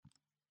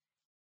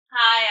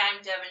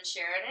I'm Devin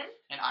Sheridan.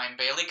 And I'm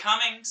Bailey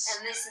Cummings.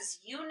 And this is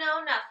You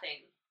Know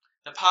Nothing.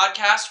 The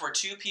podcast where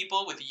two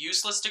people with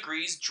useless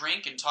degrees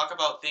drink and talk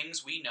about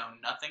things we know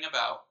nothing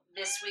about.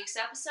 This week's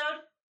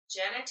episode,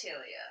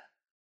 genitalia.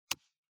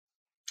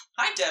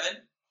 Hi,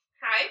 Devin.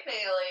 Hi,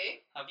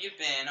 Bailey. How have you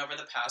been over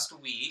the past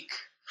week?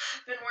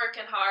 I've been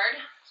working hard.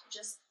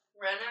 Just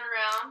running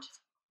around.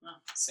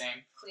 Oh,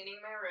 same. Cleaning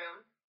my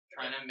room.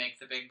 Trying to make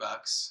the big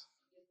bucks.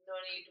 No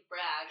need to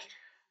brag.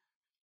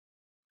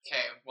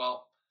 Okay,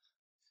 well,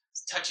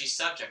 it's a touchy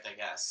subject, I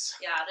guess.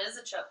 Yeah, it is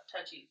a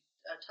touchy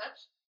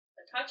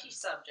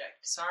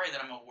subject. Sorry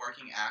that I'm a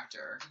working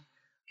actor.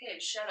 Okay,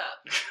 shut up.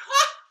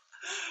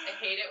 I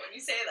hate it when you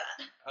say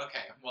that.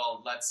 Okay,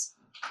 well, let's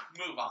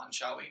move on,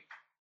 shall we?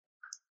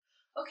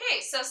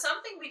 Okay, so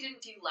something we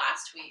didn't do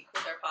last week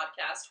with our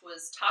podcast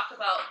was talk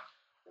about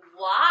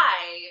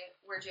why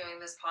we're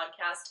doing this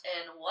podcast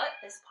and what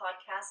this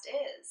podcast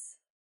is.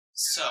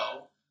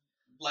 So,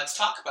 let's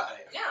talk about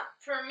it. Yeah,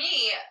 for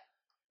me,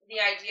 the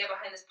idea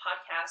behind this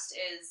podcast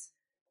is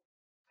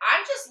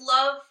I just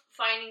love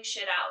finding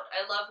shit out.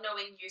 I love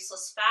knowing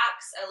useless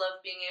facts. I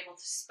love being able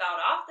to spout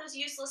off those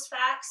useless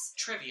facts.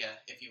 Trivia,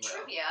 if you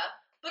will. Trivia.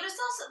 But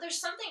it's also, there's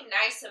something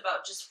nice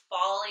about just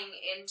falling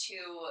into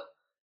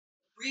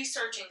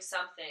researching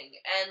something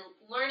and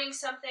learning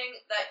something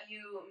that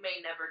you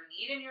may never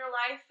need in your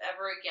life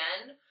ever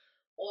again,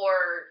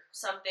 or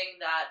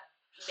something that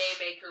may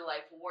make your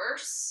life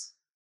worse,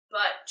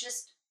 but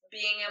just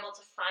being able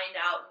to find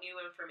out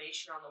new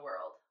information on the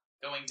world.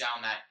 Going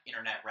down that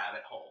internet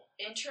rabbit hole.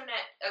 A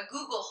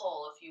Google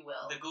hole, if you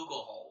will. The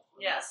Google hole.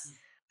 Yes.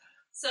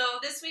 So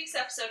this week's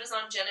episode is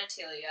on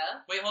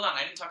genitalia. Wait, hold on.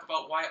 I didn't talk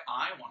about why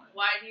I want to.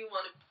 Why do you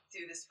want to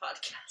do this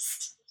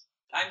podcast?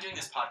 I'm doing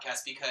this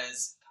podcast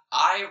because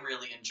I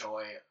really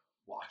enjoy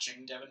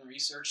watching Devin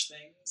research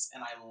things,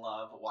 and I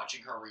love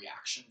watching her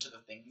reaction to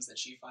the things that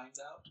she finds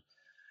out.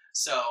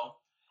 So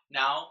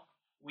now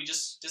we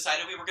just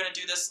decided we were going to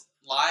do this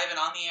live and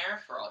on the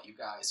air for all you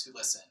guys who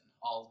listen.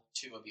 All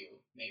two of you,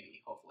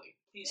 maybe, hopefully.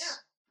 Please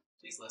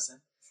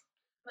listen.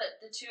 But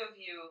the two of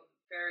you,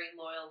 very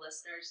loyal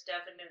listeners,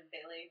 Devin and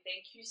Bailey,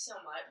 thank you so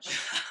much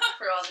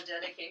for all the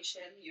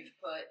dedication you've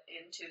put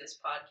into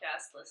this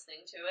podcast,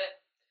 listening to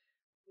it.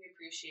 We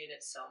appreciate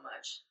it so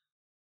much.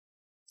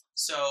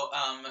 So,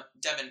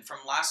 Devin, from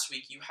last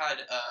week, you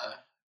had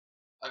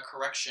a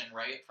correction,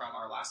 right, from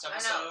our last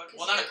episode? I know,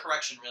 well, not a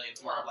correction, really.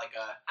 It's more of like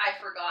a I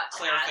forgot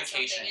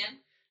clarification. To add something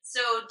in.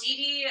 So, Dee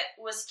Dee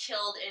was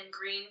killed in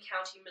Greene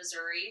County,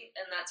 Missouri,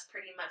 and that's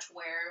pretty much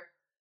where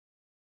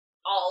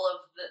all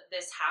of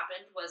this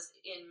happened, was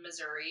in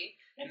Missouri.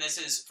 And this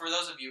is, for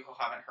those of you who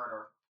haven't heard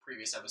our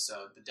previous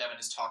episode, that Devin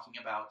is talking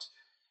about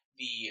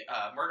the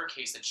murder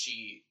case that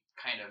she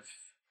kind of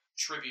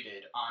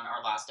tributed on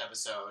our last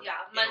episode.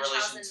 Yeah,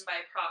 Munchausen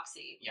by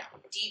proxy. Yeah.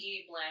 Dee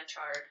Dee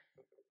Blanchard.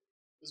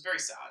 It was very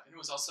sad, and it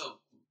was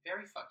also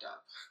very fucked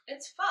up.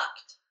 It's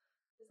fucked.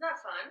 Isn't that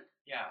fun?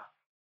 Yeah.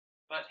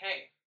 But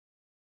hey,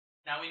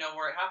 now we know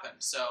where it happened,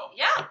 so...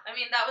 Yeah, I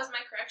mean, that was my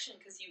correction,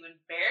 because you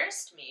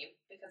embarrassed me,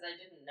 because I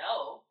didn't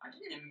know. I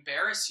didn't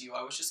embarrass you,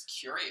 I was just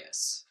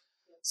curious.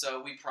 So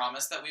we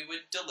promised that we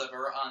would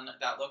deliver on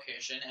that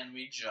location, and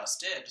we just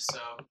did, so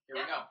here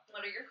we go.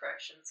 What are your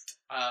corrections?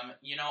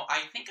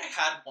 I think I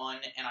had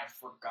one, and I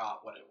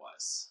forgot what it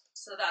was.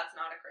 So that's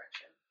not a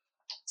correction.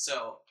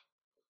 So,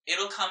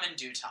 it'll come in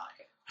due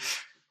time.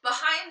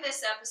 Behind this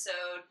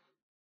episode,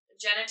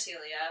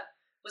 genitalia,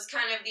 was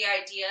kind of the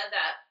idea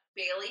that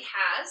Bailey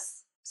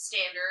has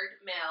standard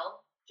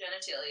male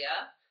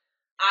genitalia.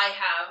 I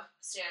have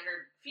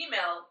standard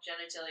female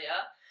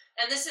genitalia.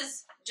 And this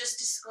is just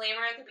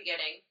disclaimer at the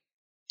beginning.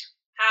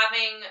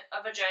 Having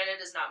a vagina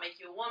does not make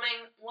you a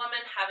woman.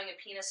 Having a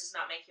penis does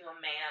not make you a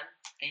man.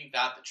 Ain't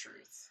that the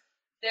truth?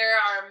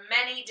 There are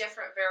many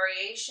different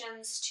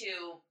variations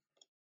to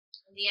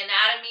the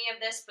anatomy of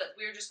this, but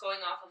we're just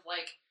going off of,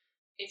 like,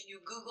 if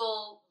you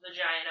Google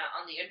vagina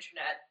on the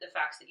internet, the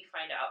facts that you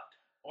find out.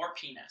 Or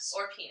penis.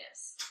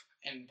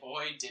 And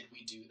boy, did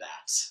we do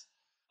that.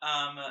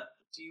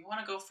 Do you want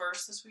to go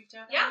first this week,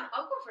 Devin? Yeah,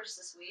 I'll go first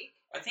this week.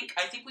 I think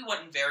we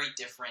went in very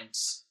different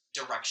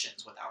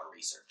directions with our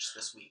research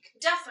this week.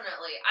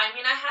 Definitely. I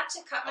mean, I had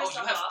to cut myself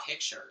off. Oh, you have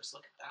pictures.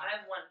 Look at that. I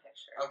have one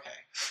picture.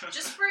 Okay.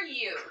 Just for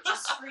you.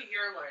 Just for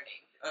your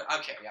learning.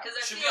 Okay, yeah.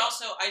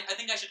 I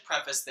think I should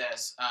preface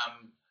this.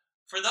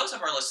 For those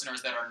of our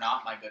listeners that are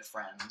not my good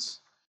friends,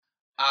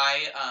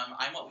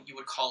 I'm what you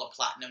would call a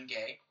platinum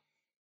gay.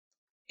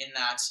 In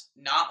that,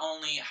 not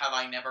only have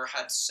I never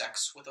had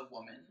sex with a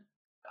woman,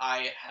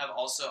 I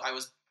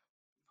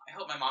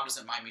hope my mom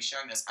doesn't mind me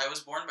sharing this, I was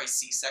born by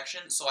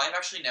C-section, so I've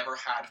actually never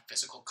had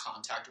physical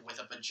contact with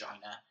a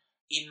vagina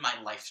in my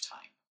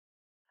lifetime.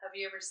 Have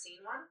you ever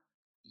seen one?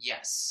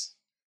 Yes.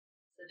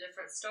 It's a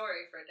different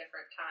story for a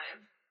different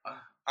time.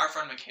 Our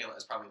friend Michaela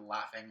is probably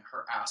laughing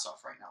her ass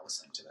off right now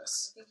listening to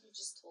this. I think you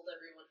just told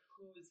everyone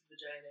whose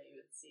vagina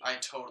you would see. I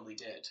totally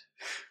did.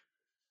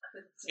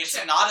 It's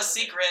not a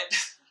secret.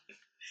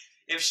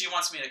 If she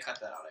wants me to cut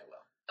that out, I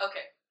will.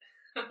 Okay.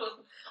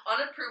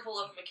 On approval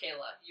of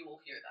Michaela, you will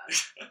hear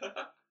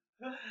that.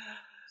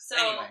 So,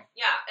 Anyway.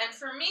 yeah, and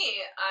for me,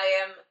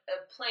 I am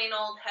a plain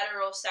old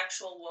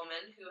heterosexual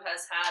woman who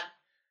has had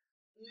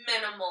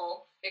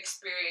minimal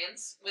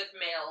experience with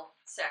male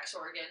sex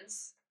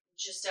organs,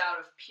 just out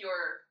of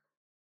pure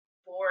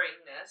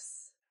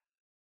boringness.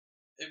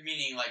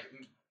 Meaning, like,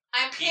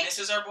 I'm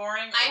penises are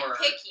boring? I'm or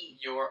picky.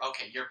 You're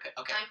okay.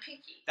 I'm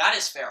picky. That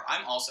is fair.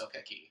 I'm also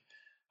picky.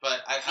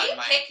 But I've had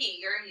my...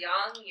 picky. You're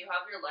young. You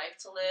have your life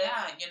to live.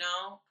 Yeah, you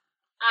know.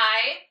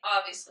 I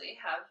obviously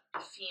have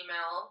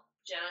female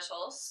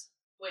genitals,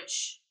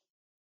 which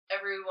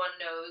everyone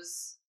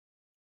knows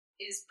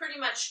is pretty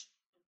much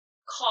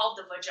called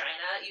the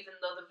vagina, even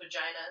though the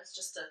vagina is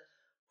just a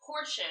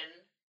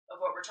portion of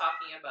what we're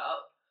talking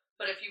about.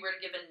 But if you were to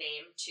give a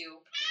name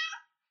to...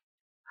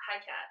 Hi,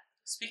 cat.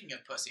 Speaking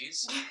of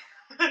pussies.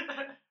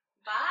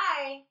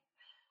 Bye.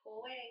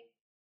 Go away.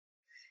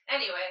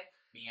 Anyway.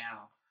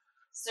 Meow.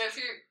 So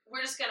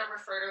we're just gonna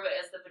refer to it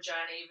as the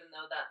vagina, even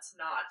though that's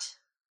not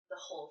the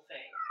whole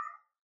thing.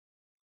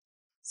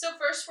 So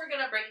first, we're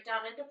gonna break it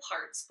down into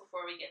parts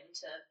before we get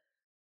into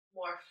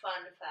more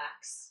fun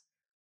facts.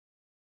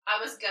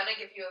 I was gonna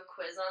give you a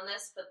quiz on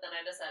this, but then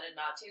I decided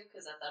not to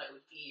because I thought it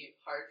would be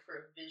hard for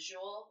a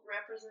visual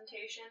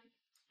representation.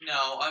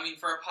 No, I mean,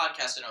 for a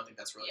podcast, I don't think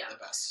that's really the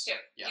best.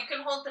 Here, you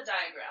can hold the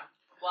diagram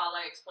while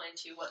I explain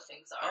to you what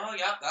things are. Oh,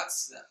 yeah,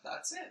 that's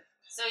it.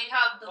 So you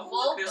have the vulva.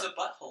 Look, there's a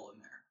butthole in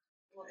there.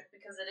 Well,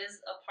 because it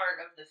is a part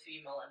of the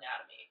female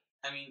anatomy.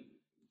 I mean,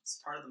 it's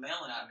part of the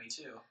male anatomy,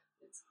 too.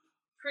 It's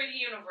pretty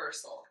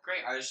universal.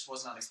 Great, I just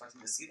was not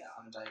expecting to see that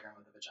on the diagram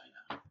of the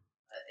vagina.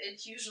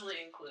 It's usually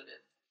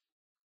included.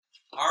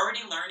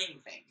 Already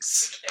learning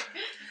things.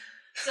 Okay.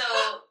 So,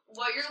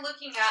 what you're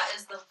looking at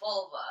is the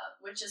vulva,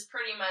 which is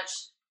pretty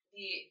much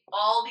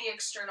all the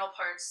external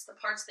parts, the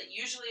parts that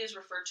usually is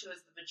referred to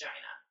as the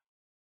vagina.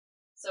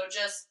 So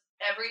just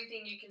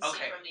everything you can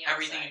see from the outside.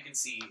 Everything you can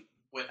see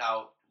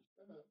without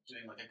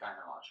doing like a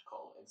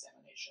gynecological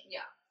examination.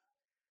 Yeah.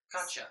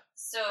 Gotcha.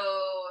 So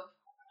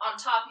on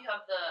top you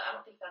have I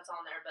don't think that's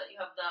on there, but you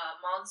have the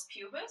mons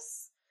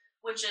pubis,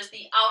 which is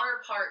the outer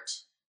part,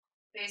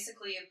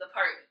 basically the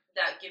part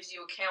that gives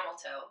you a camel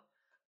toe.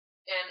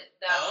 And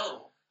that...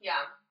 Oh.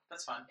 Yeah.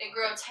 That's fun. It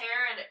grows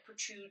hair and it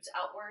protrudes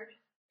outward.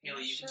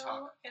 Haley, you can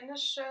talk. In the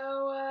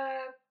show,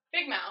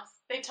 Big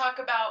Mouth, they talk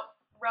about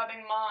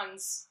rubbing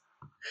mons.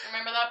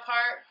 Remember that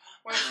part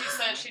where she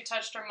said she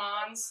touched her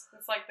mons?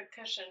 It's like the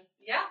cushion.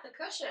 Yeah, the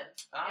cushion.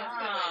 That's a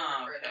good way to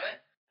refer to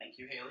it.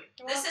 Thank you, Haley.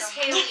 This is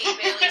Haley,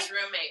 Bailey's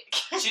roommate.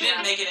 She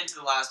didn't make it into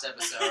the last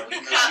episode,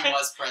 even though she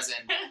was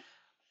present.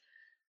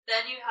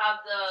 Then you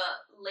have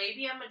the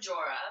labia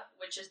majora,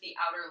 which is the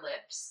outer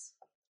lips.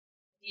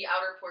 The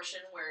outer portion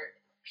where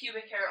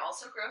pubic hair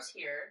also grows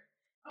here.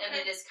 Okay. And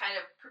it is kind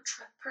of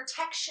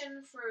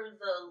protection for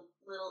the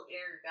little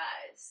ear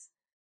guys.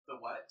 The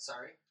what?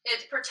 Sorry?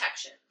 It's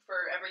protection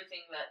for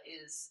everything that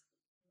is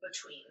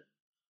between.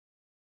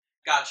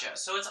 Gotcha.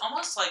 So it's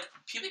almost like,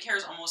 pubic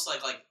hair is almost like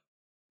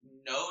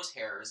nose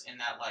hairs in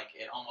that, like,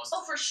 it almost...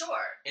 Oh, for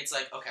sure. It's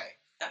like, okay,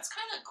 that's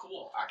kind of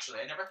cool, actually.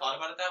 I never thought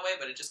about it that way,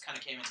 but it just kind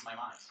of came into my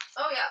mind.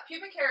 Oh, yeah.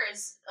 Pubic hair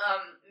is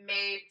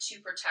made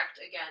to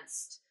protect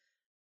against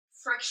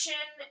friction,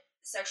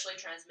 sexually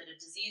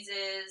transmitted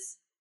diseases.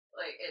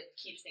 Like, it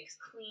keeps things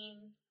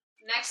clean.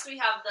 Next, we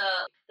have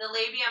the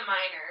labia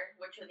minor,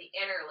 which are the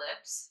inner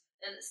lips.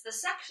 And it's the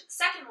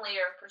second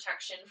layer of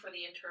protection for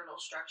the internal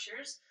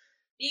structures.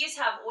 These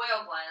have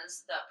oil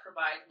glands that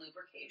provide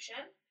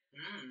lubrication.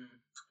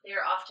 They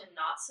are often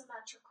not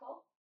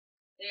symmetrical.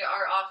 They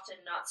are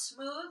often not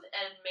smooth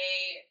and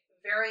may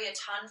vary a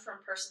ton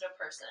from person to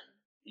person.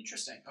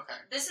 Interesting, okay.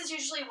 This is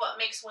usually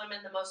what makes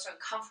women the most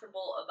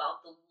uncomfortable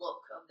about the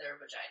look of their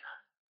vagina.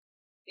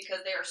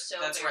 Because they are so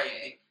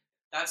right.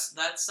 That's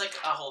like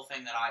a whole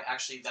thing that I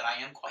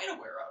am quite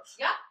aware of.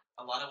 Yeah.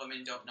 A lot of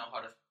women don't know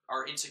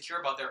are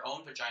insecure about their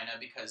own vagina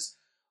because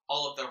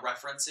all of the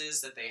references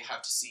that they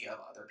have to see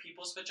of other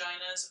people's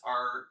vaginas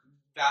are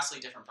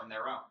vastly different from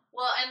their own.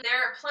 Well, and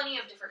there are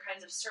plenty of different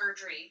kinds of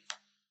surgery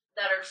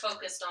that are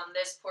focused on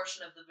this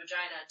portion of the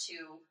vagina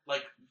to...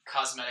 Like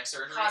cosmetic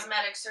surgery?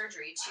 Cosmetic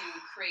surgery to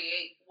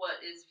create what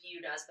is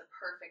viewed as the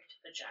perfect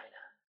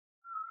vagina.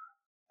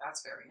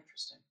 That's very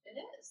interesting. It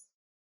is.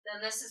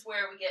 Then this is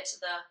where we get to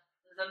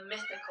the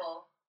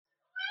mythical...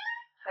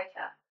 Hi,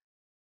 cat.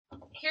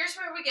 Here's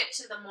where we get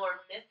to the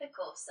more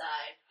mythical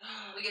side.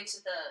 We get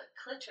to the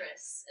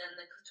clitoris and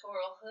the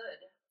clitoral hood.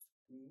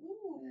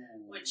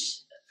 Ooh.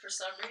 Which, for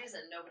some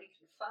reason, nobody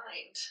can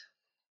find.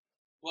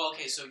 Well,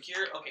 okay, so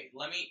here,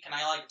 can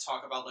I,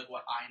 talk about,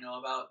 what I know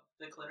about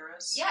the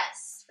clitoris?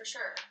 Yes, for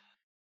sure.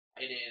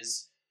 It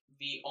is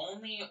the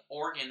only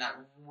organ that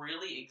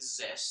really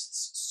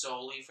exists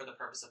solely for the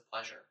purpose of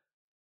pleasure.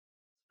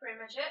 Pretty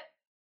much it.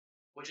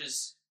 Which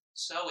is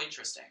so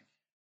interesting.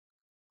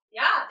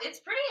 Yeah, it's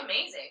pretty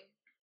amazing.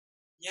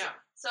 Yeah.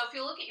 So if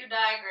you look at your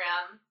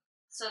diagram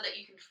so that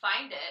you can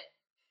find it,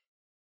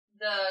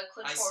 the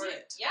clitoris... I see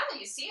it. Yeah,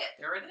 you see it.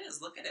 There it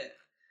is. Look at it.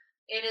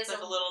 It's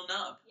like a little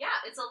nub. Yeah,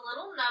 it's a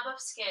little nub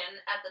of skin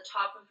at the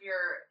top of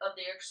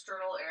the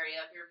external area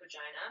of your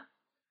vagina.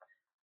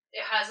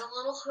 It has a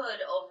little hood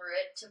over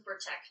it to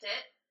protect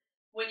it.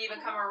 When you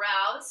become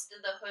aroused,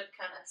 the hood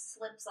kind of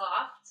slips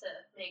off to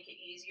make it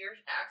easier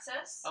to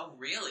access. Oh,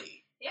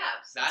 really?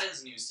 Yeah. That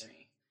is news to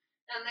me.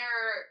 And there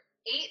are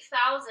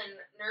 8,000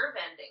 nerve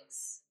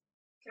endings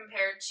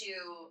compared to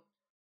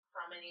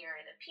how many are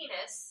in a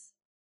penis,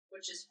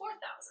 which is 4,000.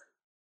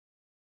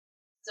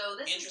 So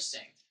this is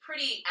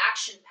pretty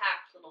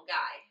action-packed little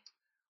guy.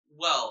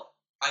 Well,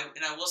 I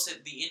will say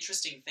the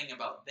interesting thing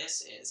about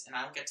this is, and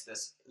I'll get to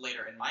this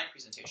later in my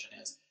presentation,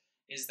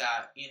 is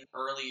that in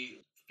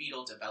early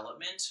fetal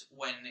development,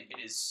 when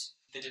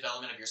the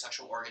development of your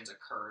sexual organs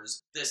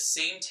occurs, the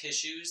same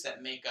tissues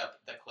that make up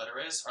the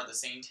clitoris are the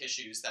same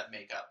tissues that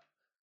make up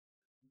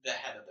the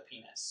head of the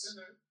penis,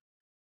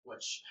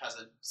 which has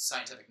a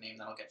scientific name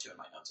that I'll get to in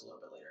my notes a little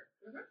bit later.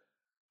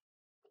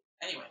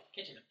 Anyway,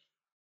 continue.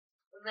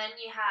 And then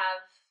you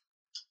have,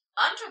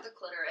 under the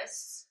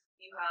clitoris,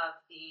 you have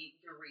the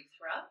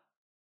urethra,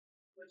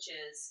 which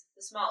is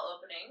the small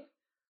opening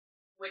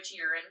which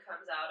urine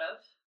comes out of.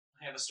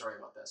 I have a story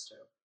about this,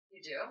 too. You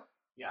do?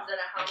 Yeah. Is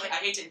it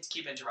I hate to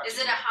keep interrupting. Is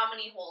it a how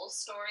many holes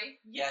story?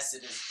 Yes,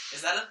 it is.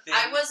 Is that a thing?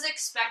 I was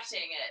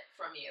expecting it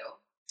from you.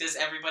 Does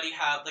everybody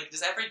have,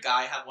 does every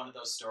guy have one of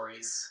those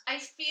stories? I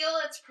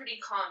feel it's pretty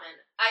common.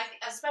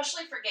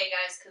 Especially for gay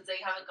guys, because they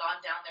haven't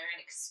gone down there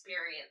and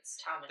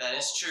experienced how many That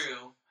holes. is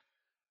true.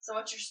 So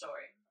what's your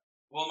story?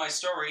 Well, my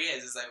story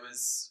is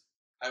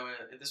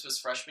this was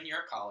freshman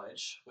year of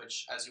college,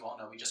 which, as you all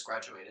know, we just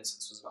graduated, so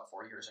this was about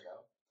 4 years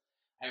ago.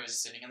 I was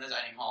sitting in the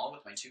dining hall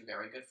with my two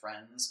very good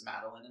friends,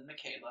 Madeline and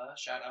Michaela.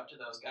 Shout out to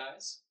those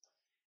guys.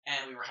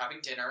 And we were having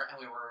dinner, and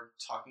we were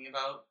talking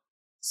about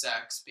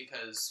sex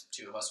because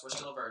two of us were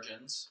still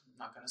virgins. I'm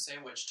not going to say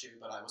which two,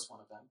 but I was one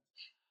of them.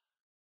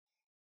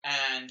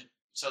 And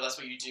so that's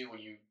what you do when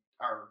you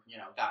are,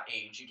 that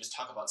age. You just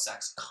talk about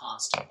sex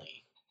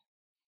constantly.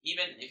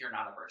 Even if you're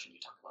not a virgin, you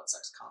talk about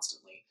sex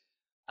constantly.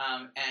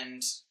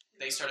 And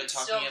they started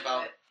talking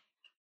about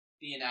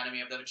the anatomy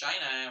of the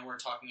vagina, and we're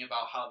talking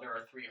about how there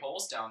are 3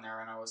 holes down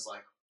there, and I was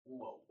like,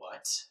 whoa,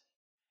 what?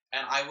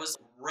 And I was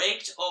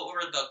raked over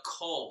the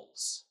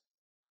coals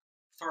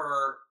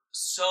for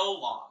so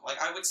long.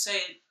 I would say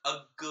a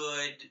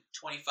good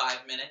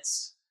 25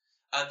 minutes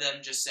of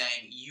them just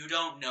saying, you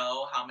don't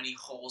know how many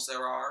holes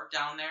there are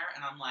down there?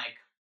 And I'm like,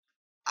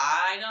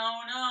 I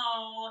don't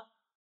know.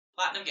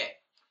 Platinum gay.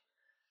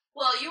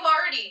 Well, you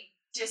already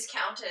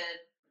discounted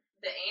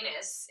the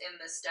anus in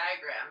this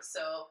diagram,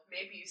 so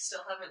maybe you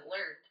still haven't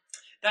learned.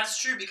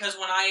 That's true, because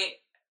when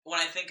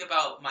I think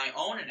about my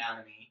own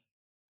anatomy,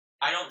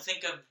 I don't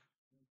think of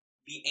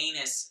the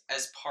anus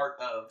as part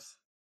of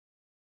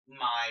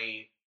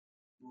my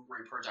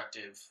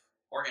reproductive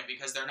organ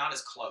because they're not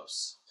as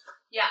close.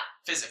 Yeah.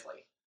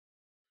 Physically.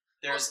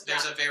 There's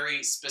a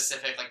very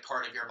specific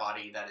part of your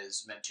body that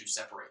is meant to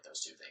separate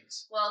those two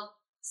things. Well,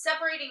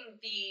 separating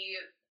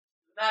the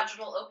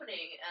vaginal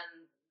opening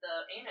and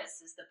the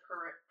anus is the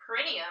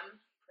perineum.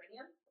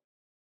 Perineum?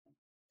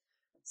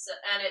 So,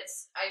 and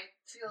I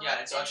feel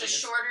it's a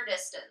shorter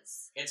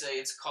distance.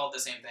 It's called the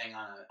same thing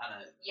on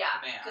a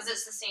man. Because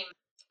it's the same.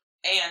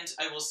 And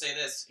I will say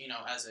this,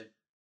 as a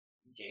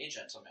gay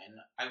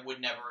gentleman, I would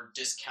never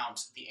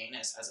discount the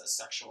anus as a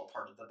sexual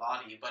part of the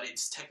body, but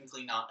it's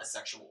technically not a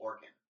sexual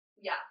organ.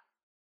 Yeah.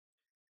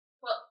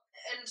 Well,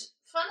 and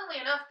funnily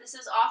enough, this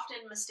is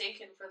often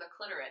mistaken for the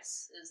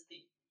clitoris, is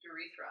the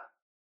urethra.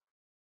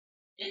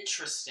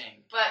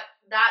 Interesting. But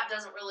that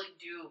doesn't really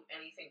do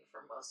anything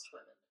for most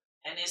women.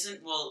 And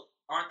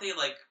aren't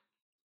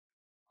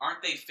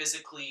they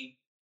physically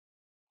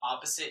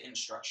opposite in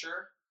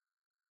structure?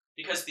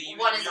 Because the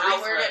one is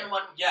outward and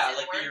one is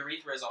inward. the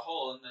urethra is a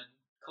hole and the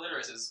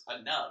clitoris is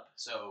a nub.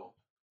 So,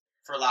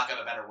 for lack of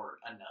a better word,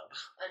 a nub.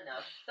 A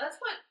nub. That's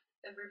what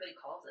everybody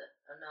calls it,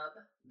 a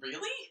nub.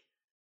 Really?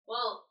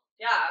 Well,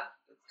 yeah,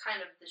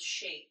 kind of the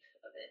shape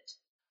of it.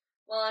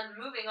 Well, and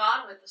moving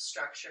on with the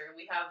structure,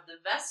 we have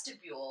the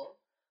vestibule,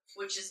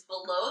 which is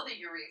below the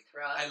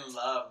urethra. I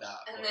love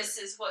that And word. this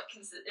is what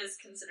is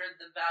considered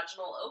the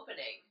vaginal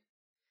opening.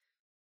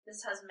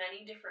 This has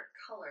many different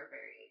color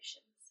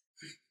variations.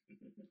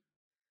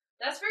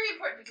 That's very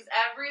important because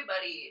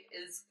everybody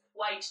is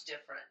quite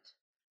different.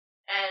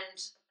 And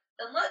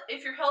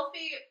if you're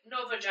healthy,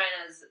 no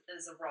vagina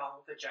is a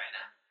wrong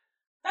vagina.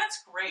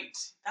 That's great.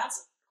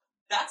 That's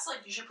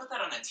you should put that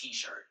on a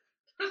t-shirt.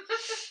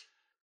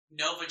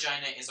 No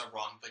vagina is a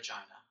wrong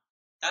vagina.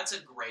 That's a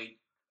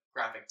great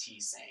graphic tee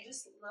saying.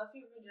 Just love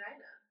your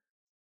vagina.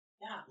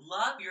 Yeah,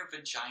 love your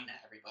vagina,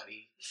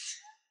 everybody.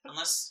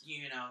 Unless,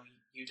 you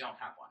don't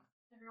have one.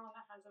 Everyone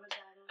that has a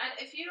vagina. And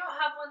if you don't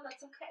have one, that's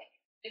okay.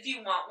 If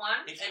you want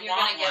one, you're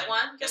going to get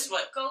one, guess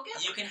what? Go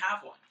get one. You can have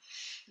one.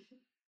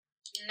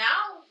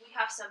 Now we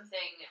have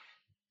something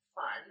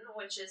fun,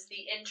 which is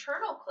the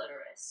internal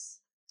clitoris.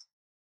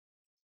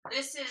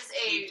 This is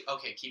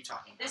keep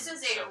talking. This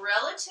is a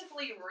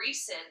relatively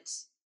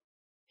recent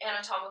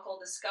anatomical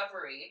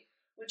discovery,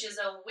 which is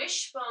a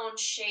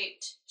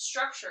wishbone-shaped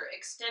structure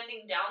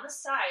extending down the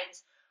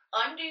sides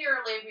under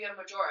your labia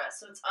majora.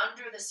 So it's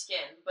under the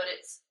skin, but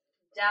it's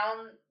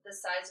down the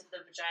sides of the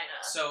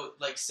vagina. So,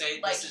 like, say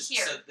Like this is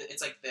here. so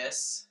it's like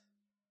this.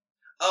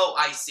 Oh,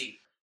 I see.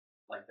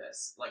 Like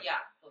this. Like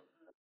Yeah.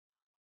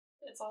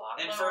 It's a lot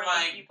And lower for than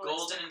my people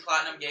golden and expect.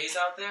 platinum gays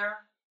out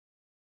there,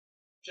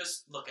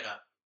 just look it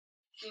up.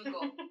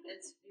 Google.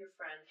 It's your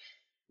friend.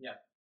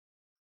 Yeah.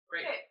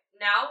 Great. Okay,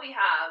 now we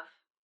have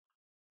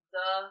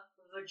the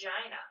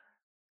vagina,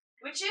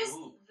 which is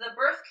Ooh. the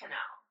birth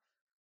canal.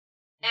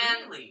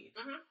 And Really?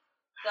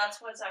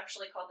 that's what's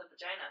actually called the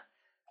vagina.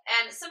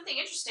 And something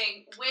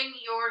interesting, when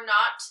you're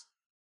not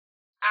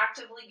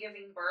actively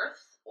giving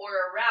birth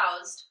or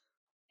aroused,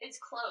 it's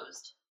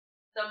closed.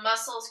 The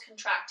muscles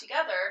contract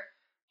together,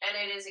 and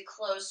it is a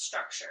closed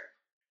structure.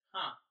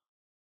 Huh.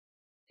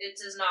 It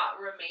does not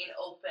remain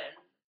open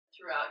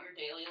throughout your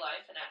daily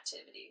life and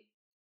activity.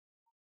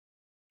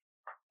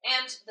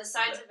 And the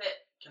sides of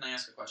it... Can I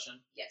ask a question?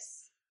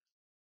 Yes.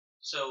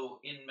 So,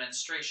 in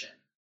menstruation,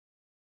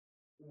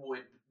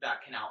 would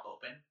that canal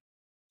open?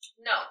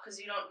 No, because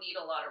you don't need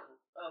a lot of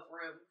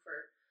room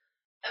for...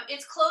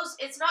 it's closed.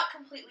 It's not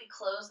completely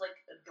closed like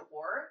a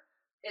door.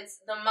 It's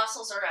the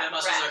muscles are at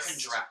rest. The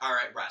muscles are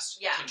at rest.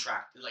 Yeah.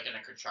 Contracted, like in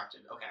a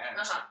contracted. Okay, I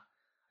understand.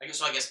 I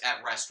guess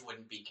at rest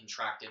wouldn't be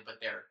contracted, but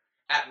they're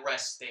at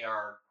rest. They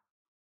are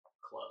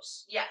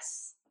close.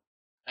 Yes.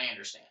 I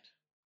understand.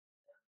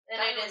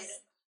 And it is.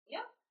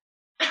 Yep.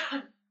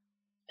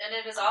 And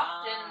it is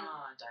often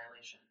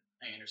dilation.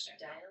 I understand.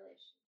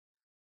 Dilation.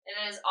 And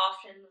it is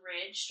often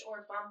ridged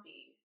or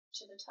bumpy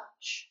to the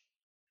touch.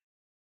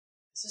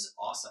 This is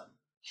awesome.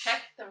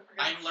 Heck,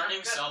 I'm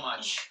learning so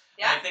much.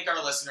 Yeah. I think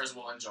our listeners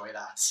will enjoy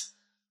that.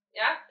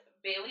 Yeah.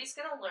 Bailey's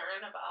gonna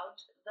learn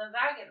about the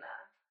vagina.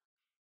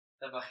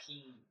 The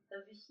vagine. The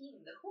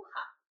vagine. The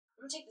hoo-ha.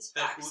 I'm gonna take this The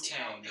back hootang. so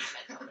you don't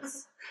make my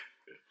notes.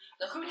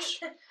 The hooch.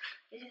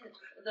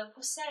 The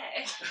pussy.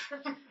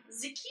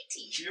 The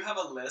kitty. Do you have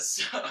a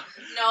list?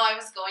 No, I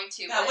was going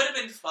to. That would have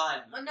been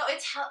fun. No,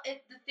 it's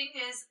the thing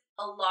is,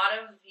 a lot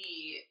of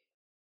the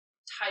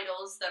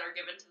titles that are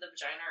given to the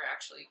vagina are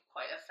actually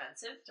quite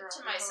offensive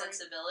to my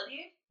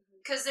sensibility.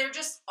 Because they're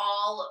just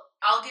all,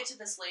 I'll get to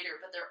this later,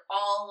 but they're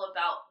all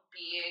about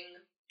being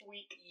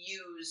weak,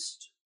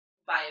 used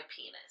by a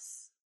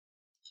penis.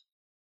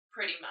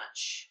 Pretty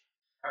much.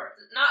 Alright.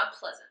 Not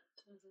pleasant.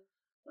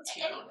 Let's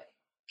keep Anyway,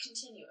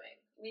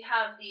 continuing. We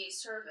have the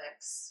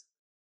cervix,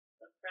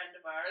 a friend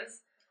of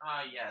ours.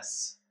 Ah,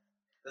 yes.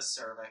 The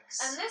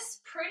cervix. And this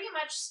pretty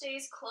much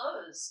stays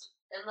closed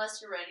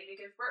unless you're ready to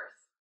give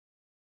birth.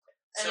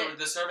 So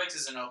the cervix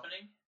is an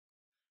opening?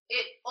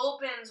 It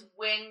opens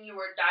when you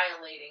are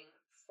dilating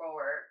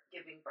for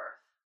giving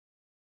birth.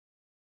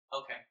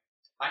 Okay.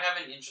 I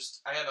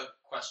have a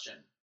question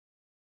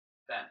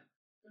then.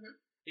 Mm-hmm.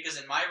 Because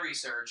in my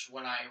research,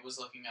 when I was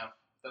looking up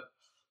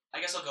I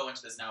guess I'll go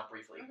into this now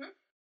briefly. Mm-hmm.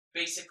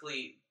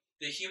 Basically,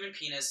 the human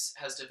penis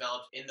has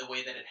developed in the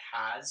way that it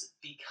has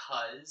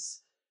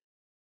because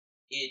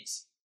it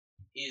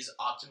is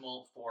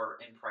optimal for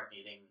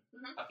impregnating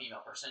a female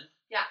person.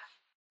 Yeah.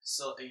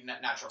 So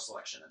natural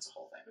selection, it's a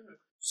whole thing. Mm-hmm.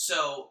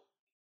 So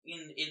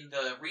in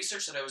the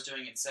research that I was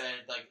doing, it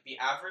said like the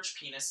average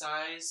penis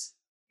size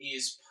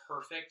is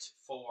perfect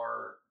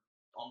for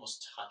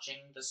almost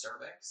touching the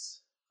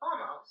cervix.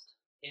 Almost.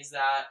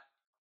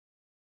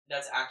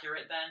 That's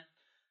accurate then?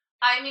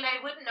 I mean,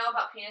 I wouldn't know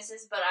about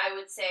penises, but I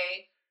would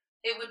say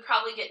it would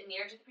probably get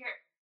near to the period.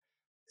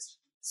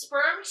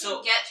 Sperm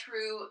can get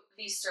through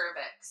the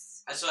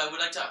cervix. So I would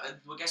like to,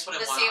 guess what I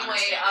the want to same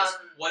understand way, is,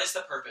 what is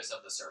the purpose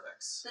of the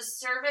cervix? The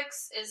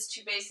cervix is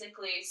to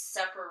basically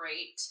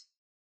separate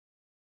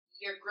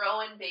your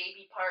growing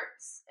baby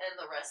parts and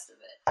the rest of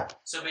it.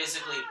 So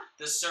basically,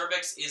 the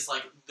cervix is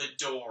like the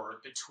door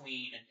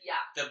between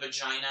the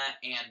vagina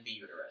and the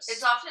uterus.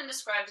 It's often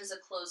described as a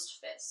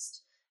closed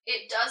fist.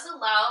 It does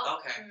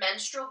allow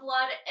menstrual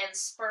blood and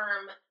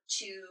sperm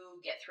to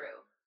get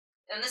through.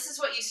 And this is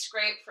what you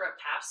scrape for a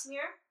pap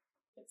smear.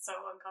 It's so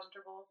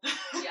uncomfortable.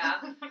 Yeah.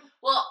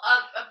 Well,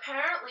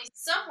 apparently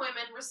some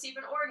women receive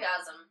an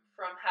orgasm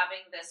from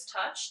having this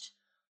touched,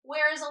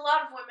 whereas a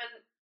lot of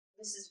women,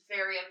 this is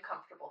very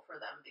uncomfortable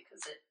for them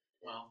because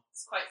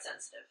it's quite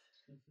sensitive.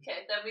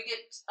 Okay, then we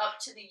get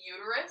up to the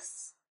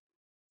uterus.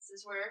 This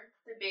is where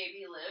the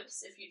baby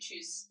lives, if you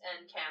choose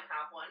and can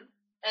have one.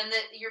 And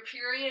that your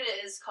period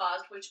is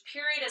caused, which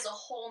period is a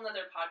whole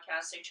nother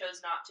podcast. I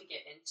chose not to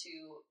get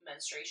into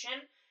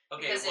menstruation.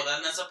 Okay, well then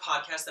that's a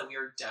podcast that we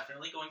are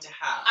definitely going to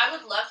have. I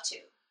would love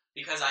to.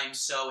 Because I am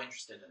so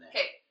interested in it.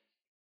 Okay,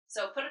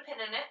 so put a pin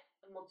in it,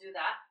 and we'll do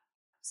that.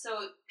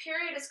 So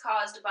period is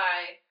caused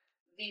by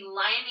the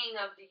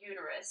lining of the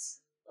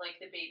uterus,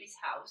 like the baby's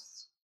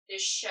house,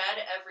 is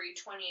shed every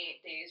 28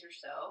 days or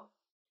so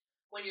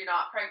when you're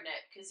not pregnant,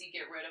 because you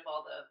get rid of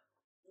all the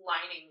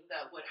lining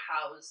that would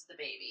house the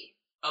baby.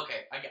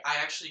 Okay, I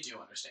actually do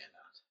understand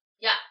that.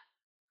 Yeah.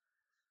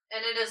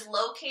 And it is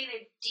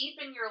located deep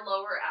in your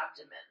lower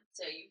abdomen,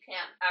 so you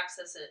can't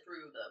access it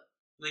through the...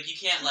 Like, you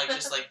can't,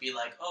 just be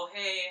like, oh,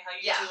 hey, how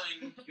you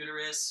doing,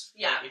 uterus?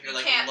 Yeah. Like, if you're,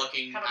 looking at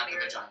the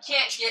vagina.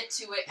 Can't get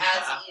to it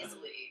as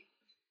easily.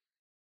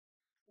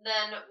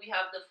 Then we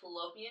have the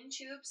fallopian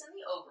tubes and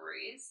the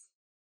ovaries.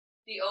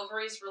 The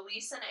ovaries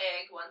release an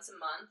egg once a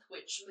month,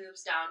 which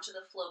moves down to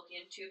the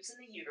fallopian tubes in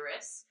the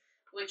uterus,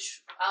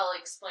 which I'll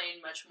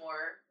explain much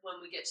more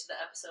when we get to the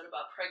episode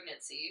about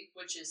pregnancy,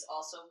 which is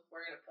also,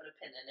 we're going to put a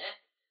pin in it.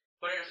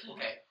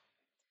 Okay.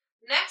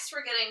 Next,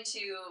 we're getting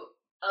to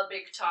a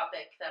big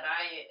topic that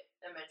I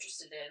am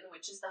interested in,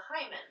 which is the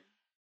hymen.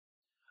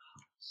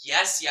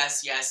 Yes,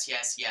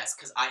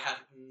 because I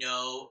have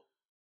no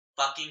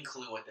fucking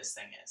clue what this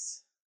thing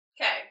is.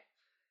 Okay.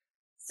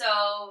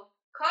 So,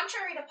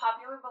 contrary to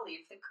popular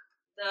belief,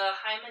 the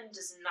hymen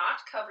does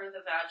not cover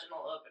the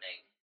vaginal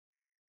opening.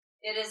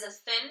 It is a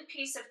thin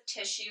piece of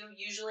tissue,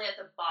 usually at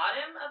the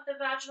bottom of the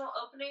vaginal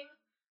opening.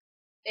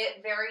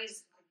 It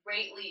varies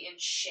greatly in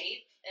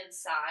shape and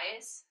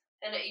size,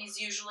 and it is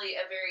usually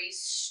a very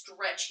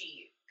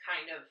stretchy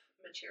kind of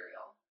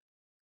material.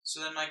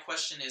 So then my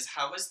question is,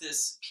 how is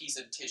this piece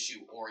of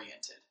tissue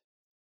oriented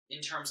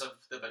in terms of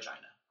the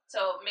vagina?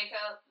 So make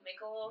a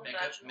little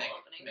vaginal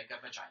opening. Make a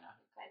vagina.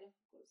 It kind of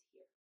goes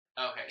here.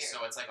 Okay, Here.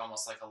 so it's like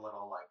almost like a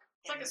little like...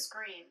 It's like a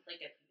screen.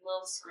 Like a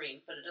little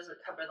screen, but it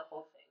doesn't cover the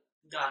whole thing.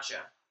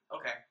 Gotcha.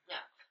 Okay.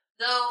 Yeah.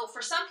 Though,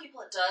 for some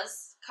people it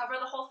does cover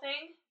the whole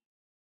thing,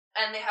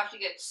 and they have to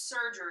get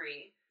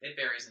surgery. It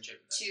varies in shape.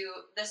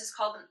 This is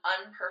called an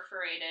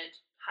unperforated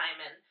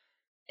hymen,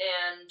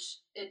 and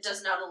it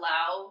does not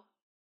allow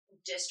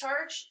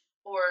discharge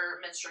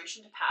or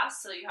menstruation to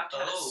pass, so you have to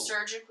have it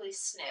surgically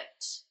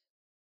snipped.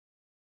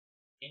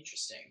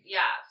 Interesting.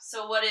 Yeah,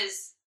 so what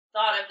is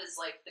thought of as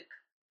like the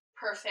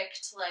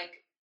perfect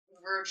like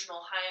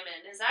virginal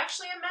hymen is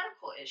actually a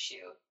medical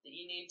issue that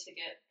you need to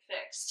get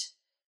fixed.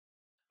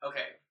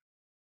 Okay.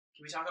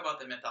 Can we talk about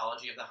the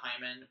mythology of the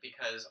hymen?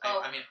 Because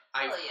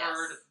I've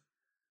heard,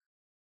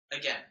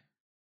 again,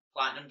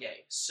 platinum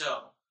gay,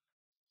 so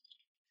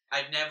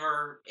I've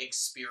never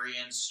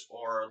experienced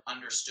or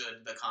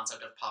understood the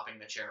concept of popping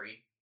the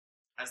cherry,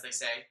 as they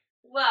say.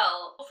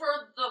 Well,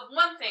 for the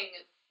one thing,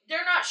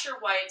 they're not sure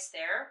why it's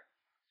there.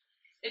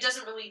 It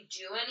doesn't really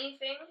do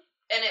anything,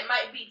 and it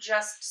might be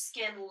just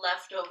skin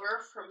left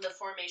over from the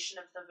formation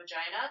of the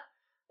vagina,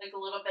 like a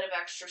little bit of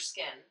extra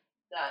skin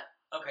that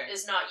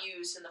is not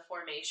used in the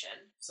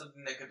formation.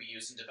 Something that could be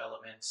used in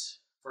development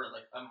for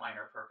like a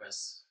minor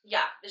purpose.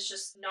 Yeah, it's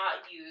just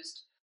not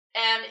used.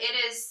 And it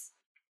is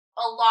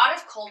a lot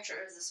of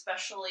cultures,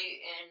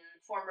 especially in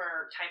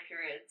former time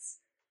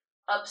periods,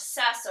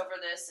 obsess over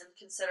this and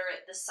consider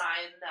it the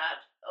sign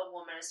that a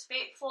woman is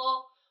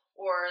faithful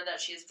or that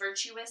she is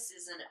virtuous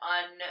is an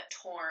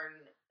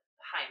untorn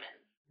hymen.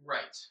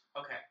 Right.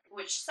 Okay.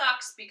 Which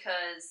sucks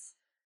because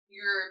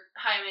your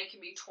hymen can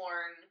be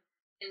torn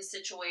in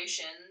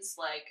situations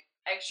like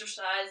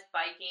exercise,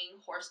 biking,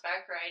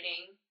 horseback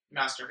riding.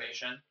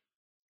 Masturbation.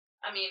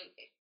 I mean,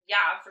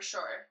 yeah, for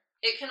sure.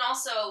 It can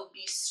also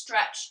be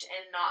stretched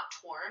and not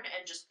torn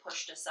and just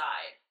pushed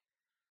aside.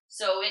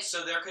 So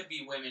there could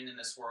be women in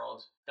this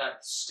world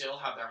that still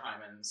have their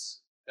hymens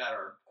that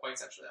are quite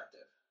sexually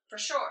active. For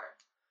sure.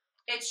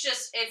 It's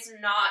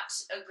not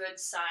a good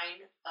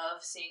sign of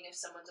seeing if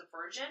someone's a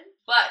virgin.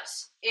 But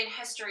in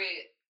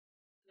history,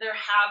 there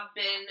have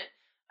been,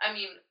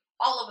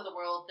 all over the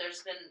world,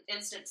 there's been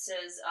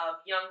instances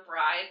of young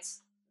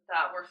brides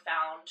that were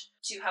found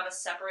to have a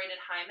separated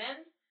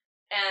hymen.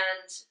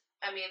 And,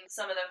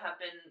 some of them have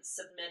been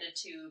submitted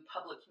to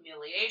public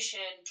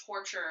humiliation,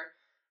 torture,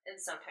 and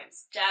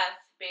sometimes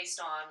death based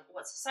on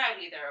what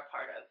society they're a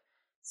part of.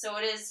 So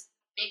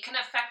it can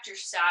affect your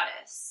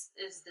status,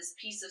 is this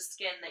piece of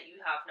skin that you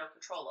have no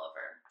control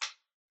over.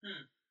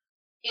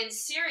 In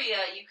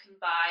Syria, you can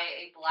buy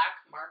a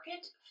black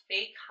market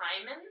fake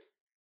hymen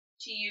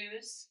to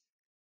use,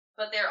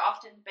 but they're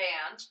often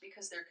banned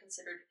because they're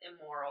considered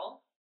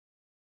immoral.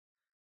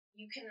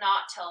 You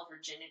cannot tell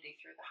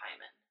virginity through the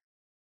hymen.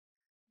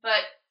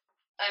 But,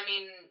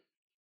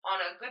 on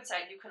a good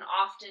side, you can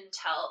often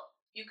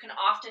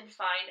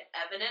find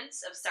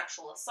evidence of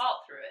sexual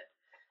assault through it.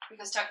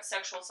 Because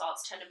sexual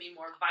assaults tend to be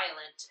more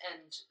violent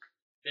and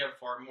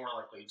therefore more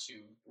likely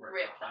to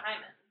rip the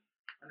hymen.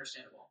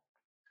 Understandable.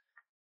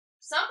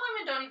 Some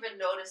women don't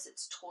even notice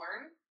it's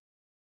torn.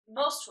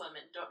 Most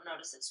women don't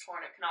notice it's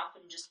torn. It can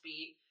often just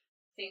be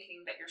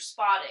thinking that you're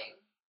spotting.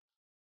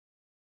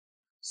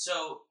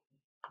 So,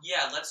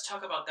 yeah, let's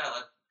talk about that.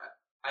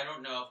 I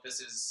don't know if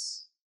this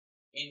is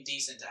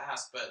indecent to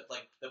ask, but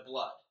like the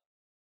blood.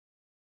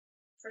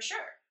 For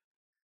sure.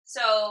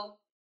 So,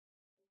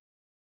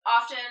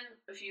 often,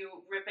 if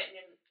you rip it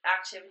in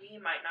activity,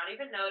 you might not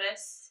even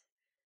notice.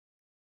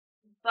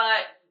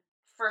 But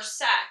for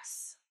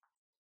sex,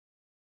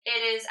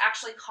 it is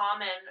actually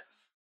common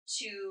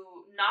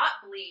to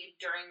not bleed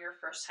during your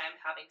first time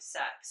having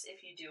sex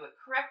if you do it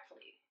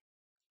correctly.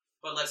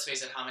 But let's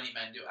face it, how many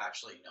men do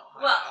actually know how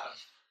to have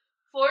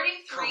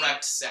 43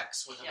 correct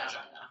sex with a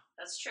vagina?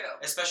 That's true.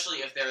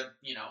 Especially if they're,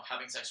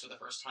 having sex for the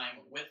first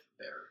time with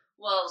their...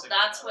 Well,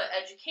 that's what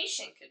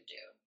education could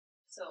do.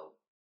 So,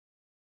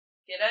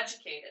 get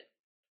educated.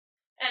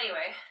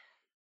 Anyway,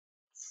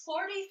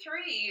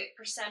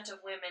 43%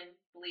 of women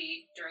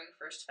bleed during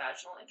first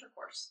vaginal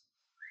intercourse.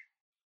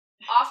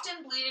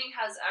 Often bleeding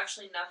has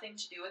actually nothing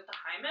to do with the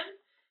hymen.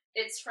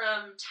 It's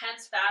from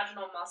tense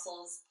vaginal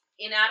muscles,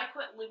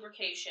 inadequate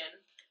lubrication,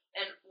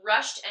 and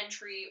rushed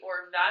entry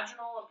or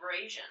vaginal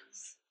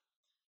abrasions.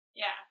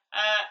 Yeah.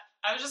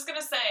 I was just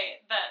gonna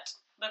say that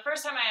the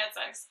first time I had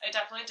sex, I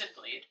definitely did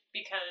bleed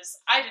because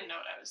I didn't know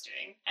what I was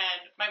doing,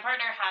 and my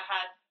partner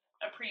had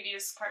a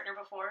previous partner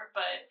before,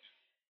 but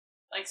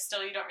like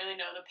still you don't really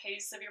know the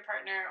pace of your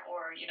partner,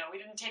 or we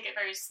didn't take it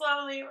very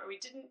slowly, or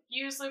we didn't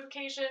use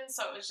lubrication,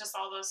 so it was just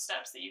all those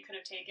steps that you could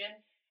have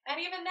taken.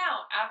 And even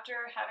now,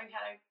 after having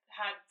had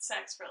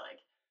sex for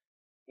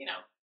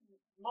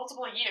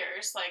multiple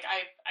years, like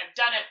I've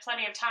done it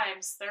plenty of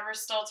times, there were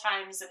still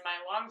times in my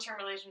long-term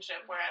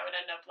relationship where I would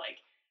end up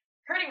like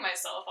hurting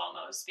myself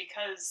almost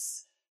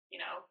because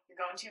you're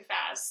going too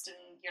fast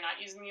and you're not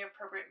using the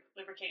appropriate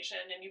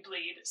lubrication and you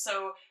bleed.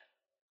 So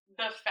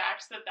the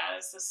fact that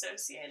is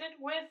associated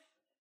with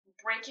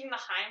breaking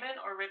the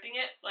hymen or ripping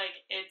it,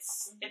 like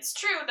it's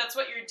true, that's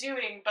what you're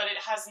doing, but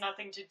it has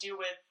nothing to do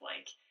with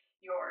like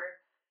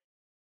your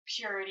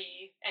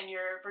purity and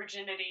your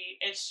virginity.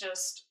 It's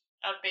just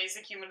a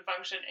basic human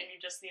function, and you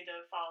just need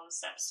to follow the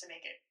steps to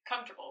make it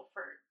comfortable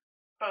for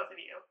both of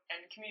you.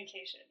 And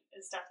communication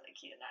is definitely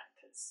key in that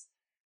because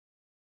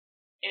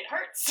it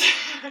hurts.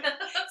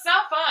 It's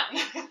not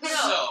fun.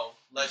 No. So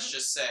let's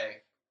just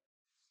say,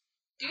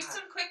 do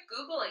some quick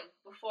Googling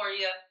before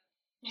you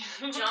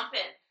jump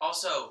in.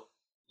 Also,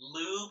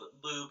 lube.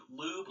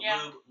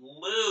 Yeah.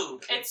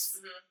 It's.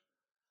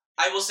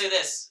 I will say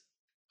this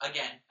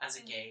again, as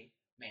a gay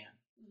man.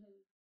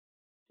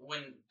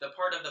 When the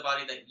part of the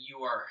body that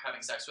you are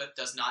having sex with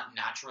does not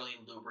naturally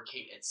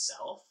lubricate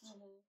itself,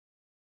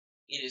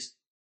 it is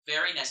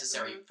very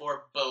necessary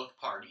for both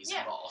parties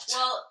involved.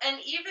 Well, and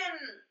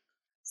even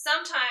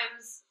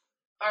sometimes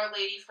our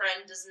lady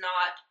friend does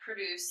not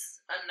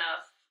produce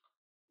enough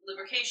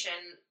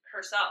lubrication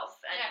herself,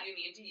 and you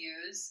need to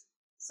use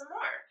some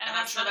more. And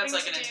I'm sure that's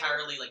like an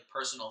entirely like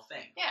personal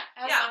thing. Yeah,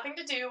 it has nothing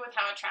to do with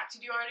how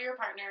attracted you are to your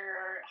partner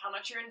or how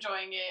much you're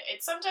enjoying it.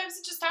 Sometimes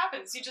it just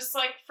happens. You just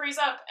like freeze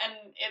up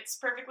and it's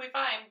perfectly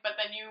fine, but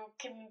then you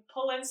can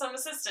pull in some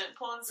assistant,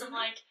 pull in some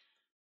like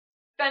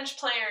bench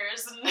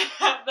players and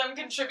have them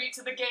contribute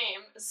to the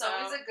game. It's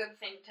always a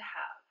good thing to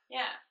have.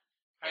 Yeah.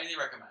 Highly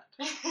recommend.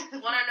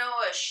 Want to know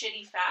a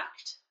shitty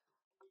fact?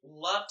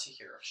 Love to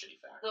hear a shitty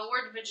fact. The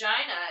word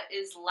vagina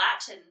is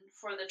Latin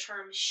for the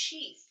term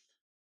sheath,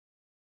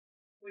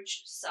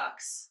 which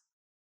sucks.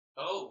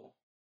 Oh,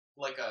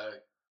 like a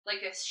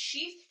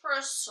sheath for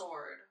a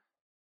sword.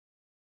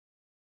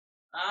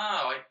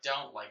 Oh, I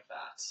don't like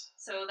that.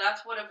 So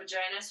that's what a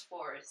vagina is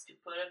for, is to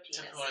put a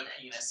penis in. To put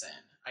a penis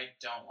in. I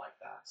don't like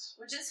that.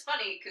 Which is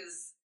funny,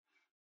 because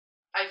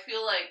I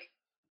feel like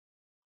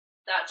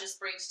that just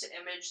brings to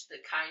image the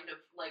kind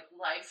of like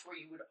life where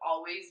you would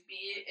always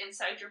be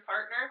inside your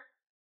partner,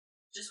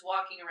 just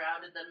walking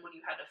around, and then when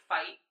you had to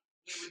fight,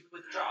 you would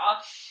withdraw.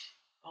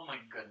 Oh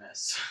my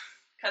goodness.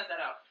 Cut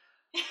that out.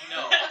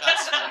 No,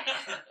 that's funny.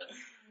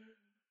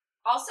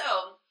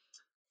 Also,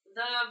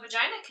 the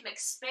vagina can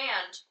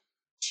expand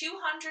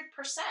 200%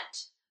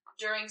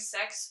 during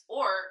sex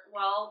or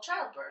while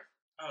childbirth.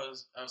 I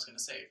was gonna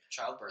say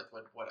childbirth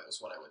was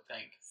what I would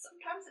think.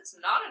 Sometimes it's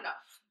not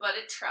enough, but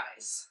it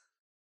tries.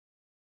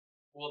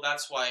 Well,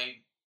 that's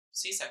why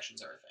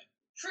C-sections are a thing.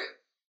 True.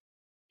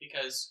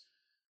 Because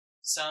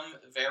some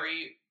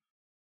very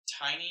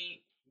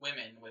tiny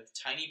women with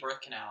tiny birth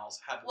canals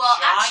have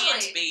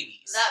giant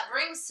babies. That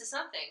brings to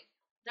something.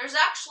 There's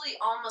actually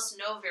almost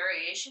no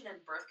variation in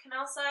birth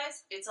canal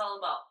size. It's all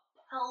about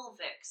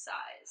pelvic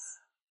size.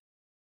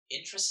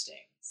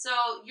 Interesting. So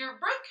your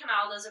birth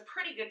canal does a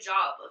pretty good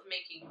job of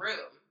making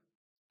room.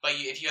 But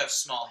if you have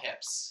small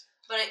hips.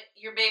 But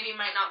your baby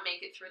might not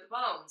make it through the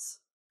bones.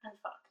 I'm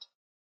fucked.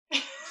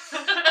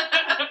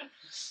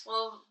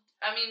 Well,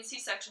 I mean,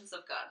 C-sections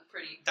have gotten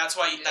pretty. That's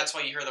why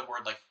you hear the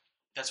word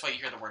That's why you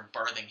hear the word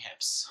birthing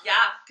hips.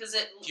 Yeah, because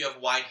if you have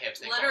wide hips,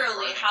 they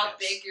literally how hips.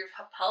 big your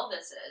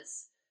pelvis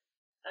is.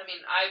 I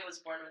mean, I was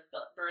born with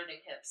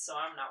birthing hips, so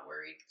I'm not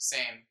worried.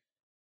 Same.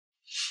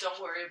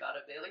 Don't worry about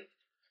it, Bailey.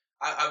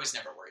 I was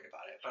never worried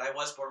about it, but I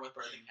was born with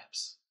birthing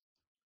hips.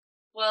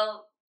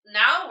 Well,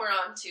 now we're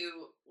on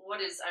to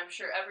what is, I'm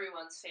sure,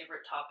 everyone's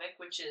favorite topic,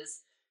 which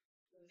is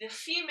the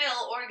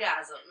female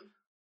orgasm.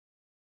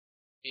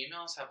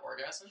 Females have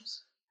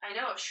orgasms? I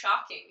know,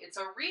 shocking. It's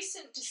a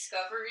recent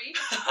discovery.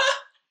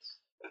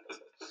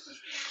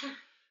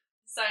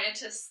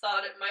 Scientists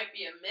thought it might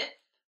be a myth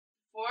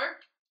before.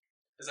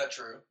 Is that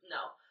true?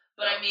 No.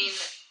 But I mean,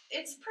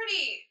 it's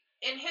pretty,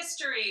 in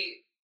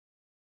history,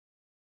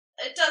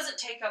 it doesn't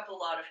take up a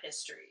lot of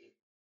history.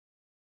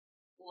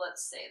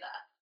 Let's say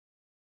that.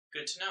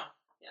 Good to know.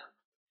 Yeah.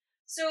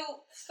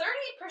 So,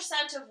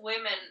 30% of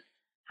women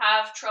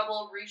have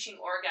trouble reaching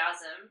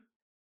orgasm,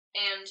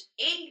 and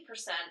 80%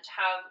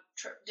 have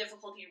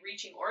difficulty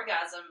reaching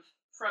orgasm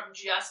from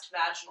just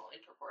vaginal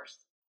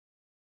intercourse.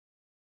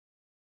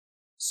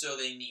 So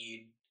they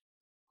need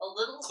a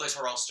little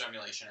clitoral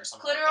stimulation or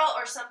something. Clitoral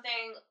or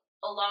something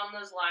along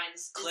those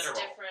lines. Clitoral. Is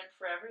different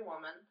for every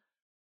woman.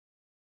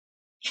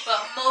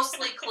 but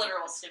mostly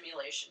clitoral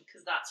stimulation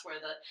because that's where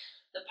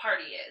the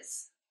party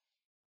is.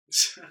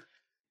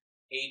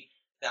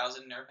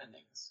 8,000 nerve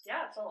endings.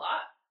 Yeah, it's a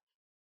lot.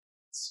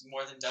 It's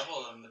more than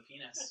double than the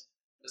penis.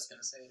 Just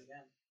gonna say it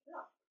again.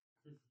 Yeah,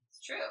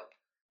 it's true.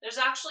 There's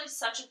actually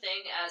such a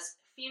thing as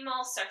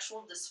female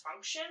sexual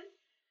dysfunction,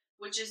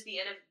 which is the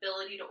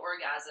inability to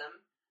orgasm,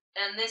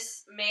 and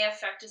this may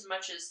affect as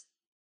much as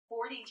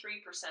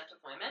 43% of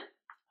women.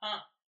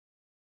 Huh.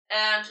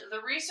 And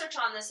the research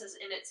on this is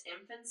in its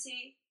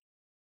infancy,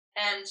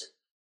 and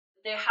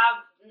they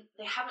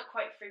haven't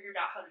quite figured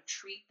out how to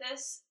treat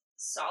this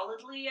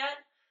solidly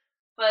yet,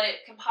 but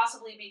it can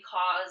possibly be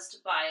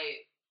caused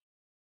by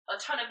a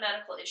ton of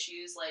medical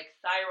issues like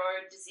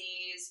thyroid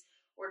disease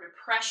or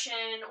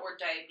depression or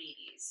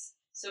diabetes.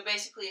 So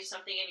basically, if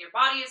something in your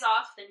body is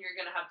off, then you're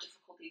going to have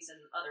difficulties in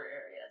other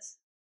areas.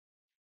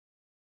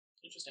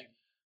 Interesting.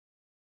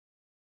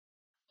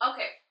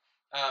 Okay.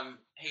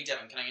 Hey,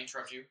 Devin, can I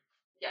interrupt you?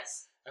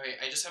 Yes. Okay,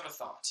 I just have a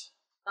thought.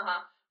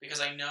 Uh-huh.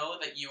 Because I know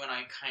that you and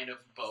I kind of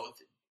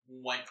both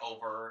went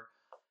over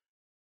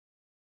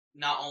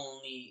not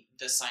only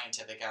the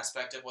scientific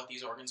aspect of what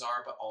these organs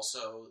are, but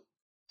also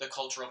the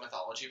cultural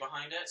mythology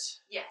behind it.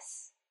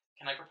 Yes.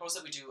 Can I propose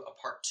that we do a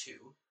part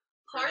 2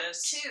 for Part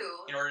this? 2?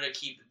 In order to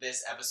keep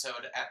this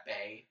episode at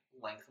bay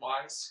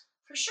lengthwise?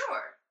 For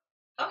sure.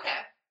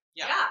 Okay.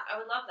 Yeah. Yeah, I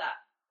would love that.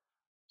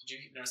 Did you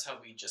notice how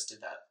we just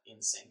did that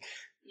in sync?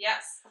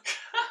 Yes.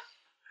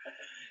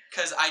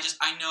 Because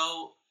I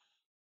know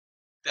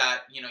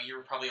that, you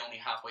were probably only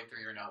halfway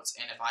through your notes,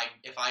 and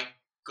if I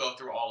go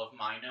through all of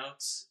my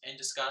notes and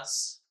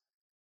discuss,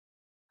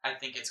 I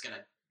think it's going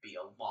to be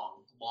a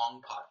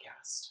long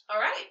podcast.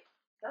 All right.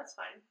 That's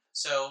fine.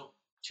 So,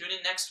 tune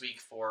in next week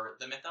for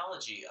the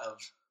mythology of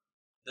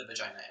the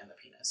vagina and the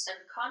penis. And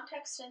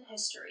context and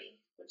history,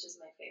 which is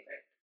my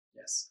favorite.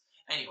 Yes.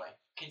 Anyway,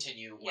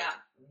 continue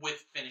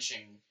with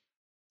finishing.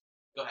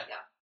 Go ahead.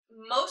 Yeah.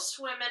 Most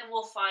women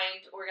will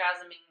find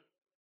orgasming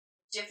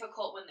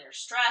difficult when they're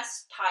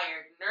stressed,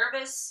 tired,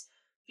 nervous,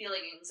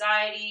 feeling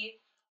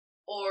anxiety,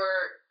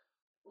 or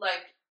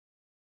like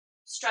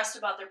stressed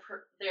about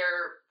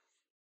their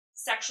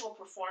sexual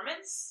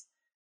performance,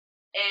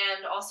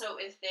 and also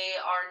if they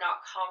are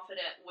not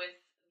confident with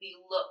the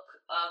look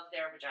of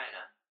their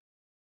vagina.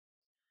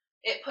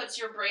 It puts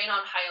your brain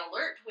on high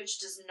alert,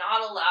 which does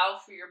not allow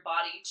for your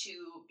body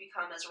to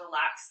become as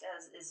relaxed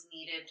as is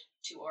needed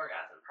to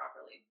orgasm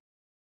properly.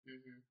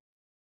 Mm-hmm.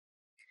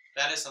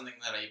 That is something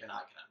that even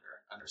I can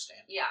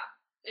understand. Yeah,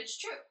 it's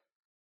true.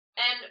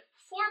 And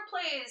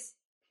foreplay is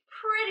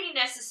pretty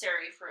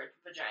necessary for a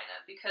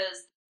vagina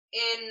because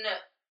in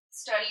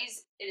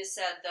studies it is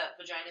said that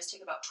vaginas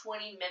take about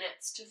 20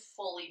 minutes to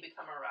fully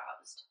become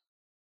aroused.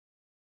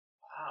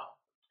 Wow.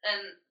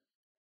 And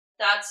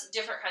that's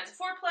different kinds of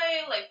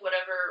foreplay, like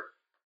whatever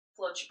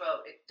floats your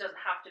boat. It doesn't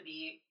have to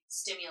be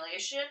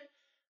stimulation,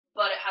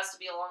 but it has to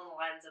be along the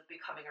lines of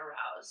becoming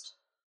aroused.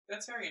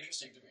 That's very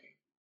interesting to me.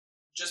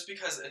 Just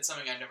because it's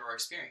something I've never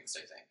experienced,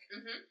 I think.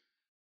 Mm-hmm.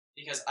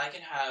 Because I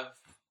can have...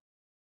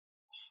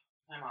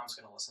 My mom's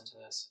going to listen to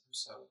this. I'm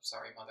so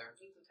sorry, Mother.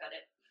 You can cut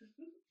it.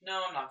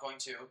 No, I'm not going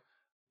to.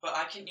 But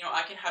I can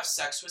have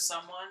sex with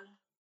someone,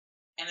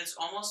 and it's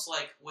almost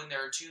like when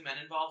there are two men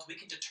involved, we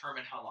can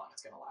determine how long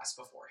it's going to last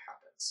before it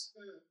happens.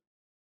 Mm.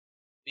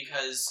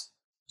 Because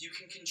you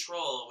can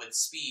control with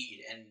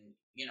speed and,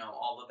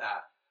 all of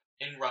that,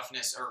 in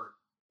roughness or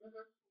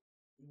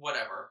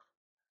whatever.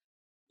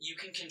 You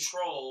can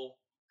control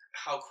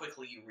how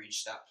quickly you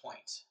reach that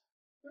point.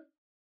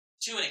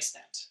 To an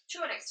extent.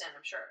 To an extent,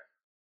 I'm sure.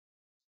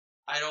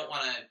 I don't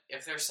want to...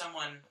 If there's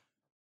someone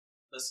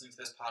listening to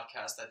this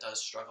podcast that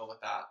does struggle with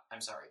that,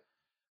 I'm sorry.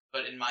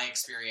 But in my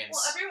experience...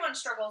 Well, everyone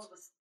struggles with...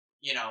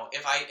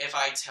 if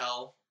I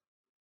tell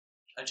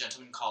a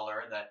gentleman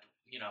caller that,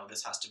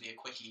 this has to be a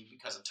quickie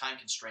because of time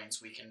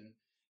constraints, we can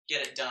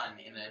get it done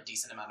in a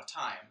decent amount of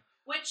time.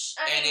 Which...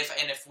 And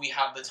if we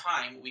have the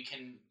time, we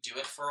can do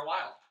it for a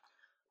while.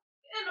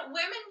 And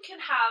women can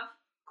have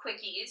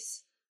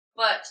quickies,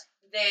 but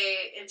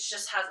it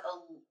just has a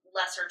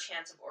lesser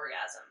chance of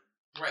orgasm.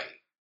 Right.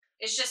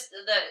 It's just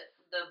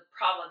the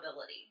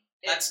probability.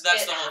 That's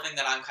the whole thing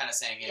that I'm kind of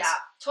saying is...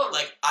 Yeah,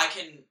 totally. Like, I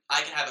can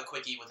have a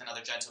quickie with another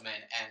gentleman,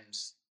 and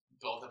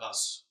both of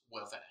us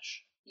will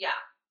finish.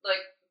 Yeah,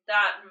 like,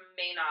 that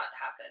may not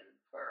happen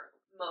for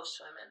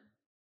most women.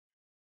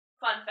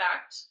 Fun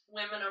fact,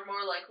 women are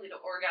more likely to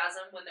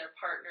orgasm when their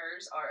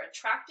partners are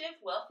attractive,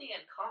 wealthy,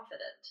 and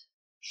confident.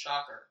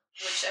 Shocker.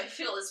 Which I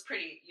feel is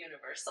pretty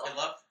universal. I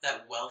love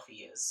that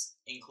wealthy is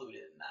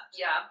included in that.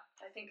 Yeah,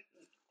 I think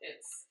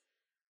it's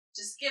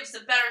just gives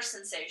a better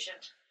sensation.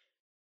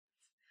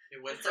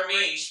 It would it's for a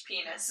me. Rich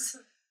penis.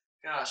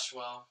 Gosh,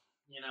 well,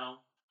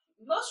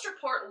 Most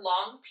report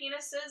long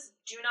penises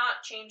do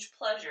not change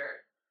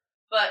pleasure,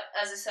 but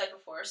as I said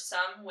before,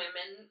 some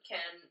women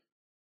can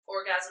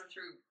orgasm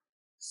through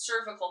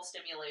cervical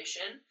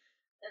stimulation,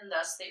 and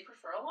thus they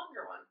prefer a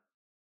longer one.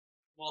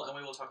 Well, and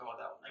we will talk about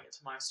that when I get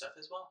to my stuff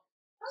as well.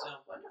 Oh, so,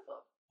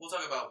 wonderful. We'll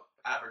talk about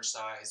average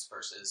size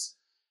versus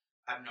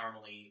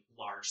abnormally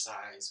large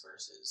size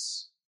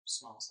versus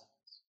small size.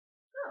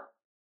 Oh.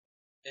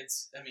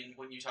 It's, I mean,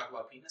 when you talk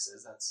about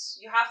penises, that's...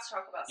 You have to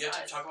talk about You size.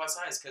 have to talk about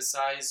size, because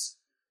size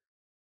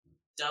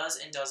does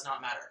and does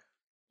not matter.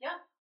 Yeah.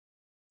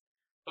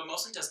 But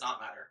mostly does not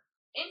matter.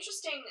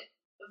 Interesting,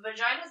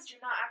 vaginas do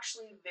not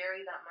actually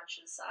vary that much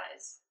in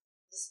size,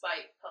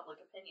 despite public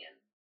opinion.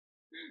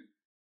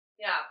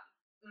 Yeah,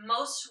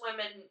 most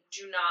women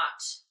do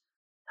not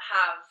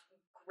have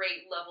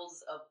great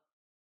levels of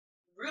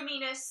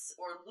roominess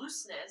or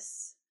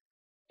looseness.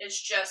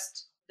 It's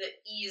just the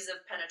ease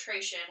of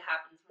penetration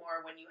happens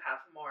more when you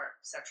have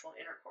more sexual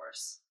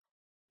intercourse.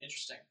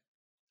 Interesting.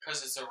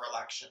 Because it's a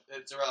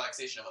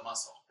relaxation of a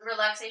muscle.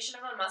 Relaxation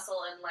of a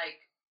muscle and,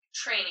 like,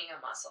 training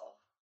a muscle.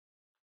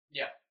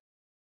 Yeah.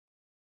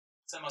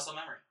 It's a muscle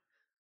memory.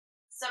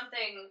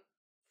 Something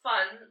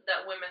fun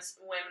that women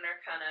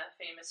are kind of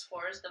famous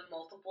for is the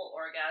multiple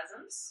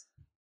orgasms.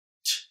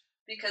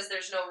 Because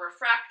there's no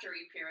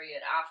refractory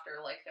period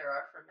after, like there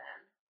are for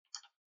men.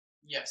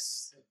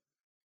 Yes.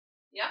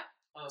 Yeah?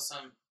 Oh,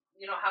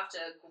 You don't have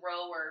to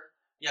grow or...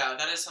 Yeah,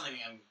 that is something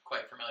I'm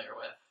quite familiar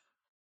with.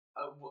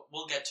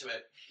 We'll get to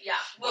it.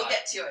 Yeah, we'll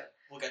get to it.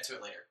 We'll get to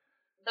it later.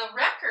 The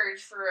record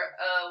for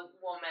a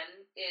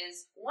woman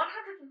is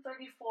 134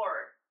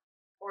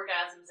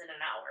 orgasms in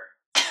an hour.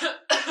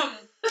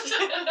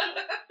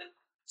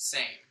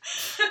 Same.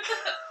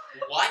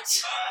 What?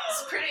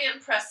 It's pretty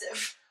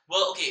impressive.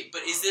 Well, okay,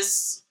 but is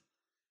this...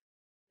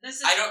 This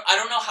is... I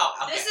don't know how...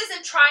 Okay.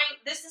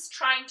 This is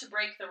trying to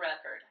break the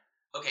record.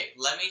 Okay,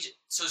 let me...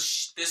 So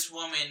this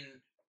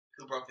woman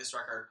who broke this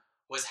record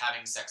was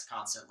having sex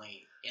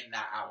constantly in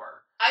that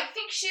hour. I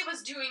think she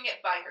was doing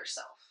it by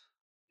herself.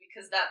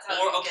 Because that's how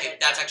you get it.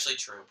 That's actually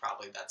true.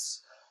 Probably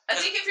that's... I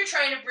think if you're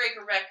trying to break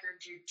a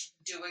record, you're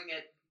doing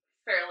it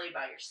fairly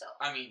by yourself.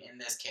 I mean, in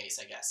this case,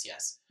 I guess,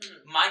 yes.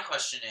 Mm-hmm. My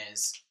question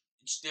is,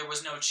 there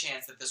was no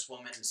chance that this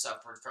woman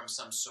suffered from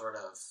some sort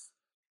of...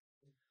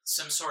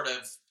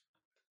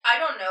 I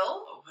don't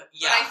know.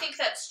 Yeah. But I think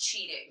that's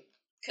cheating.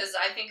 Because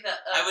I think that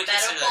a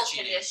medical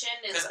condition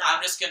is not... Because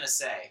I'm just going to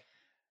say,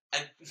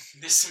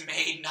 this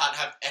may not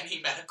have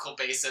any medical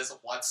basis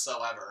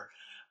whatsoever,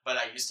 but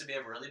I used to be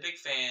a really big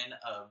fan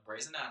of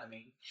Grey's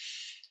Anatomy,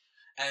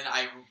 and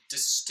I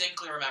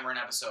distinctly remember an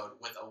episode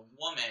with a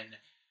woman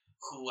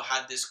who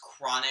had this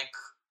chronic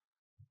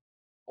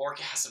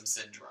orgasm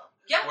syndrome.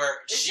 Yeah,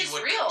 where it's she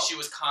just real. She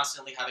was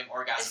constantly having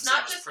orgasms. It's not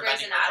and it was just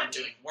preventing Grey's her from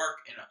Anatomy. doing work.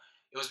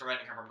 It was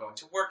preventing her from going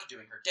to work,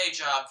 doing her day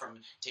job,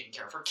 from taking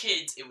care of her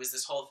kids. It was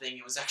this whole thing.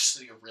 It was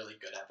actually a really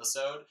good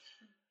episode.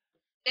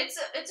 That's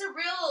a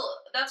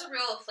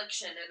real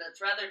affliction, and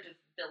it's rather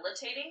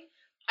debilitating.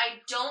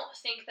 I don't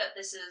think that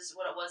this is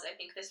what it was. I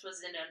think this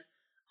was in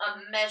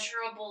a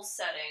measurable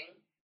setting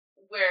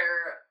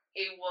where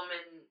a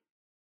woman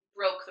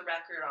broke the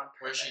record on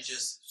purpose. Where she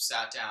just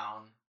sat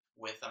down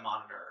with a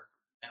monitor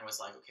and was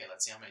like, okay,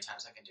 let's see how many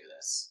times I can do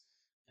this.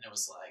 And it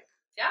was like,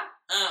 yeah.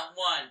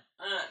 1,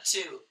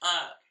 2,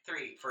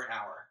 3 for an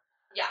hour.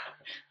 Yeah.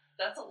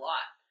 That's a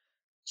lot.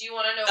 Do you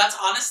want to know...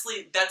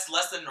 That's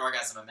less than an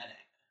orgasm a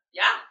minute.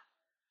 Yeah.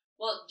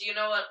 Well, do you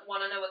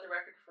want to know what the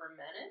record for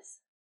men is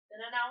in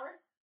an hour?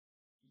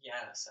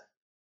 Yes.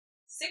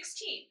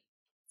 16.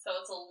 So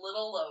it's a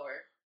little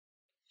lower.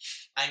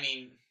 I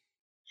mean,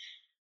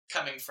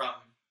 coming from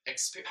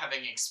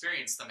having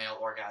experienced the male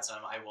orgasm,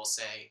 I will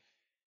say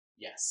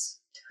yes.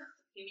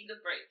 You need a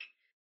break.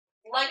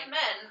 Like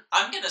men...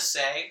 I'm going to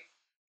say,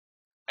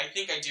 I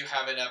think I do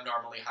have an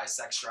abnormally high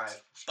sex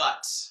drive,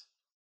 but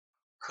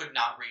could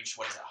not reach,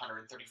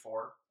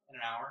 134 in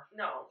an hour?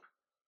 No.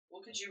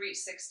 Well, could you reach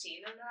 16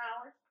 in an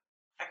hour?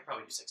 I could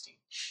probably do 16.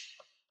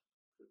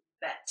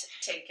 Bet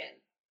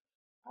taken.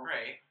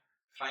 Alright.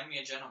 Find me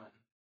a gentleman.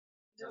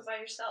 Do it by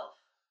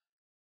yourself.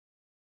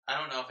 I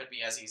don't know if it'd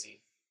be as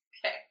easy.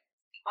 Okay.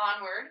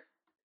 Onward.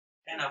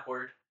 And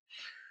upward.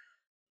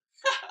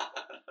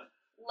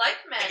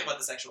 Like men... Think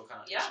about the sexual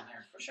connotation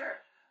there. For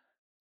sure.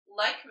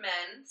 Like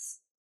men,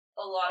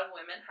 a lot of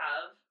women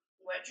have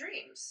wet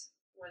dreams,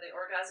 where they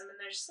orgasm in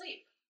their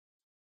sleep.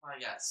 I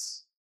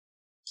guess.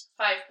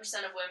 5%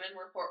 of women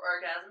report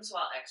orgasms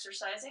while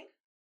exercising.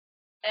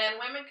 And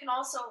women can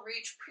also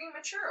reach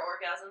premature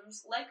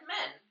orgasms like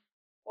men.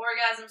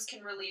 Orgasms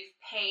can relieve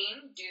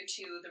pain due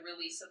to the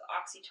release of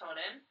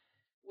oxytocin,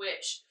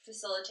 which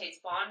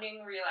facilitates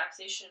bonding,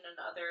 relaxation, and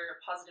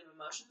other positive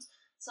emotions.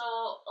 So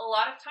a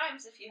lot of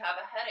times if you have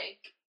a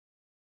headache,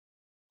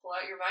 pull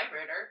out your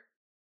vibrator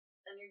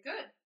and you're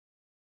good.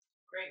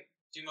 Great.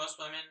 Do most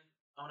women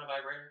own a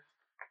vibrator?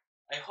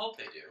 I hope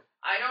they do.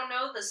 I don't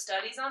know the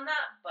studies on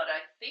that, but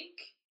I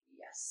think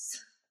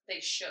yes, they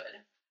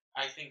should.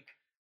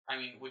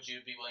 Would you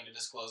be willing to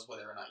disclose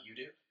whether or not you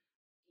do?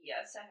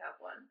 Yes, I have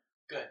one.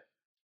 Good.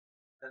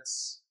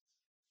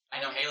 I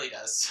know Haley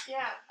does.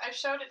 Yeah, I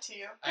showed it to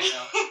you. I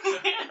know.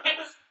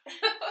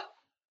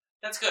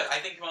 That's good. I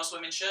think most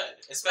women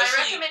should. Especially...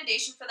 My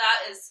recommendation for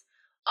that is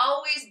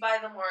always buy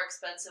the more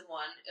expensive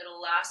one.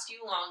 It'll last you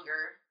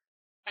longer.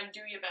 And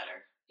do you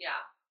better.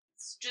 Yeah.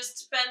 Just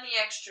spend the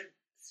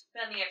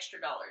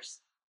extra dollars.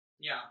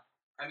 Yeah.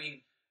 I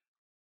mean,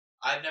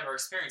 I've never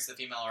experienced the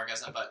female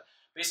orgasm, but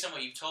based on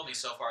what you've told me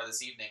so far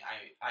this evening,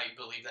 I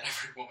believe that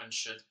every woman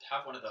should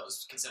have one of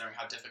those, considering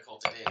how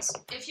difficult it is.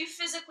 If you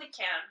physically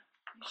can,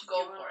 You should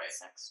go do one for on it.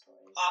 sex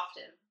toys.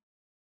 Often.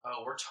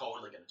 Oh, we're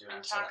totally going to do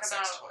an And episode talk on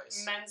about sex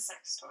toys. men's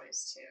sex toys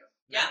too.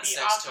 Men's The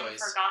sex often toys.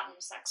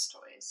 forgotten sex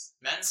toys.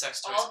 Men's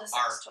sex toys All the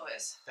are sex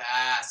toys.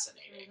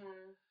 fascinating.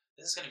 Mm-hmm.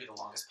 This is going to be the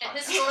longest And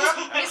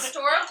podcast.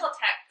 historical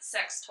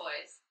sex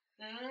toys.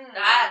 Mm.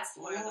 That's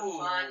where the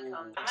Ooh. fun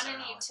comes. I'm That's gonna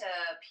an need hour. to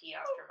pee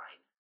after mine.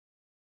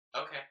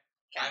 Okay.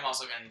 I'm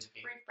also going to need to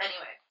pee.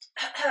 Anyway.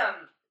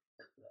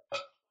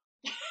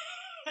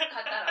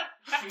 Cut that out.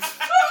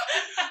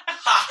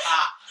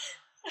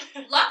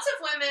 Lots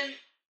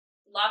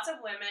of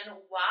women,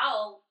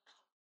 while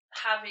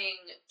having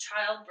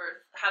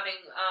childbirth,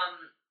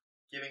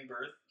 Giving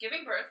birth?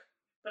 giving birth,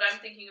 but I'm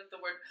thinking of the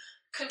word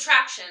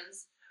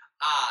contractions,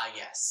 Ah,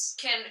 yes.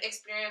 can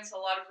experience a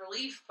lot of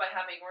relief by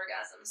having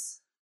orgasms.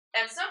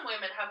 And some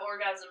women have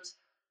orgasms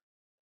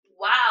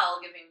while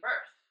giving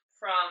birth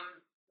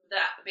from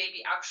that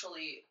baby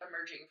actually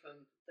emerging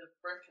from the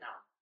birth canal.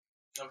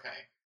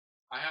 Okay.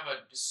 I have a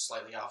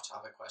slightly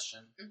off-topic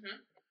question. Mm-hmm.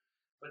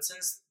 But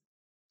since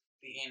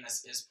the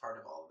anus is part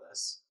of all of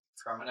this,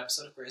 from an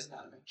episode of Grey's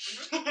Anatomy,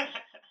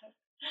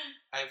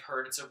 I've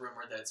heard it's a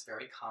rumor that it's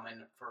very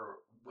common for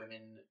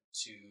women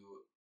to...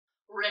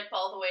 Rip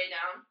all the way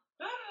down.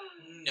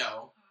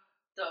 No.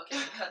 Okay,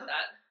 cut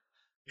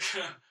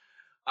that.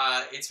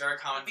 It's very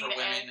common for The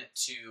women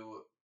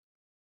to...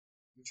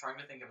 I'm trying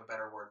to think of a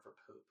better word for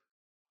poop.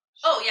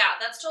 Oh yeah,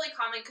 that's totally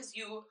common because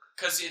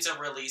Because it's a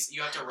release.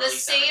 You have to the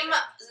release same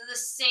everything. the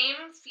same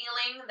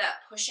feeling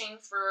that pushing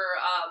for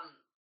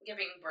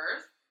giving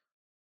birth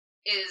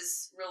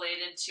is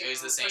related to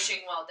Is the same. pushing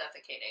while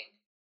defecating.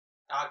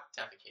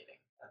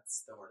 Defecating.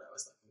 That's the word I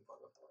was looking for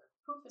before.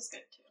 Poop is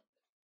good too.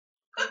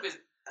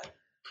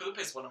 Poop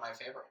is one of my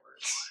favorite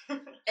words.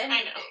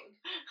 Anything.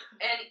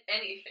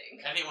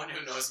 Anything. Anyone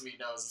who knows me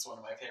knows it's one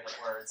of my favorite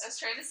words. I was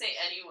trying to say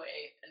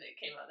anyway, and it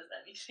came out as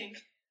anything.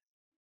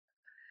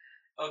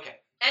 Okay.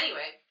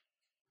 Anyway,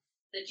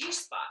 the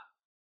G-spot.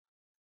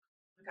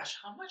 Oh my gosh,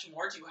 how much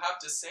more do you have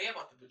to say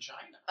about the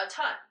vagina? A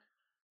ton.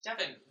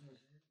 Devin.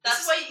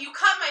 That's why you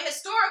cut my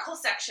historical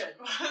section.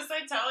 What was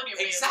I telling you?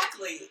 Babe?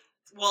 Exactly.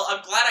 Well,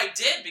 I'm glad I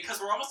did, because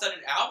we're almost at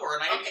an hour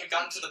and I haven't Okay. even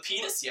gotten to the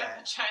penis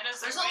yet. Vaginas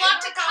There's are a way lot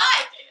more to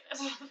cut.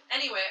 complicated.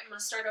 Anyway, I'm going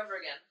to start over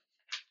again.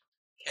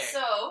 Okay.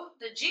 So,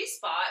 the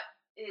G-spot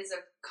is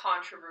a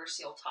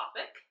controversial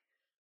topic.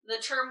 The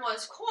term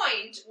was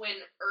coined when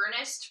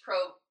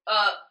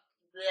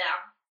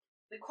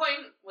the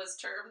coin was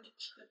termed.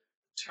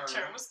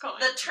 Term was coined.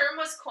 The term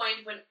was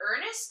coined when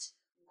Ernest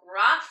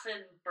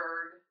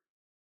Grafenberg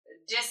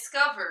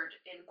discovered,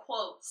 in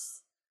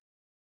quotes,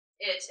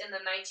 it in the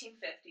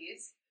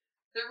 1950s.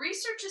 The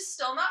research is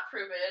still not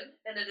proven,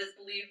 and it is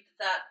believed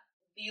that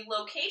the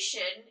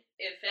location,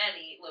 if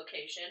any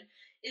location,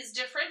 is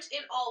different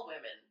in all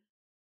women.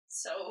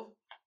 So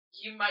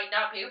you might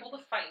not be able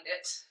to find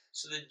it.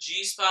 So the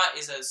G-spot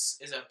is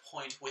a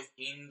point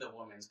within the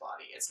woman's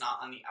body. It's not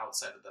on the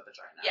outside of the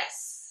vagina.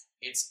 Yes.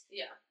 It's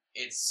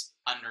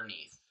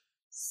underneath.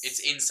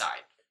 It's Yeah.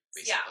 inside,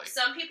 basically.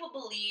 Some people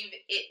believe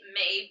it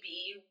may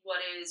be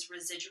what is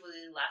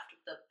residually left of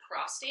the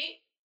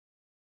prostate,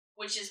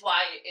 which is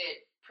why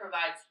it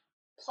provides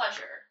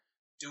pleasure.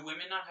 Do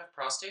women not have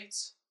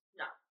prostates?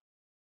 No,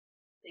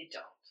 they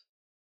don't.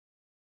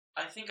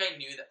 I think I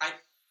knew that.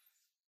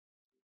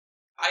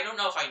 I don't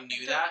know if I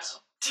knew that.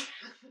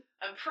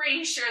 I'm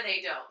pretty sure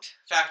they don't.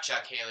 Fact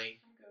check, Haley.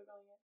 I'm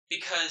Googling it.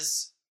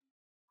 Because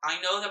I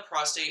know the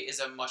prostate is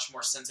a much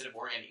more sensitive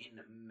organ in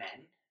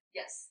men.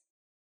 Yes.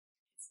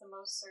 It's the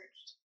most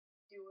searched.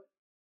 Do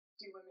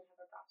women have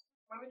a prostate?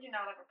 Women do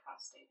not have a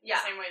prostate in Yeah.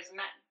 the same way as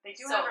men. They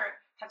do, So-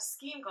 however, have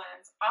skin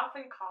glands,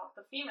 often called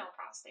the female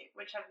prostate,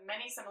 which have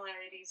many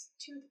similarities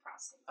to the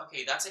prostate.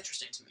 Okay, that's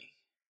interesting to me.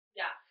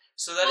 Yeah.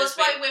 So that Well, is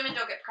that's why women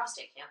don't get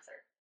prostate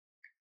cancer.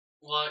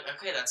 Well,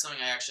 okay, that's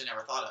something I actually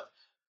never thought of.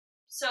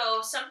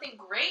 So something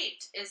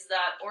great is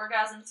that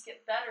orgasms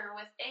get better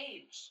with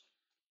age.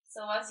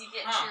 So as you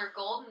get into your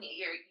golden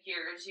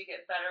years, you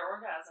get better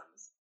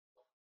orgasms.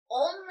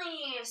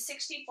 Only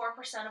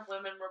 64% of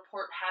women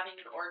report having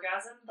an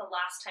orgasm the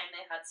last time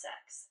they had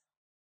sex.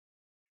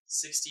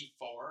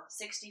 64?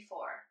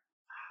 64.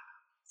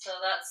 So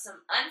that's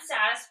some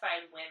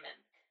unsatisfied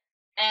women.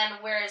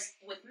 And whereas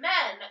with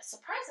men,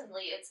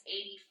 surprisingly, it's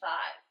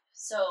 85.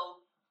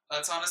 So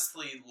That's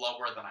honestly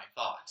lower than I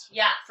thought.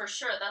 yeah, for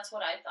sure, that's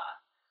what I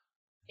thought.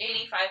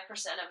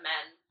 85% of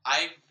men.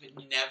 I've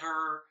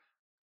never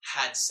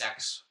had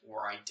sex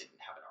where I didn't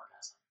have an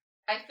orgasm.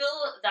 I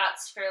feel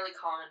that's fairly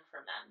common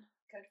for men.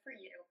 Good for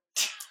you.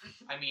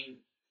 I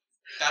mean,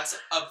 that's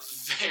a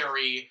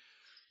very,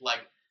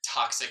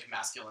 toxic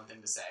masculine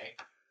thing to say.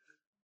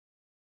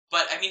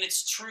 But, I mean,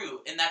 it's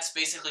true, and that's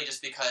basically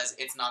just because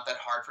it's not that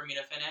hard for me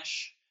to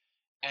finish,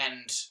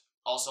 and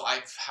also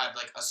I've had,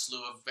 a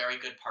slew of very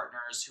good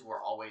partners who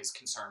were always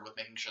concerned with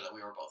making sure that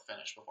we were both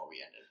finished before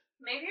we ended.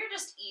 Maybe you're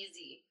just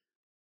easy.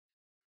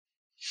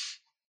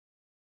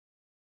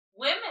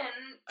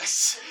 women...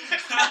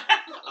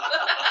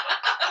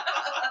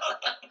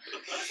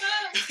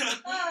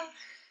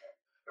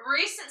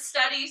 Recent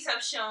studies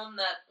have shown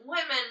that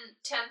women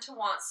tend to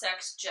want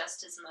sex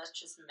just as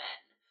much as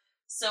men.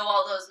 So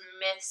all those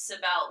myths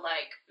about,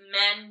 like,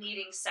 men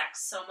needing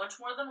sex so much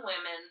more than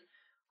women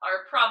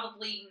are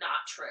probably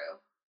not true.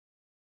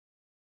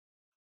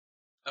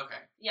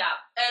 Okay.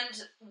 Yeah,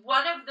 and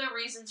one of the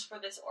reasons for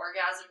this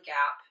orgasm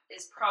gap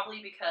is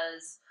probably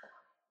because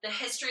the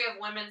history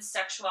of women's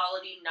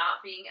sexuality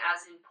not being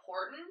as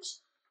important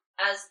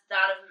as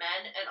that of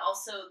men, and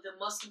also the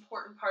most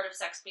important part of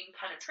sex being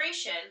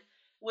penetration,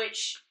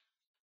 which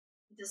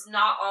does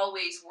not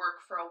always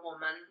work for a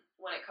woman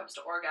when it comes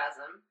to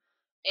orgasm,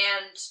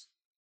 and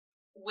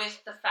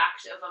with the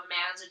fact of a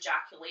man's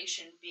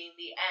ejaculation being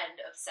the end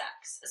of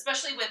sex,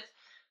 especially with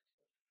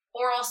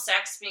oral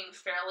sex being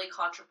fairly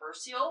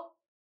controversial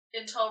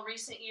until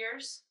recent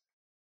years,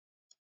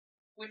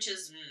 which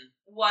is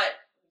what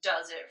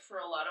does it for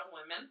a lot of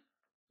women.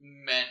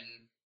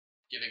 Men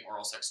giving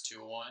oral sex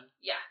to a woman?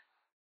 Yeah.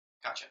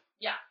 Gotcha.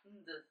 Yeah.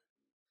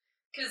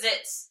 Because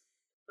it's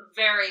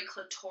very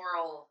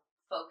clitoral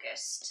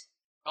focused.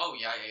 Oh,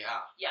 yeah.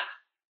 Yeah.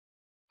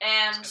 I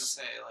And... was going to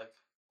say, like,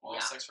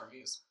 oral sex for me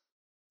has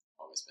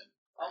always been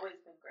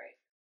great.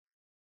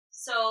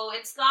 So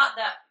it's thought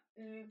that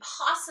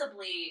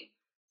possibly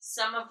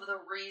some of the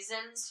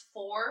reasons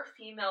for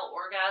female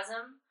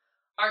orgasm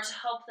are to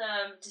help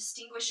them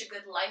distinguish a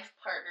good life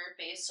partner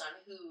based on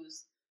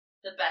who's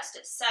the best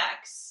at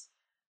sex.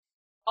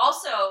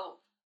 Also,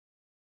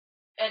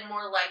 and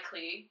more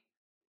likely,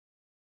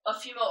 a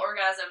female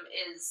orgasm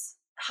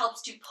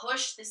helps to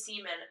push the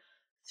semen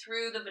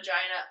through the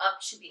vagina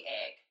up to the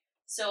egg.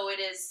 So it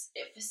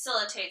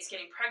facilitates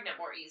getting pregnant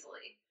more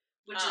easily,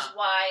 which is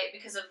why,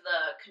 because of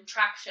the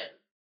contraction.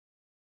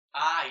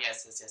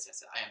 Yes,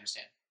 I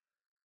understand.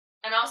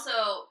 And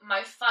also,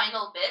 my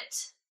final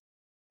bit...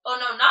 Oh,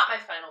 no, not my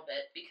final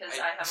bit, because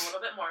I have a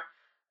little bit more.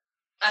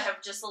 I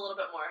have just a little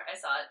bit more. I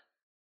saw it.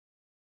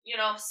 You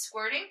know,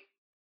 squirting?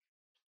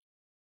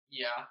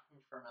 Yeah,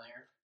 I'm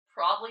familiar.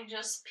 Probably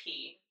just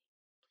pee.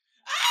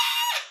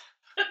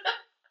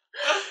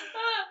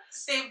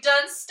 They've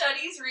done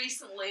studies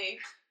recently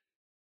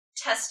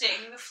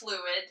testing the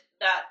fluid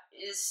that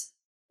is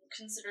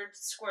considered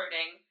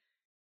squirting.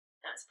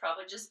 That's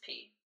probably just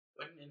pee.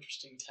 What an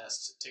interesting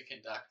test to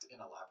conduct in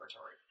a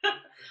laboratory.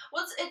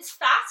 Well, it's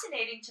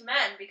fascinating to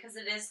men because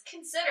it is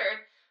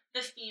considered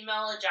the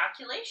female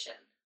ejaculation.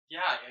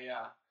 Yeah.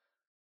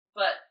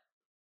 But,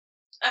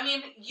 I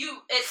mean,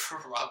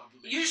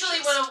 probably usually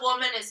when a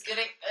woman is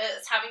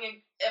having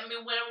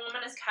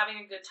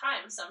a good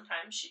time,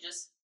 sometimes she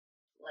just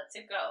lets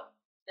it go,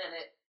 and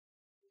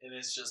it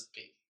is just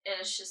pee. And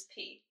it's just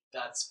pee.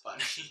 That's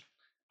funny.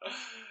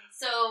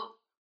 So,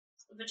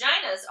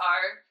 vaginas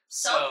are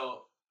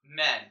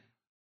men.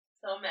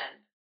 So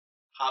men.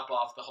 Hop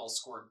off the whole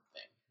squirt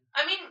thing.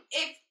 I mean,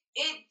 if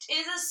it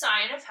is a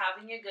sign of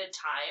having a good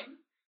time,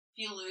 if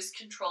you lose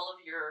control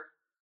of your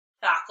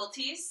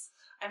faculties.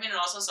 I mean, and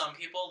also some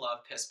people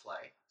love piss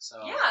play, so...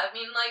 Yeah, I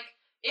mean, like,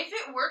 if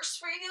it works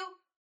for you,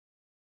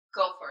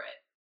 go for it.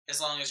 As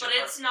long as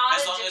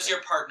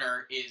your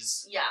partner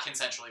is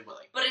consensually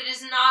willing. But it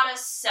is not a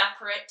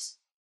separate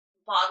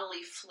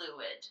bodily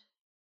fluid.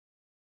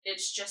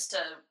 It's just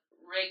a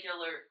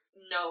regular,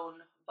 known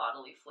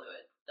bodily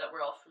fluid that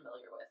we're all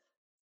familiar with.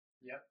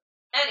 Yep.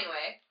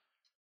 Anyway,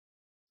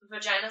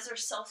 vaginas are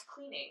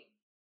self-cleaning.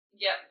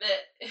 Yep.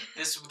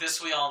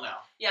 This we all know.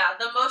 Yeah,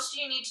 the most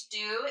you need to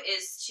do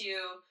is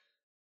to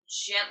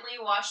gently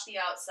wash the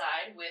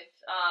outside with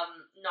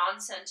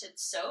non-scented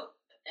soap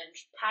and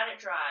pat it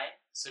dry.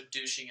 So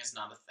douching is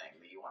not a thing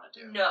that you want to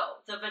do?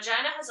 No. The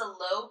vagina has a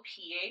low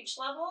pH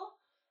level,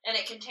 and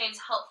it contains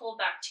helpful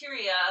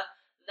bacteria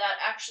that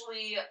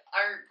actually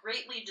are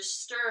greatly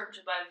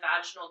disturbed by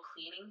vaginal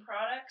cleaning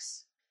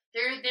products.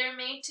 They're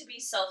made to be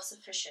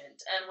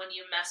self-sufficient, and when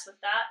you mess with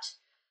that,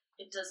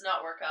 it does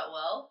not work out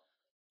well.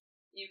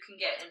 You can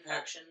get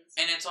infections.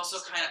 And it's also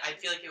kind of, I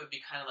feel like it would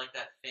be kind of like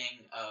that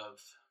thing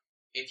of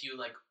if you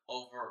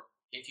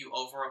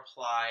over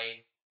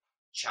apply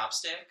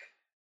chapstick,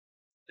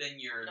 then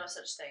you're... No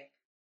such thing.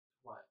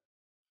 What?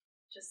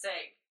 Just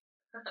saying.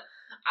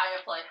 I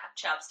apply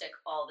chapstick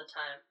all the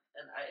time,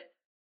 and I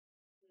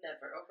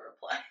never over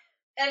apply.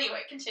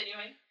 Anyway,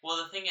 continuing.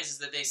 Well, the thing is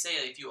that they say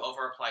that if you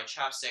over apply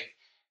chapstick,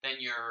 then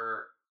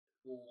your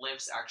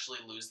lips actually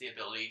lose the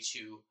ability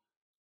to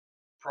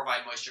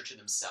provide moisture to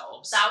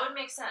themselves. That would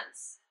make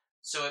sense.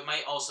 So it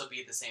might also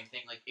be the same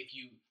thing. Like, if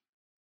you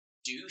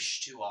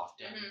douche too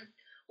often,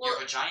 your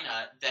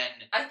vagina,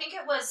 then... I think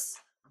it was...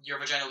 Your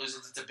vagina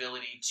loses its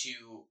ability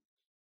to...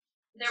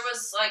 There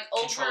was,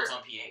 control its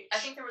own pH. I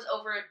think there was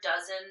over a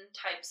dozen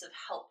types of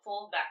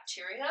helpful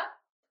bacteria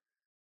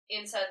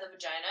inside the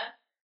vagina,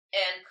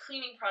 and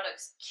cleaning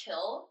products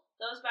kill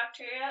those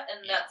bacteria,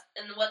 and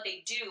and what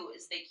they do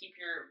is they keep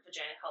your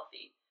vagina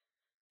healthy.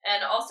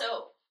 And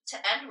also, to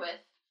end with,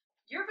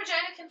 your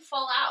vagina can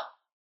fall out.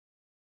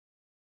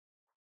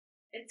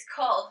 It's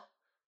called...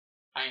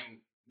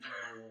 I'm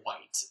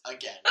white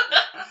again.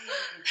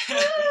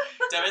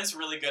 Devin's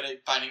really good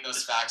at finding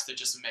those facts that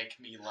just make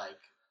me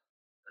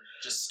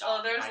just stop.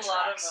 Oh, there's my a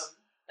lot of tracks. them,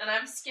 and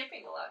I'm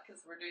skipping a lot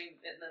because we're doing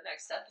it in the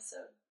next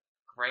episode.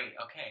 Great.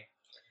 Okay.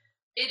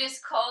 It is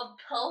called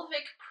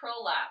pelvic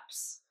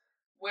prolapse,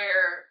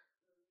 where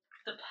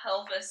the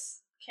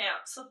pelvis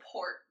can't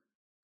support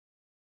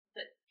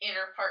the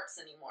inner parts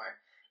anymore.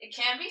 It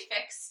can be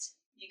fixed.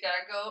 You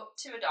gotta go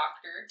to a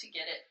doctor to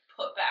get it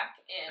put back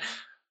in.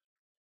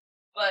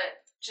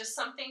 But just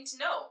something to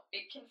know,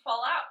 it can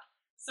fall out.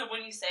 So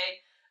when you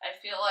say, I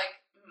feel like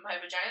my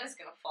vagina's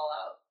gonna fall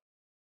out,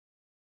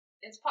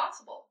 it's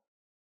possible.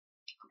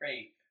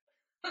 Great.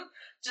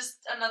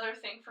 Just another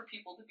thing for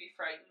people to be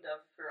frightened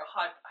of if you're a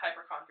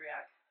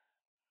hypochondriac.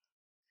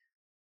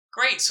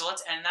 Great, so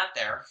let's end that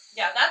there.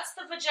 Yeah, that's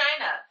the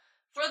vagina.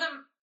 For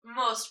the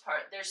most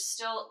part, there's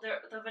still...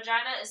 the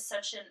vagina is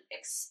such an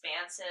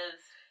expansive...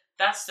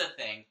 That's the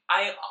thing.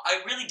 I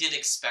really did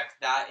expect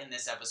that in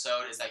this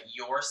episode, is that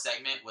your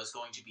segment was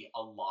going to be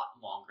a lot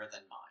longer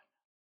than mine.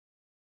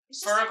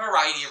 For a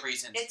variety of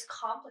reasons. It's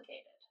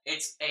complicated.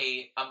 It's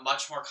a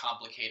much more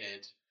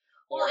complicated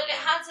Well, organ,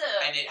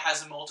 and it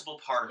has multiple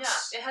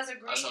parts. Yeah, it has a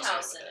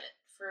greenhouse in it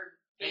for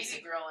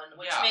baby growing,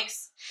 which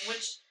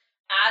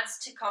adds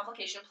to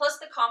complication. Plus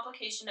the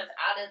complication of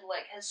added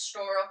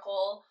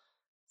historical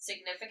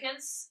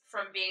significance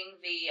from being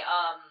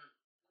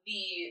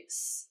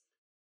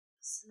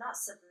not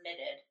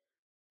submitted,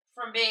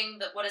 from being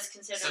what is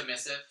considered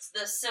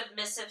the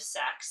submissive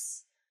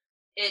sex.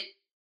 It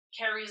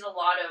carries a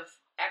lot of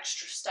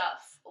extra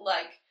stuff,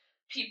 like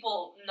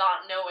people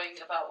not knowing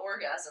about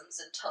orgasms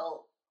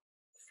until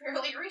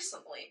fairly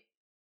recently.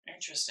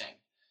 Interesting.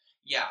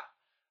 Yeah.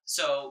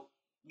 So,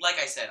 like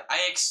I said, I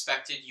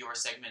expected your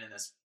segment in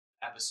this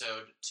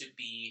episode to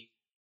be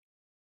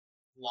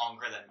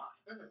longer than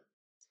mine. Mm-hmm.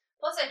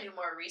 Plus, I do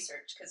more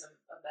research because I'm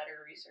a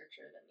better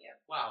researcher than you.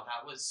 Wow,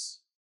 that was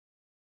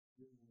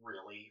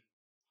really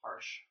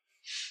harsh.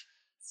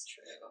 It's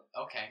true.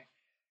 Okay.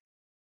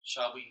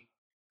 Shall we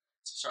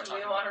start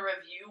talking? Do we want to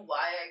review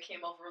why I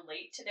came over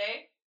late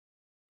today?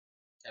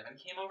 Devin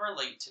came over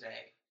late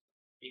today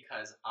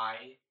because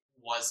I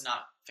was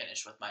not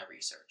finished with my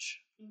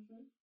research.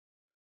 Mm-hmm.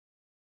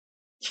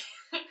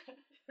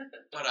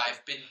 But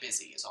I've been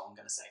busy, is all I'm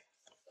going to say.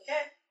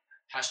 Okay.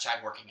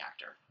 # working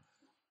actor.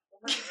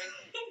 I'm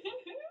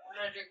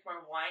gonna drink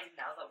more wine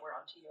now that we're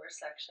onto your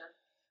section.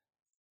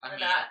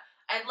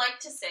 I'd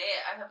like to say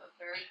I have a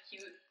very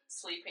cute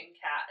sleeping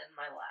cat in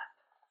my lap.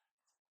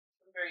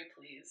 I'm very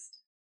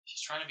pleased.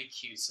 She's trying to be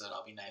cute so that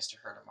I'll be nice to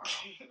her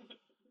tomorrow.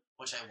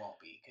 Which I won't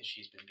be, because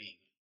she's been being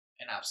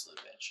an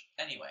absolute bitch.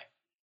 Anyway.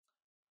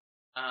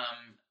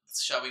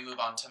 Shall we move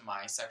on to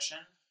my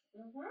section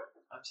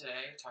of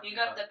today? You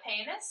got the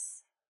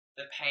penis?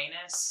 The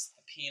penis,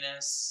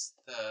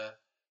 the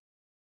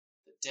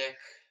dick,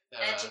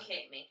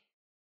 Educate me.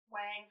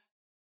 Wang.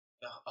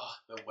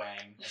 The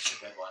wang. That's a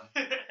good one.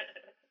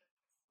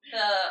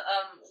 The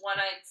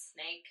one-eyed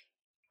snake.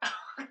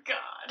 Oh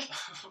God.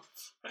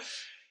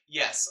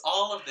 Yes,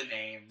 all of the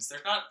names.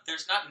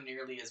 There's not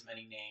nearly as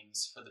many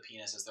names for the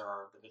penis as there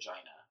are of the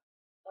vagina.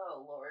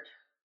 Oh Lord.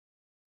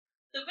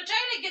 The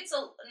vagina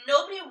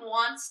nobody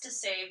wants to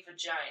say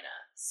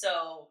vagina,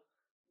 so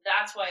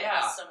that's why it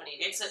has so many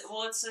names.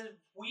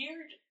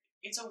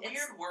 It's a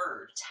weird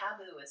word.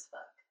 Taboo as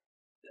fuck.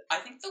 I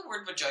think the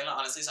word vagina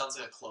honestly sounds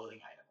like a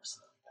clothing item or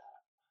something like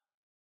that.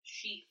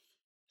 Sheath.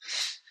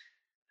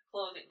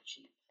 Clothing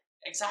sheath.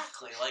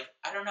 Exactly.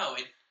 I don't know.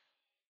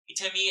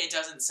 To me, it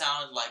doesn't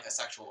sound like a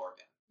sexual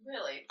organ.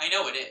 Really? I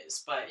know it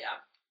is, but... Yeah.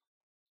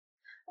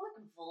 I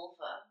like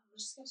vulva. I'm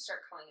just going to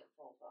start calling it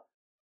vulva.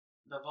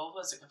 The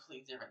vulva is a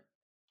completely different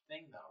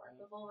thing, though,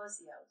 right? The vulva is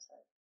the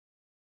outside.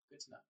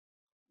 Good to know.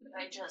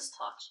 I just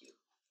taught you.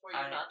 Were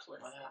you not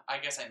listening?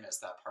 I guess I missed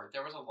that part.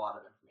 There was a lot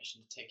of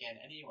information to take in.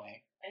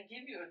 Anyway. I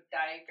give you a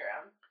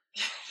diagram.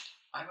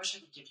 I wish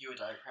I could give you a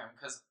diagram,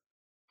 because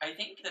I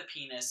think the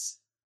penis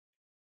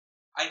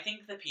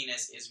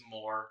is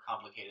more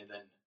complicated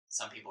than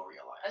some people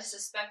realize. I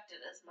suspected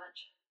as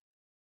much.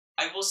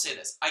 I will say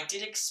this. I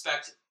did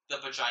expect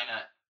the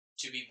vagina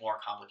to be more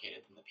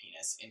complicated than the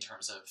penis in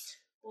terms of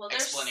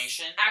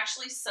explanation. There's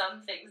actually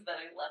some things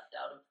that I left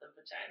out of the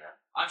vagina.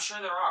 I'm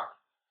sure there are.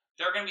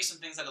 There are going to be some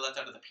things that I left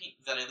out of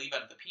that I leave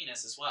out of the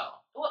penis as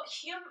well. Well,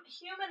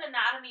 human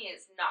anatomy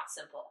is not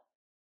simple.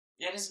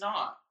 It is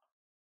not.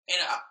 And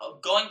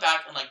going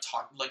back and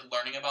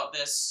learning about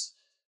this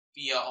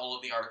via all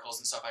of the articles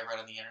and stuff I read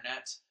on the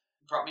internet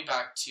brought me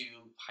back to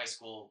high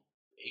school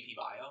AP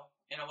Bio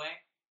in a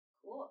way.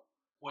 Cool.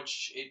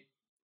 Which it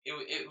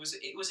was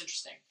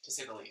interesting to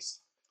say the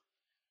least.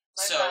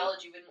 My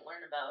biology wouldn't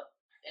learn about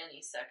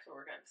any sex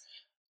organs.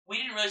 We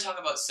didn't really talk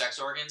about sex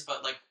organs,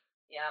 but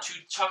to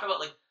talk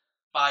about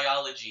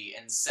biology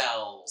and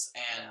cells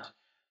and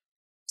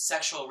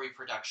sexual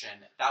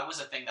reproduction. That was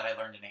a thing that I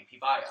learned in AP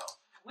Bio.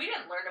 We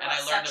didn't learn about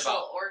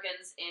sexual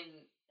organs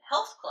in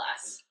health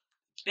class.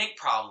 Big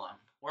problem.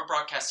 We're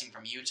broadcasting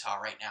from Utah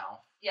right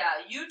now.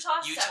 Yeah,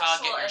 Utah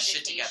sexual get your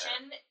shit together.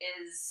 education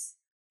is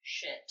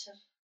shit.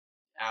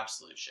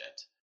 Absolute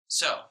shit.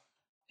 So,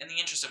 in the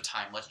interest of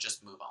time, let's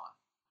just move on.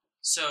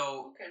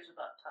 So, Who cares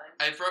about time?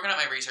 I've broken up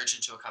my research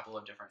into a couple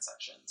of different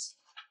sections.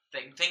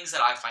 Things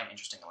that I find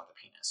interesting about the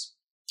penis.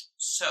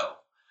 So,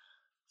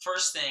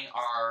 first thing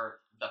are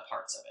the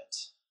parts of it.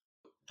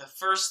 The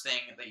first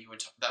thing that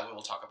that we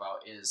will talk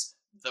about is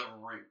the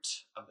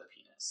root of the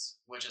penis,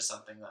 which is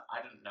something that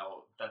I didn't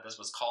know that this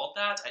was called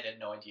that. I had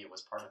no idea it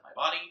was part of my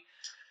body.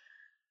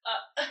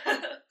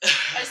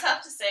 I just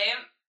have to say,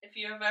 if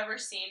you have ever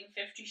seen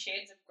 50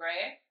 Shades of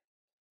Grey,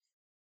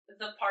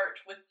 the part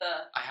with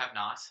the... I have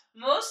not.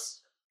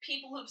 Most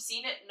people who've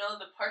seen it know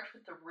the part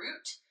with the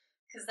root,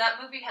 because that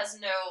movie has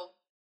no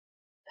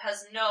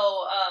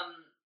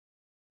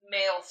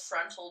male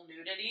frontal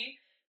nudity,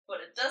 but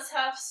it does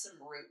have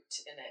some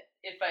root in it,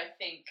 if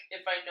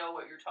I know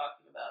what you're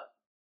talking about.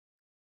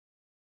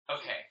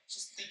 Okay.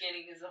 Just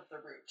beginnings of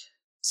the root.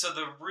 So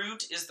the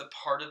root is the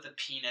part of the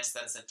penis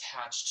that is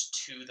attached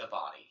to the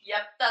body.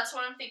 Yep, that's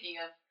what I'm thinking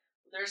of.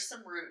 There's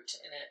some root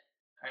in it.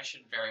 I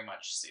should very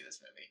much see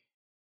this movie.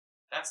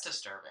 That's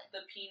disturbing. The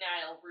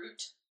penile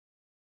root.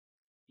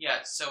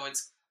 Yeah, so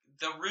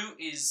the root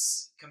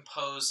is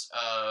composed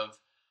of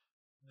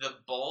the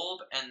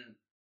bulb and,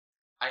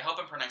 I hope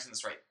I'm pronouncing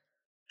this right,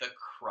 the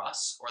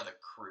crus or the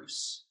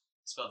crus,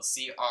 spelled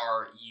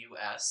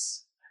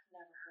C-R-U-S. I've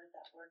never heard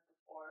that word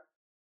before.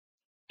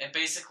 And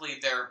basically,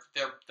 they're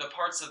the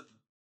parts of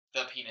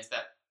the penis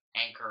that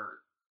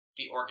anchor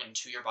the organ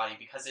to your body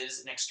because it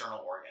is an external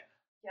organ.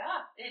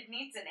 Yeah, it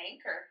needs an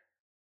anchor.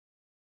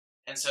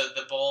 And so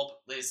the bulb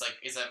is like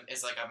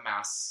a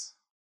mass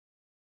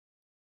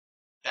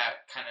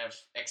that kind of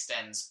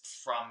extends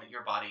from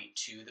your body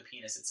to the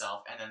penis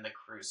itself, and then the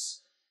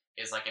crus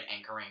is like an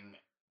anchoring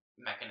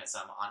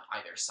mechanism on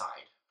either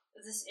side.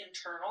 Is this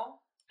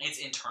internal? It's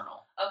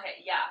internal.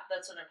 Okay, yeah,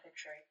 that's what I'm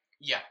picturing.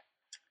 Yeah.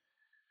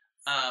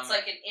 It's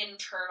like an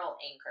internal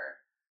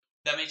anchor.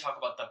 Then we talk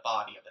about the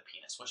body of the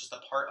penis, which is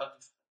the part of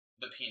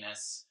the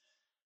penis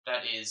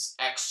that is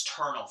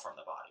external from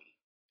the body.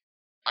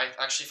 I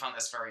actually found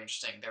this very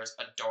interesting. There's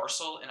a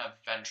dorsal and a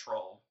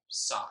ventral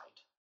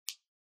side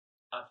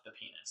of the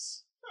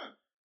penis.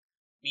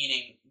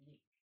 Meaning,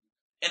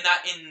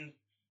 in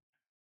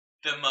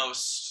the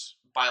most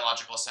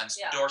biological sense,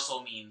 yeah.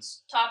 Dorsal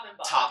means top and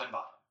bottom. Top and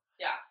bottom.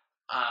 Yeah.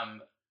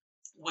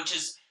 Which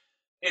is,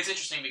 it's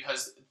interesting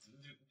because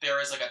there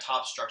is like a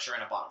top structure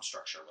and a bottom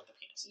structure with the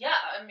penis. Yeah,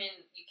 I mean,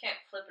 you can't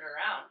flip it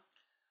around.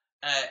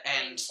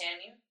 Can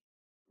you?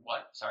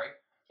 What? Sorry?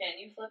 Can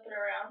you flip it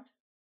around?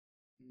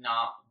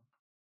 Not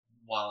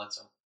while it's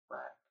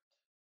erect.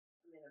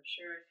 I mean, I'm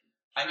sure if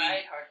you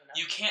tried hard enough.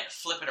 You can't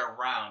flip it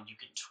around. You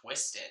can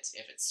twist it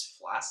if it's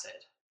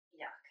flaccid.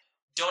 Yuck.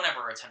 Don't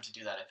ever attempt to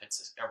do that if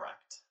it's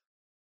erect.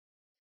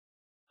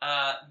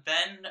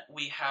 Then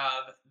we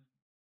have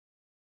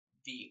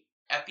the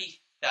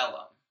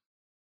epithelium.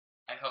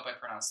 I hope I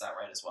pronounced that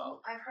right as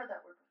well. I've heard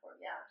that word before,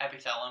 yeah.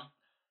 Epithelium.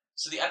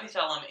 So the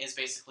epithelium is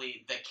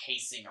basically the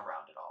casing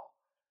around it all.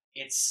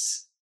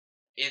 It's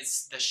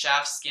the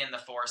shaft skin, the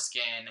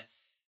foreskin,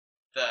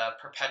 the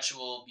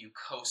perpetual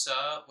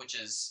mucosa, which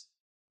is,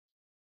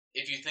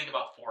 if you think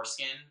about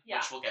foreskin,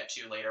 which we'll get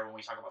to later when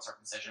we talk about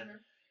circumcision,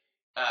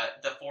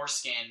 the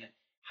foreskin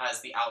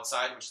has the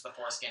outside, which is the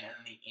foreskin, and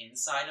then the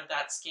inside of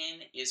that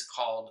skin is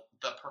called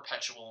the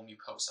perpetual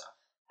mucosa.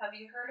 Have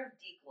you heard of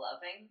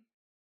degloving?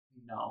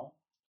 No.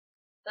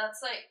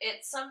 That's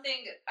it's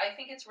something, I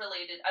think it's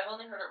related, I've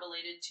only heard it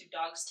related to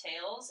dogs'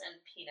 tails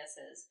and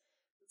penises.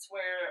 It's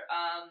where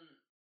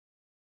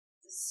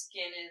the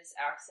skin is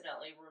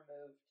accidentally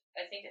removed.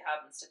 I think it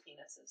happens to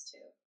penises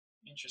too.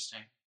 Interesting.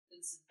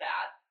 It's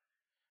bad.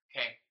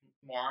 Okay,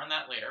 more on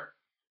that later.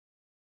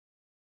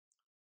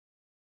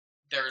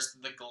 There's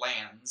the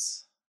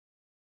glands,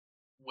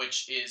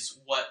 which is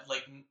what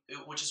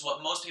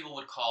most people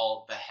would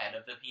call the head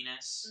of the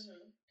penis.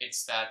 Mm-hmm.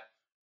 It's that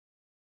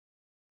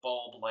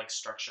bulb-like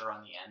structure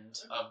on the end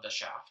of the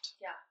shaft.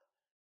 Yeah.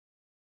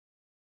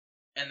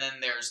 And then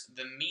there's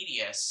the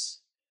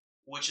medius,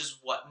 which is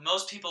what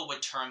most people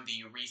would term the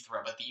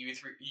urethra, but the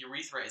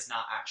urethra is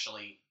not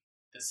actually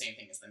the same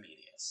thing as the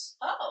medius.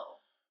 Oh.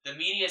 The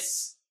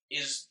medius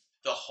is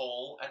the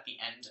hole at the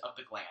end of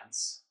the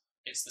glands.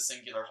 It's the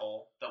singular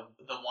hole, the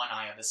one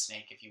eye of the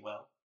snake, if you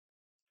will.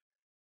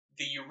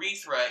 The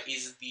urethra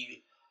is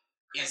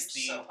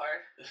so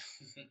hard.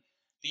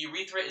 The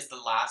urethra is the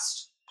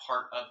last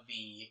part of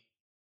the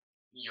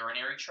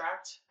urinary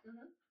tract,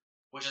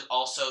 which is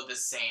also the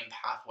same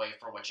pathway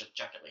for which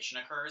ejaculation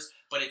occurs.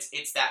 But it's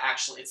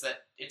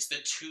the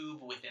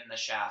tube within the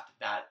shaft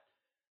that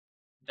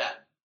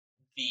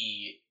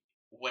the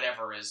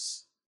whatever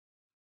is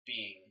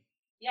being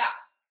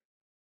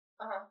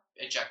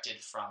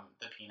ejected from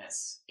the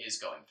penis is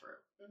going through.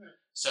 Mm-hmm.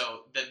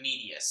 So the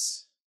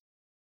medius,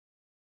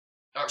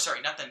 or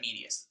sorry, not the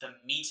medius, the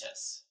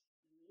meatus.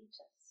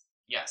 Meatus.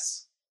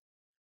 Yes.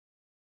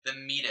 The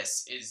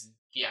meatus is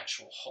the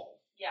actual hole.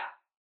 Yeah.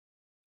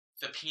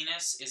 The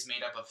penis is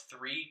made up of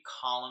 3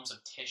 columns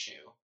of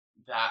tissue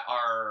that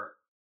are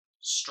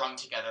strung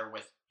together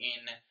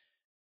within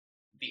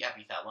the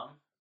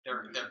epithelium.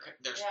 They're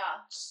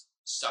Yeah.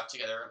 stuck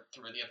together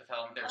through the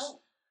epithelium.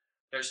 Oh.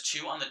 There's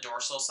 2 on the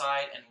dorsal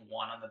side and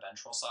 1 on the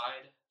ventral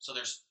side. So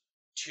there's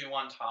 2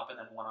 on top and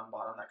then 1 on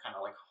bottom that kind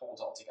of like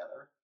holds all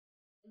together.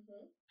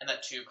 Mm-hmm. And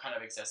that 2 kind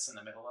of exists in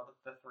the middle of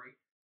the 3.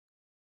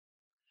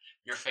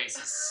 Your face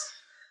is...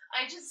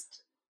 I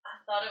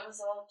thought it was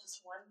all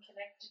just one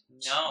connected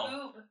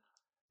tube.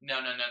 No.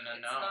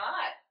 It's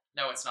not.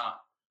 No, it's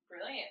not.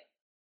 Brilliant.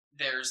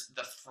 There's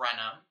the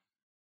frenum,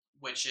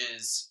 which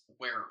is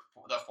where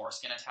the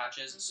foreskin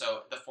attaches. Mm-hmm.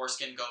 So the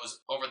foreskin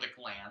goes over the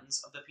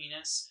glands of the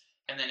penis,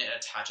 and then it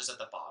attaches at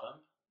the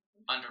bottom,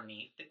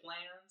 underneath the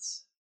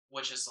glands,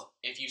 which is,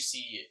 if you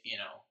see,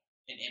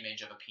 an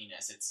image of a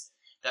penis, it's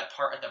that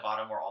part at the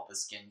bottom where all the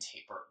skin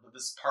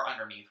this part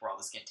underneath where all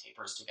the skin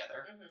tapers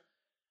together. Mm-hmm.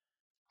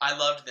 I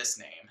loved this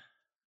name.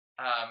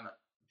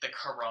 The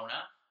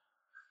corona.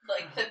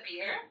 Like the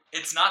beer?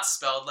 It's not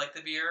spelled like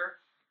the beer.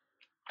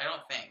 I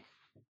don't think.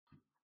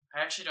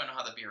 I actually don't know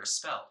how the beer is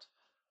spelled.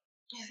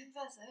 I think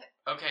that's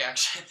it. Okay,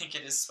 actually, I think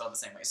it is spelled the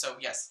same way. So,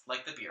 yes,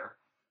 like the beer.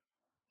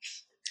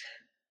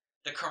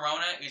 The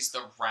corona is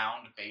the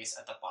round base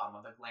at the bottom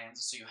of the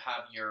glands. So you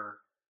have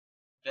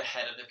the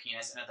head of the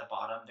penis, and at the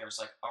bottom, there's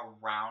like a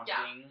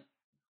rounding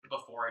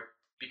before it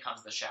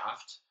becomes the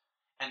shaft.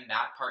 And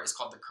that part is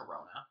called the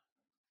corona.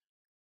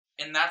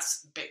 And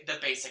that's the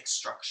basic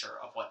structure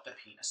of what the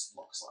penis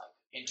looks like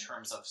in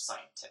terms of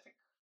scientific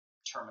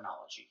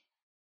terminology.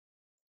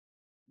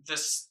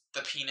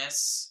 The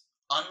penis,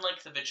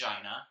 unlike the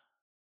vagina,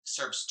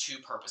 serves 2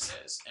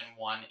 purposes, and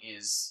one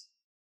is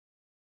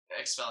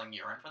expelling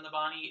urine from the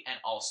body and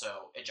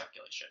also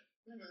ejaculation,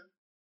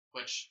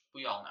 which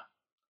we all know.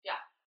 Yeah.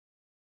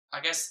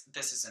 I guess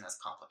this isn't as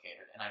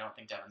complicated, and I don't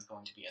think Devin's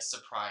going to be as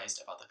surprised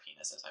about the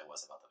penis as I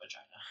was about the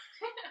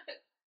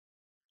vagina.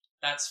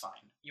 That's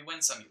fine. You win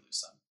some, you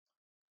lose some.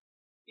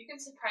 You can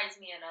surprise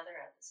me in other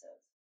episodes.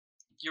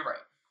 You're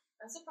right.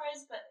 I'm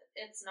surprised, but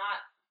it's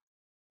not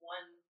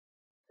one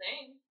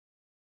thing.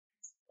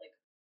 It's like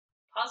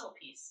a puzzle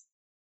piece.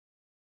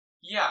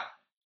 Yeah.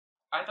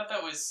 I thought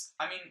that was...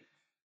 I mean,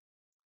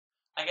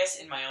 I guess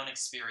in my own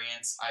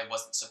experience, I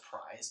wasn't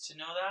surprised to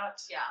know that.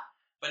 Yeah.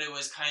 But it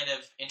was kind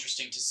of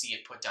interesting to see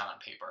it put down on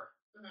paper,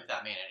 if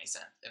that made any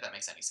sense. If that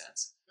makes any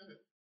sense. Mm-hmm.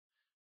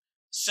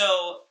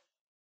 So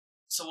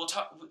we'll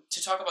talk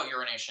about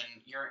urination.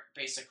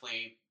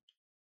 Basically,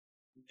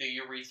 the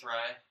urethra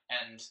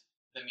and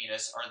the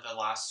meatus are the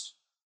last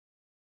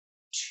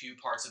 2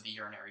 parts of the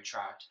urinary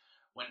tract.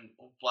 When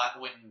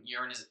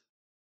urine is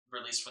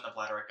released from the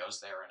bladder, it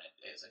goes there and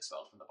it is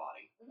expelled from the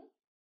body. Mm-hmm.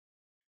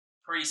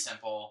 Pretty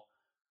simple.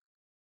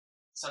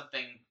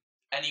 Something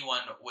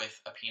anyone with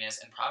a penis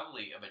and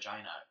probably a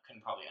vagina can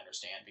probably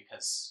understand,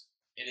 because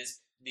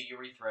the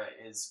urethra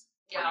is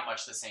pretty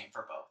much the same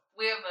for both.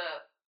 We have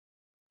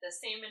the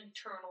same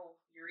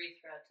internal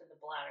urethra to the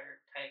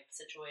bladder type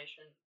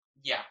situation.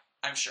 Yeah,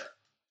 I'm sure.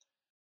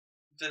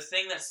 The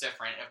thing that's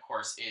different, of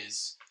course,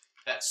 is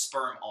that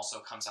sperm also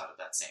comes out of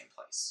that same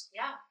place.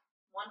 Yeah,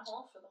 one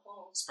hole for the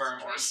whole sperm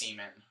situation. Or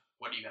semen.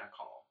 What are you going to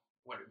call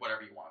it?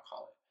 Whatever you want to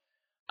call it.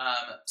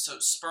 So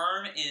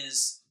sperm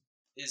is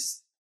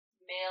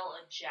male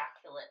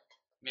ejaculate.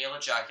 Male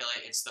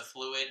ejaculate. It's the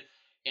fluid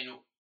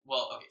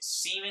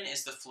semen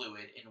is the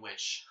fluid in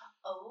which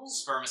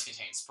sperm is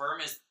contained.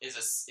 Sperm is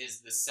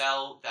the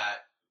cell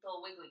that...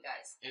 Little wiggly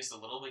guys. Is the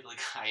little wiggly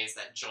guys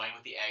that join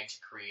with the egg to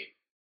create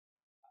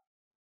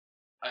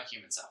a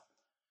human cell.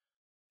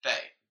 That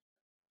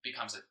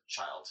becomes a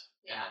child.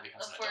 Yeah, and then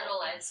becomes a an adult.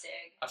 fertilized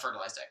egg. A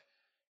fertilized egg.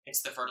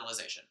 It's the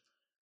fertilization.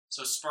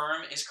 So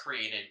sperm is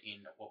created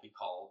in what we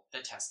call the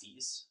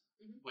testes,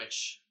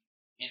 which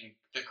in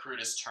the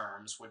crudest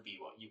terms would be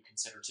what you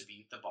consider to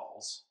be the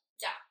balls.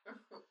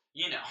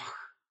 Yeah.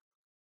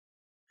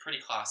 Pretty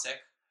classic.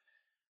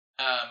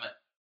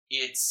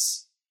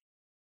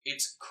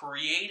 It's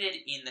created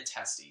in the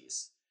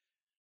testes,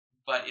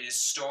 but it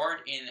is stored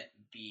in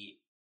the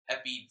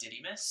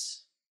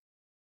epididymis,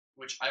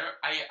 which I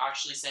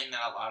actually saying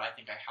that out loud, I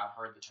think I have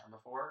heard the term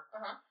before.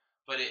 Uh-huh.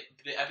 But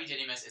the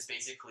epididymis is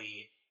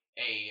basically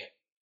a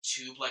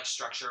tube-like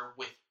structure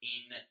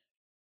within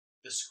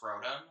the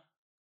scrotum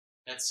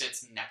that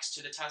sits next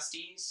to the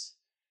testes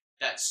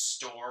that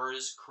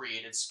stores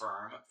created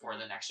sperm for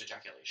the next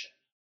ejaculation,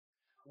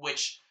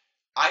 which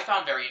I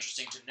found very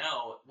interesting to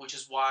know, which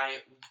is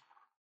why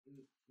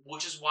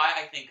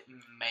I think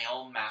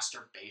male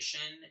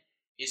masturbation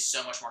is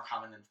so much more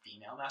common than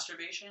female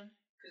masturbation.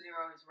 Because you're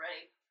always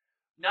ready.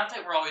 Not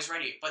that we're always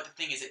ready, but the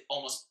thing is, it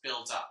almost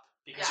builds up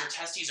because your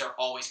testes are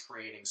always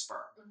creating sperm.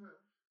 Mm-hmm.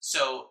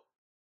 So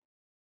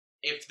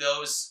if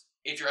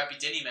your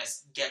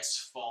epididymis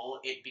gets full,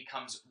 it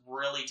becomes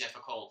really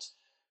difficult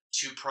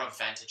to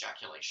prevent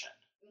ejaculation.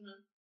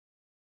 Mm-hmm.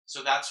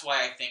 So that's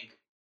why I think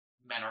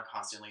men are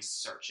constantly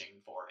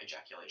searching for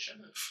ejaculation.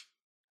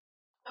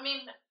 Mm-hmm. I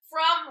mean,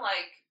 from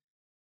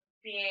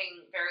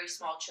being very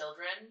small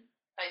children,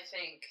 I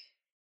think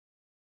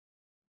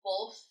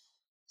both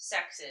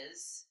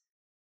sexes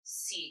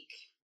seek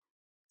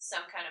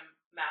some kind of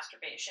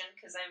masturbation,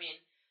 because I mean,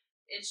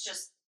 it's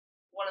just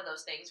one of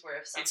those things where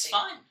if something... It's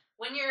fun.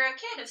 When you're a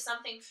kid, if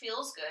something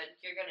feels good,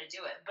 you're going to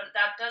do it. But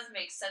that does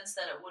make sense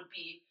that it would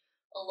be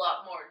a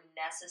lot more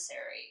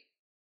necessary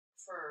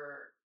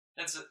for...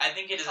 I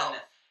think it is,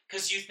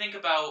 because you think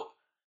about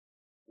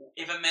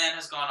if a man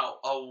has gone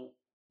a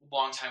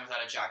long time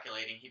without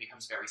ejaculating, he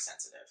becomes very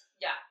sensitive.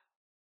 Yeah.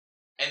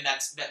 And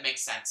that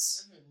makes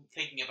sense,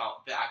 thinking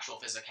about the actual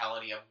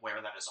physicality of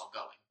where that is all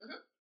going.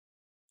 Mm-hmm.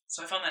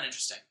 So I found that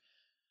interesting.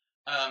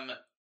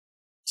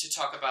 To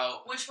talk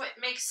about... Which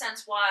makes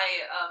sense why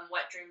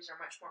wet dreams are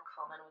much more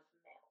common with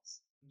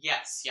males.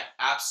 Yes, yeah,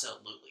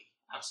 absolutely.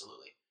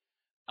 Absolutely.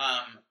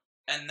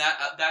 And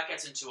that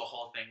gets into a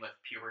whole thing with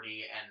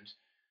puberty, and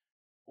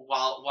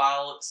while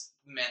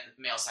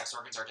male sex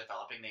organs are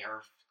developing, they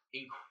are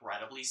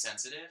incredibly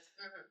sensitive.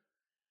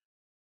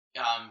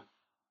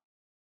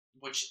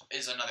 Which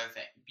is another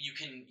thing. You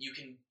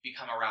can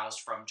become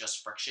aroused from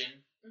just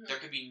friction. There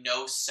could be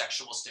no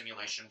sexual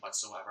stimulation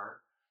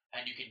whatsoever,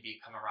 and you can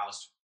become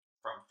aroused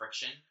from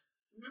friction,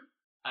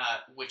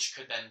 which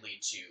could then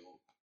lead to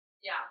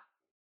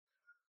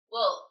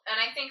Well, and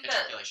I think that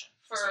ejaculation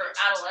for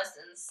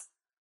adolescents,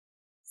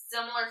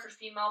 similar for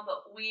female,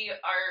 but we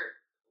are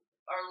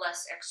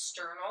less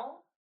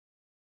external,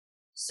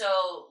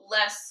 so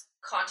less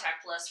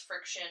contact, less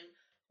friction,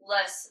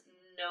 less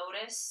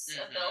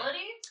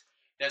noticeability.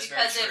 That's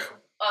because very if true.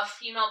 a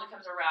female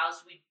becomes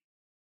aroused, we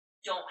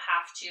don't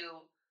have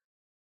to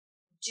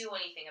do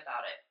anything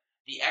about it.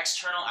 The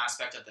external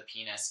aspect of the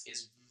penis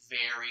is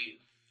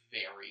very,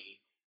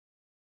 very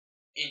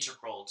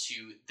integral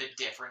to the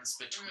difference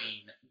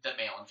between the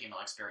male and female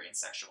experience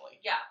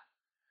sexually. Yeah.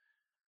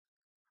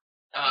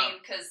 I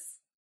mean, because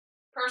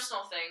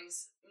personal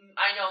things,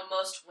 I know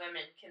most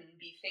women can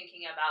be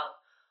thinking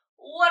about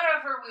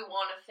whatever we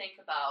want to think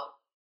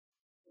about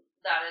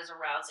that is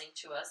arousing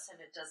to us,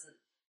 and it doesn't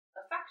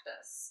affect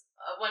us.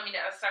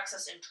 It affects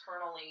us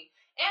internally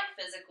and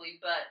physically,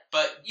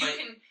 but you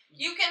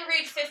can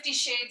read 50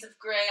 Shades of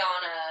Grey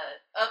on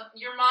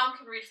your mom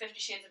can read 50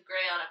 Shades of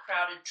Grey on a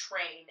crowded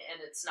train,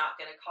 and it's not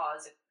going to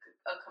cause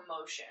a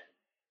commotion.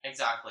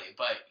 Exactly,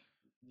 but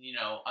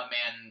a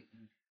man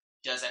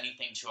does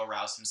anything to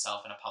arouse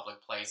himself in a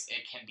public place,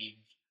 it can be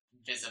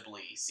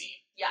visibly seen.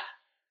 Yeah.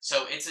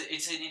 So it's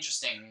an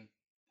interesting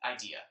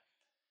idea,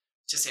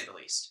 to say the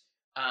least.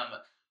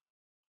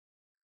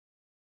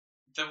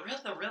 The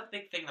real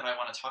big thing that I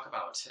want to talk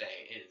about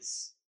today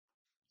is,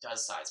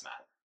 does size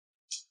matter?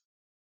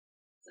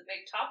 It's a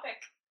big topic.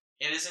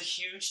 It is a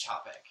huge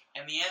topic,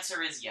 and the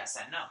answer is yes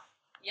and no.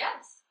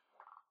 Yes.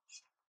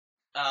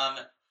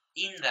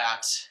 In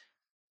that,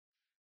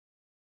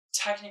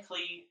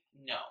 technically,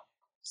 no.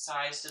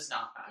 Size does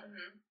not matter.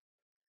 Mm-hmm.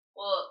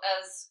 Well,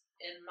 as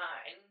in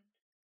mine,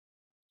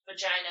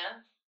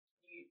 vaginas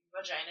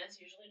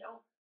usually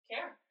don't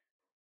care.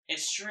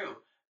 It's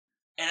true.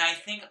 And I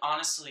think,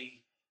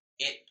 honestly,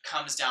 it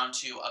comes down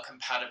to a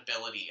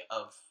compatibility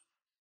of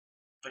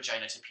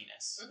vagina to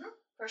penis. Mm-hmm.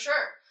 For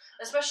sure.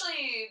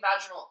 Especially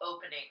vaginal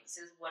openings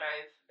is what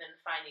I've been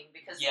finding,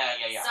 because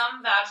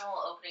some vaginal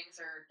openings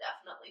are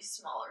definitely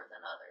smaller than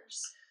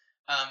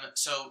others.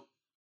 So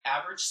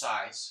average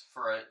size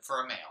for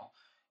a male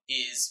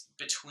is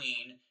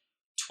between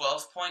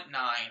 12.9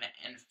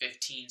 and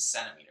 15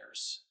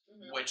 centimeters,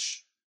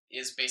 which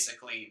is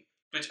basically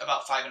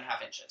about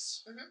 5.5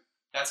 inches. Mm-hmm.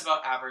 That's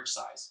about average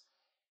size.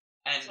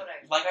 And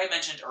like I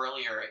mentioned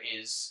earlier,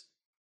 is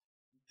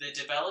the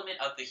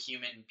development of the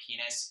human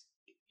penis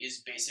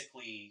is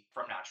basically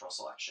from natural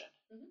selection.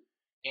 Mm-hmm.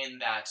 In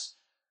that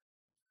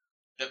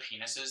the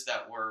penises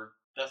that were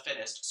the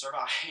fittest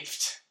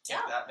survived.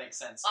 If that makes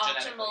sense.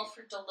 Optimal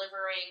for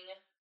delivering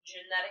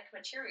genetic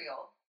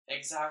material.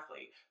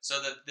 Exactly.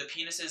 So the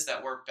penises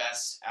that were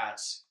best at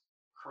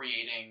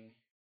creating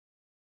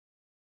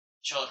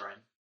children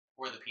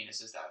were the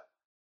penises that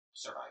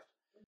survived.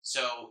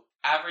 So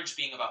average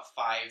being about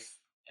 5.5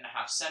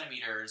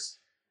 centimeters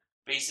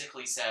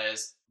basically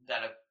says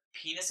that a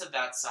penis of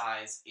that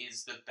size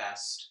is the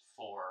best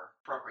for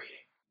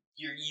procreating.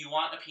 You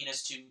want a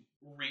penis to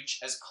reach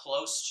as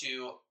close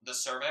to the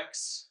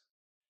cervix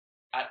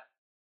at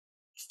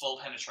full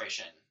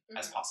penetration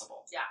as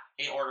possible. Yeah.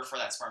 In order for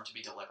that sperm to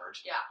be delivered.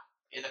 Yeah.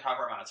 In the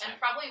proper amount of time. And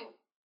probably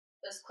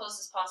as close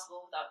as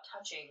possible without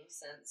touching,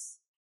 since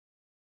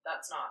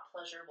that's not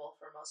pleasurable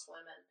for most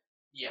women.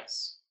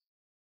 Yes.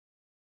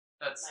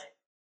 That's...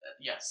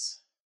 yes.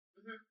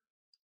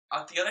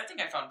 Mm-hmm. The other thing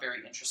I found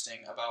very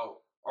interesting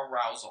about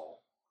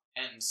arousal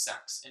and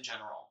sex in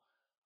general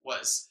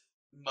was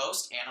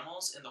most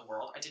animals in the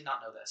world, I did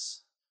not know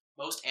this,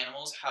 most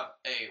animals have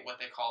what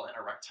they call an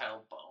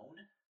erectile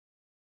bone.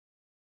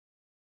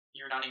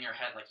 You're nodding your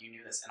head like you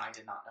knew this, and I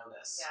did not know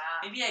this.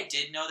 Yeah. Maybe I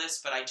did know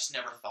this, but I just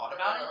never thought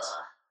about it.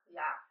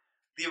 Yeah.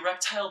 The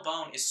erectile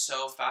bone is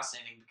so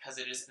fascinating because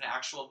it is an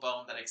actual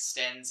bone that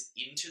extends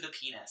into the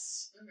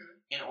penis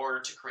in order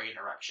to create an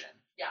erection.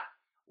 Yeah.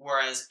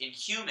 Whereas in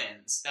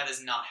humans, that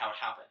is not how it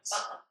happens.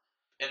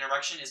 An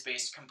erection is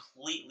based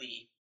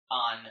completely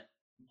on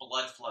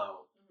blood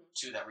flow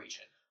to that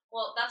region.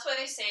 Well, that's why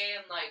they say,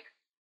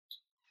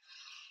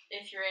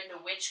 if you're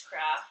into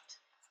witchcraft,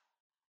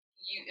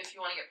 if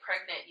you want to get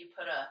pregnant, you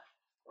put a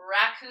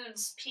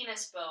raccoon's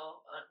penis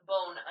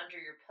bone under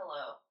your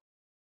pillow.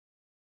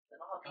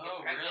 That'll help you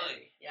get pregnant. Oh,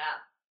 really? Yeah.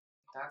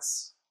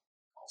 That's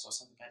also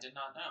something I did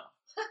not know.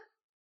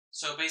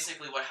 So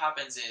basically what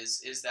happens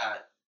is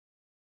that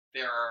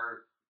there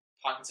are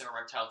pockets of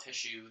erectile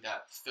tissue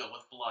that fill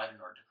with blood in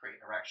order to create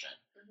an erection.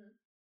 Mm-hmm.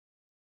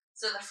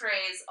 So the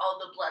phrase, all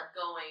the blood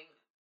going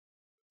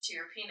to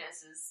your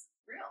penis is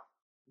real.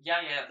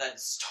 Yeah,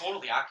 that's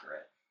totally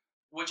accurate.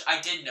 Which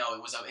I did know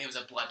it was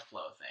a blood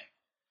flow thing.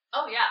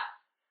 Oh, yeah.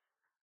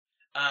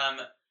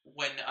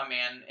 When a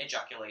man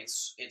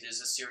ejaculates, it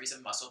is a series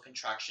of muscle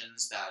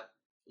contractions that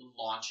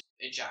launch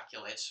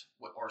ejaculate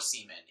or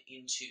semen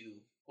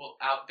into,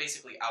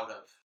 basically out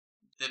of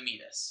the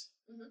meatus.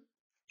 Mm-hmm.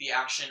 The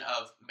action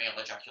of male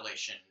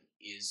ejaculation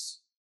is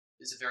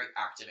a very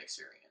active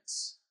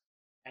experience.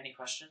 Any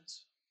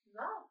questions?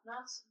 No,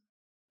 not. It's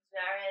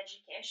very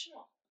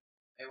educational.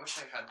 I wish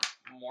I had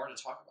more to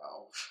talk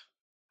about.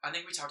 I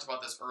think we talked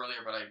about this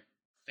earlier, but I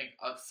think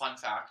a fun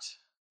fact.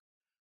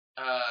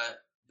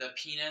 The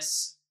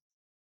penis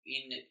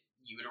in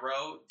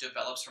utero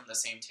develops from the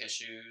same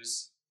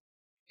tissues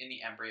in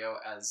the embryo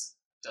as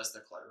does the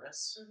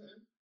clitoris.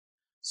 Mm-hmm.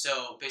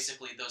 So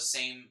basically those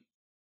same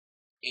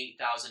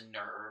 8,000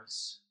 nerve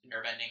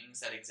endings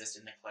that exist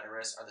in the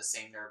clitoris are the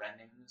same nerve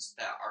endings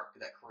that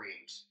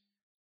create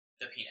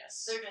the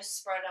penis. They're just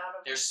spread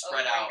out They're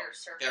spread out.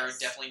 They're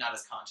definitely not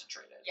as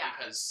concentrated. Yeah.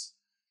 Because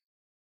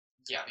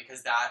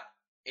that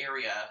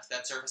area,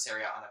 that surface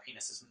area on a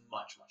penis is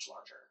much, much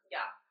larger.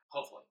 Yeah.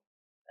 Hopefully.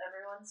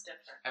 Everyone's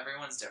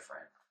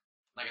different.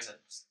 Like I said,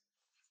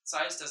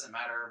 size doesn't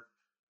matter,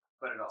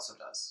 but it also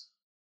does.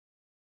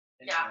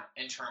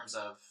 In terms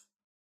of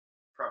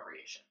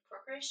procreation.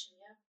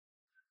 Yeah.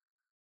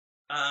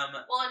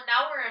 Well, and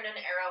now we're in an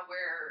era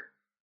where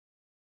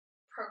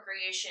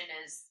procreation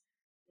is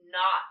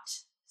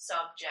not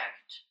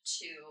subject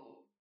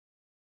to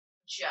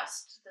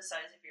just the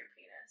size of your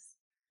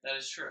penis. That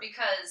is true.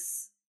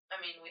 Because,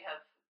 we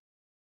have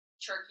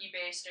turkey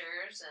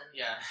basters and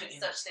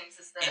such things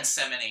as this.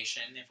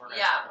 Insemination, if we're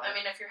going to talk about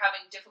it. If you're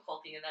having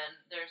difficulty, then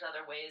there's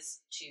other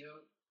ways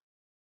to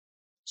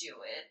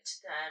do it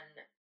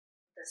than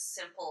the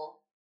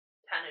simple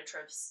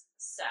penetrative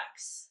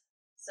sex.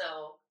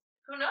 So,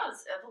 who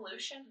knows?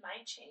 Evolution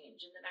might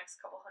change in the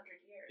next couple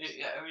hundred years.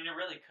 It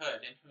really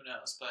could, and who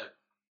knows, but...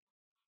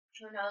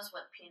 Who knows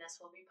what penis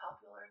will be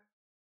popular?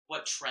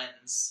 What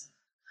trends?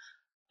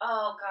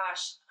 Oh,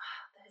 gosh.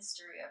 The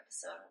history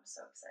episode. I'm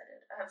so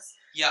excited.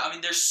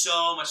 There's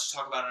so much to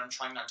talk about, and I'm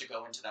trying not to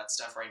go into that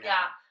stuff right now.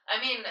 Yeah.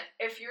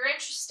 If you're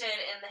interested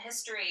in the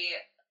history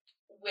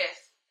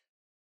with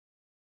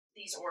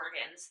these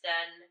organs,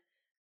 then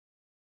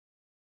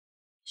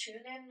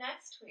tune in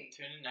next week.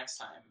 Tune in next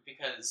time,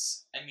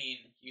 because,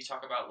 you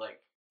talk about,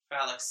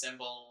 phallic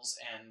symbols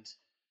and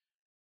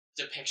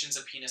depictions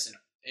of penises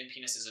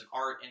in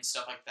art and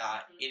stuff like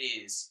that. Mm-hmm.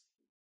 It is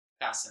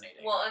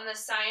fascinating. Well, and the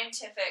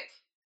scientific...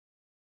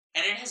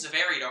 And it has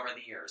varied over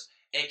the years.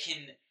 It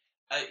can...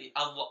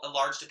 A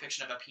large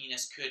depiction of a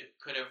penis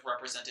could have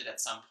represented at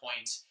some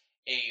point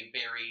a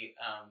very...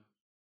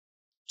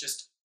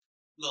 just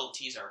little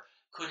teaser.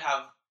 Could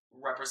have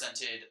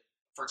represented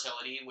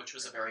fertility, which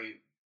was a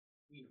very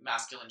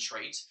masculine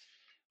trait.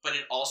 But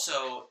it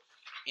also,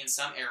 in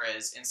some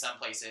eras, in some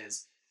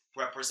places,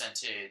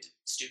 represented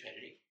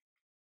stupidity.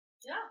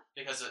 Yeah.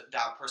 Because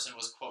that person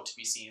was, quote, to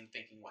be seen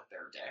thinking with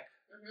their dick.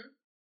 Mm-hmm.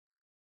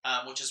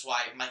 Which is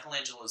why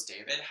Michelangelo's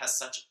David has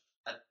such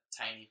a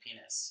tiny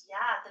penis.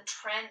 Yeah, the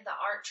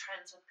art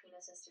trends with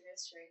penises through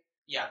history.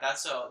 Yeah,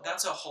 that's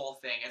a whole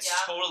thing. It's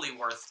totally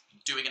worth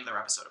doing another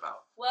episode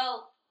about.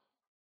 Well,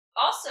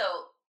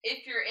 also,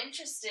 if you're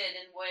interested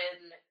in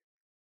when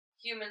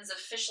humans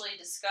officially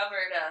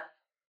discovered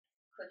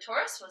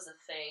clitoris was a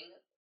thing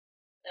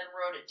and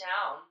wrote it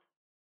down,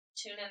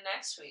 tune in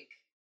next week.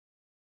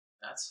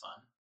 That's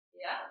fun.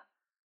 Yeah.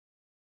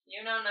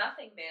 You know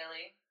nothing,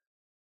 Bailey.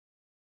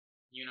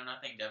 You know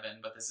nothing, Devin,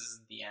 but this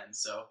isn't the end,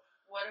 so...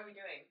 What are we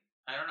doing?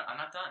 I don't know. I'm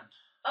not done.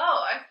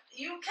 Oh,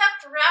 you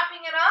kept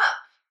wrapping it up.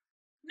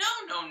 No.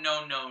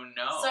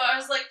 So I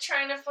was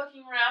trying to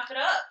fucking wrap it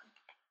up.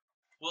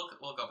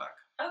 We'll go back.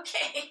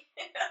 Okay.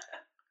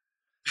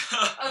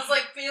 I was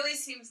Bailey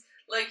seems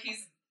like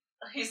he's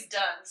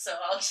done, so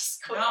I'll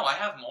just go. No, I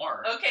have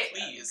more. Okay,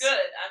 please. Good.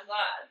 I'm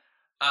glad.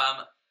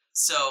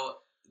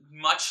 So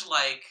much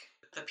like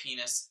the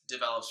penis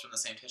develops from the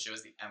same tissue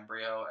as the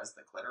embryo as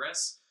the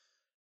clitoris,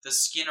 the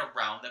skin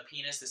around the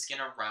penis, the skin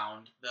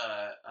around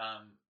the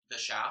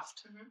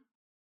shaft, mm-hmm.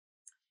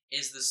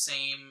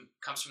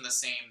 comes from the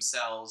same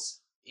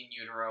cells in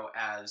utero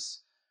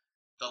as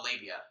the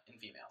labia in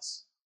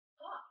females.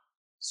 Oh.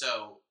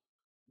 So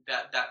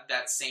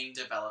that same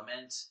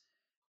development,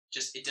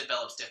 it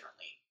develops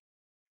differently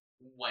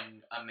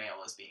when a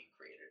male is being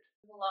created.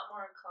 A lot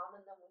more in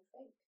common than we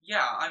think.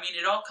 Yeah,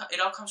 it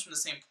all comes from the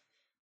same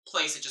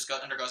place. It just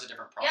undergoes a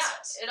different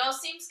process. Yeah, it all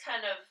seems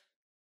kind of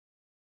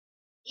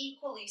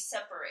equally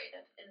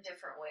separated in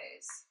different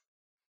ways.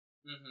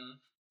 Mm-hmm.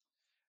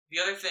 The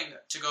other thing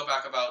to go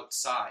back about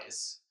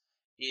size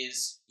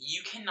is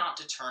you cannot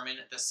determine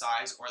the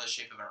size or the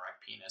shape of an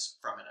erect penis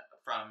from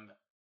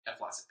a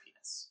flaccid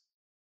penis.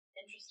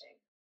 Interesting.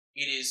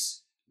 It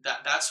is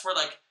that's where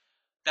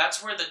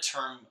the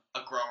term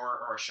a grower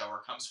or a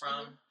shower comes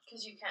from.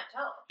 Because you can't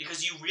tell.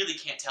 Because you really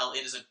can't tell.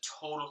 It is a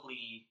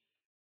totally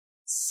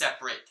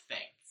separate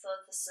thing. So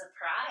it's a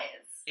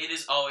surprise. It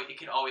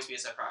could always be a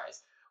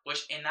surprise.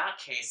 Which in that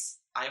case,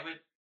 I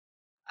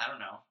don't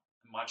know,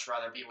 much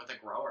rather be with a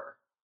grower.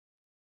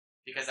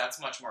 Because that's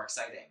much more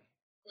exciting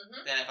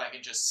than if I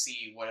can just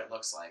see what it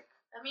looks like.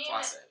 I mean,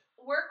 flaccid.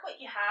 Work what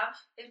you have.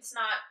 It's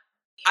not.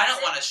 I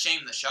don't want to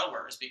shame the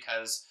showers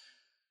because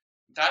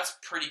that's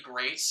pretty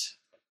great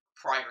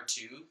prior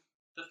to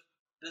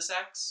the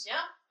sex.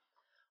 Yeah.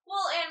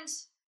 Well, and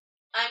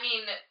I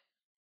mean,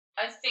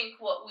 I think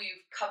what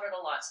we've covered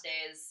a lot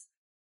today is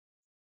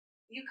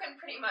you can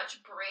pretty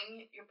much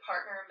bring your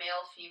partner,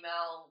 male,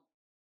 female,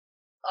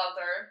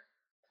 other,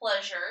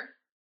 pleasure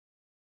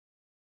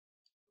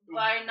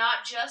by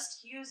not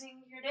just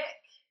using your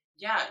dick.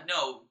 Yeah,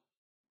 no.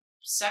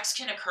 Sex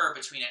can occur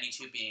between any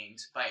two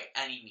beings by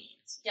any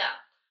means. Yeah.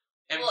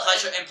 And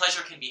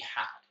pleasure can be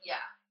had.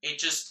 Yeah. It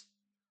just,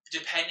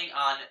 depending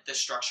on the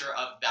structure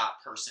of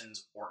that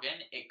person's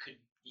organ, it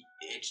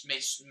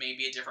may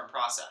be a different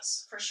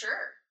process. For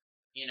sure.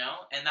 You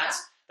know? And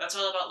that's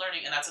all about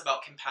learning, and that's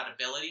about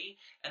compatibility,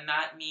 and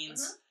that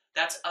means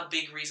that's a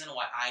big reason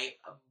why I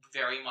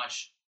very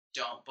much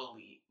don't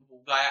believe,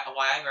 why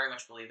I very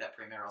much believe that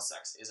premarital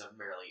sex is a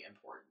really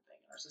important thing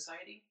in our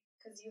society.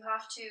 Because you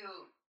have to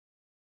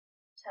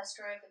test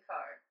drive the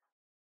car.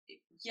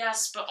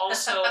 Yes, but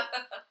also,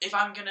 if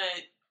I'm gonna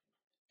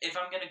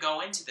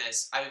go into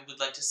this, I would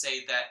like to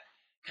say that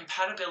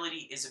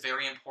compatibility is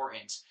very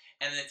important,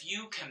 and if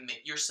you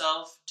commit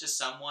yourself to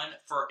someone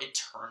for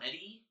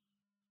eternity,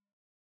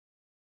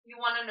 you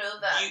want to know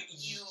that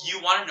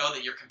you want to know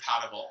that you're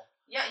compatible.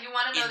 Yeah, you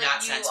want to know in that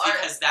that you sense, are,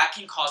 because that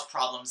can cause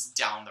problems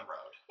down the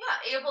road.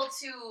 Yeah, able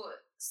to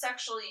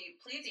sexually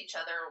please each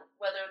other,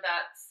 whether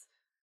that's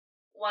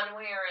one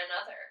way or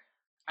another.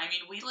 I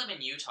mean, we live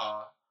in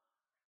Utah.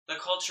 The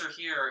culture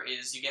here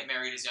is you get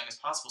married as young as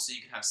possible so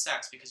you can have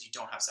sex because you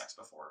don't have sex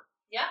before.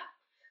 Yeah.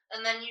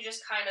 And then you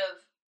just kind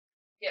of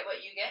get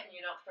what you get and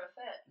you don't throw a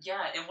fit.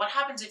 Yeah, and what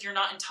happens if you're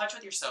not in touch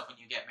with yourself when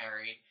you get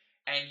married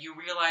and you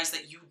realize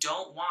that you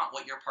don't want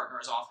what your partner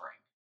is offering?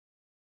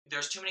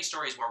 There's too many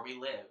stories where we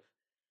live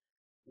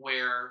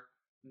where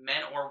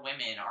men or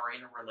women are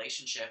in a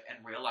relationship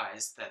and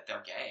realize that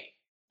they're gay.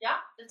 Yeah,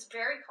 it's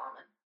very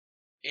common.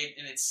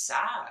 And it's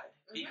sad,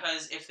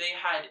 because if they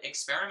had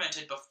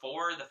experimented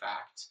before the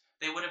fact,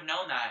 they would have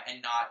known that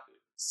and not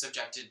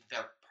subjected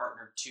their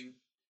partner to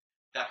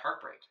that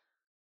heartbreak.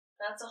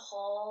 That's a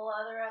whole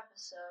other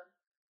episode.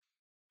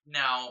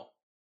 Now,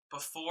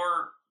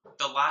 before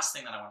the last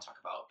thing that I want to talk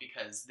about,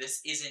 because this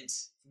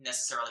isn't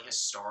necessarily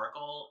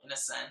historical in a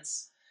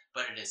sense,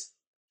 but it is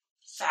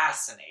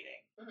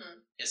fascinating,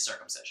 is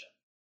circumcision.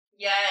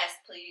 Yes,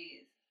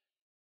 please.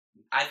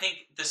 I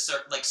think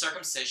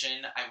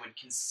circumcision I would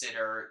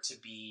consider to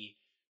be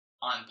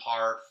on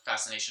par,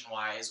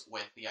 fascination-wise,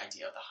 with the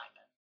idea of the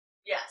hymen.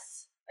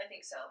 Yes, I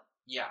think so.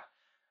 Yeah.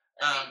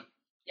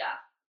 Yeah.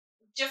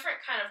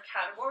 Different kind of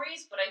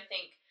categories, but I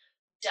think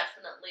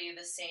definitely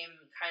the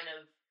same kind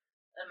of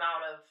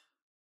amount of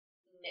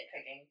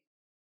nitpicking.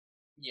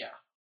 Yeah.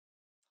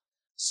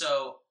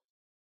 So,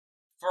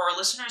 for our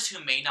listeners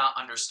who may not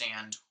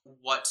understand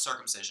what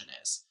circumcision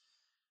is,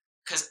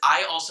 because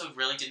I also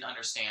really didn't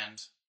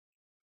understand,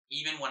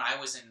 even when I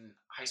was in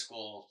high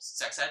school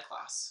sex ed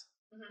class,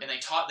 and they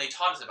taught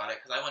us about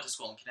it, because I went to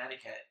school in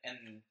Connecticut,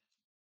 and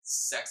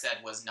sex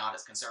ed was not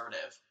as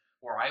conservative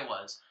where I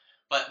was.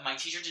 But my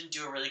teacher didn't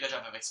do a really good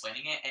job of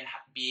explaining it, and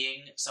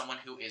being someone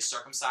who is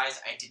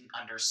circumcised, I didn't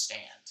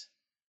understand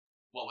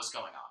what was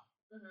going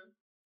on.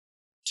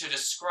 To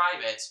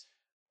describe it,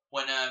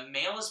 when a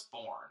male is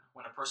born,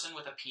 when a person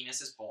with a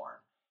penis is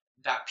born,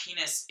 that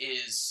penis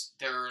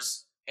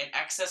there's an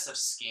excess of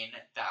skin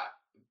that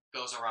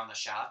goes around the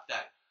shaft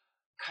that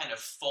kind of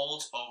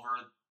folds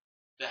over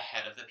the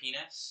head of the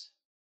penis,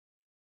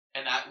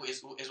 and that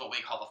is what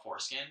we call the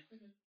foreskin.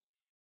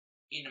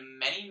 In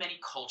many, many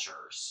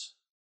cultures,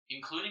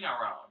 including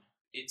our own,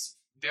 it's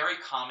very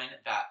common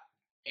that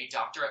a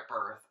doctor at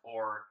birth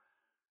or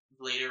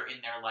later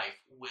in their life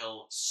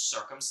will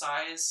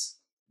circumcise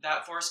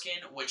that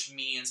foreskin, which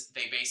means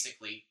they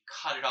basically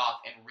cut it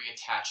off and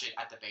reattach it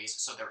at the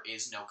base so there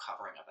is no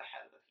covering of the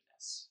head of the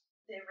penis.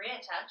 They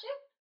reattach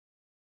it?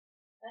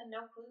 I had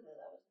no clue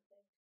that was a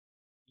thing.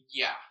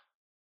 Yeah.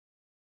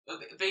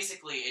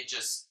 Basically,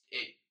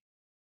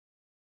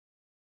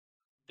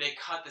 they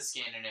cut the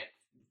skin and it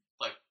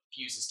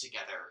fuses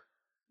together.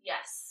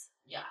 Yes.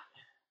 Yeah.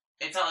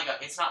 It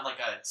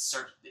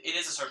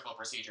is a surgical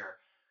procedure,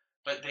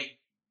 but they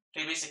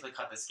basically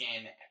cut the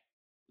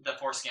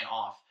foreskin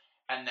off,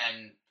 and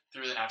then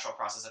through the natural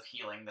process of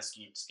healing, the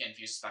skin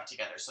fuses back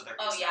together, so there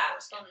is no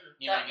foreskin.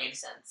 You know what I mean? That makes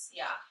sense.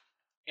 Yeah.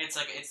 It's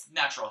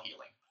natural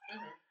healing.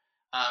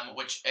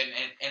 Which and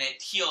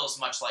it heals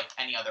much like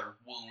any other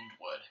wound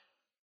would.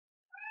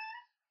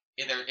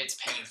 it's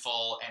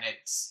painful and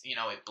it's, you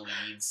know, it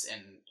bleeds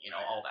and, you know,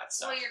 all that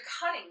stuff. Well, you're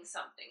cutting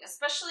something,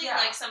 especially Yeah.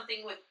 like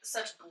something with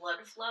such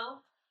blood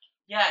flow.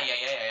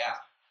 Yeah.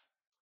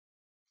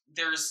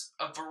 There's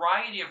a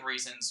variety of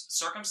reasons.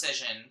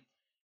 Circumcision,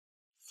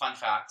 fun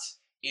fact,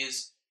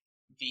 is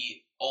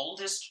the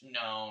oldest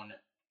known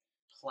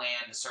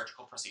planned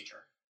surgical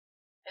procedure.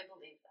 I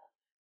believe that.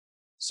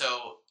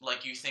 So,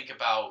 like, you think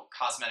about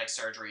cosmetic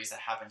surgeries that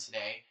happen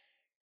today,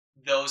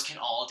 those can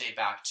all date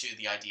back to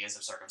the ideas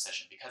of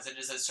circumcision, because it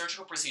is a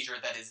surgical procedure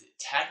that is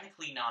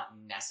technically not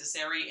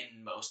necessary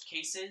in most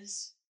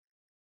cases,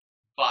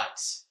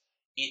 but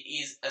it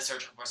is a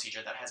surgical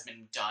procedure that has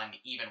been done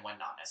even when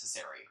not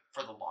necessary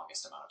for the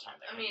longest amount of time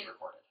that can be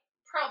recorded.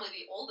 Probably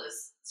the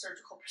oldest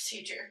surgical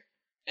procedure.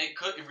 It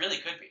really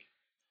could be.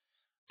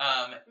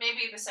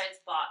 Maybe besides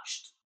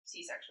botched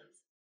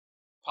C-sections.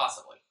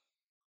 Possibly.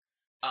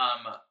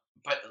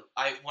 But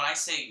when I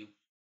say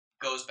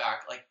goes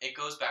back, like, it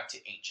goes back to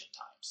ancient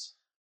times.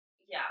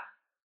 Yeah.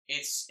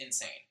 It's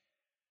insane.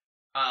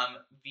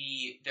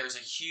 There's a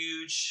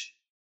huge...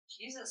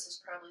 Jesus is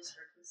probably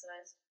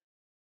circumcised.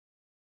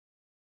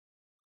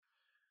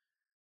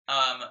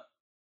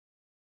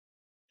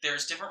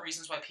 There's different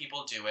reasons why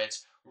people do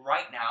it.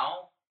 Right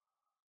now,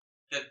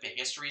 the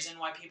biggest reason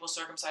why people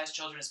circumcise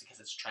children is because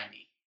it's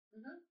trendy.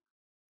 Mm-hmm.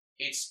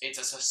 It's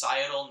a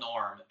societal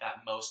norm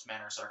that most men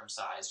are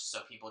circumcised,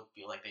 so people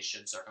feel like they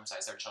should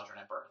circumcise their children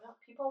at birth. No,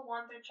 people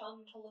want their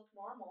children to look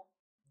normal.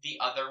 The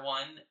other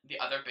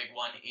big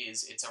one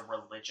is it's a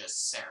religious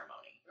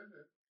ceremony.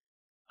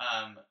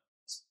 Mm-hmm.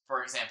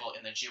 For example,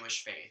 in the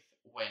Jewish faith,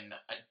 when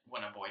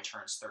a boy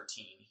turns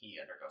 13, he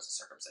undergoes a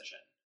circumcision.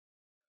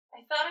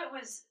 I thought it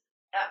was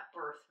at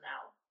birth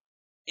now.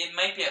 It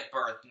might be at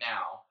birth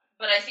now.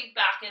 But I think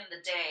back in the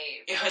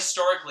day,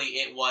 historically,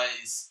 it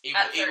was in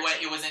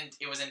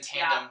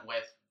tandem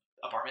with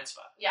a bar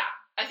mitzvah. Yeah,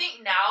 I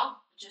think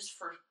now, just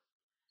for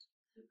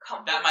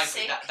comfort's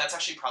sake, that's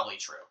actually probably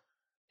true.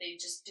 They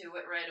just do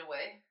it right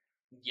away.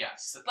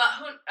 Yes, but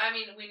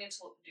we need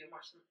to do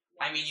more.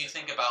 You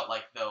think about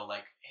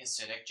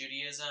Hasidic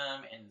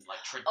Judaism and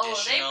traditional.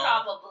 Oh, they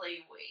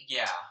probably wait.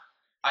 Yeah,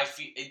 I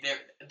feel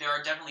there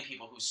are definitely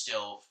people who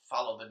still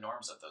follow the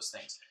norms of those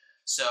things.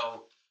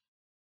 So.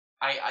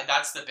 I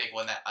that's the big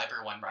one that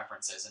everyone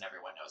references and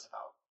everyone knows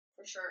about.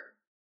 For sure.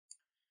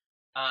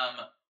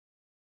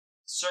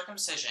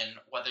 Circumcision,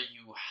 whether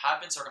you have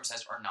been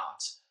circumcised or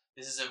not,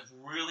 this is a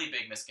really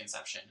big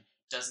misconception,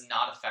 does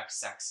not affect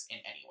sex in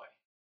any way.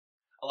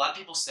 A lot of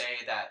people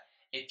say that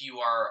if you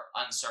are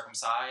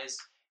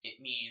uncircumcised, it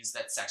means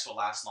that sex will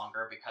last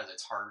longer because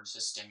it's harder to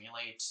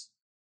stimulate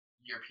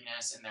your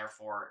penis and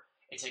therefore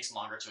it takes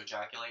longer to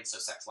ejaculate, so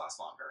sex lasts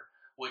longer.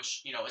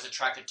 Which, is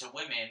attractive to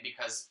women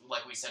because,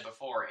 like we said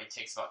before, it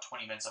takes about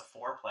 20 minutes of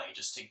foreplay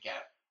just to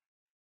get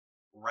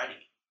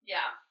ready.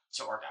 Yeah.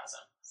 To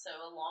orgasm. So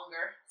a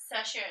longer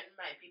session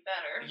might be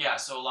better. Yeah,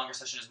 so a longer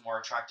session is more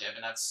attractive,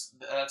 and that's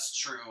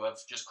true of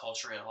just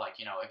culture.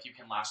 If you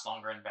can last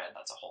longer in bed,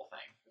 that's a whole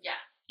thing. Yeah.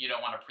 You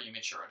don't want to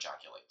premature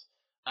ejaculate.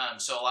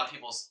 So a lot of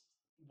people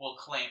will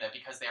claim that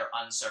because they are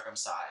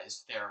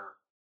uncircumcised,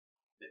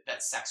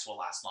 that sex will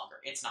last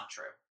longer. It's not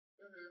true.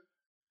 Mm-hmm.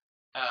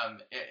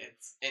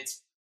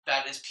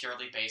 That is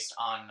purely based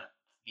on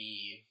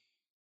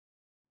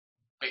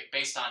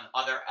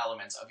other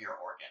elements of your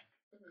organ.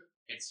 Mm-hmm.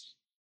 It's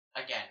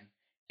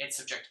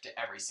subjected to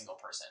every single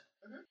person.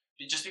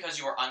 Mm-hmm. Just because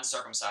you are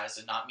uncircumcised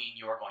does not mean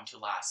you are going to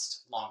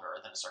last longer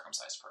than a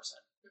circumcised person.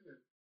 Mm-hmm.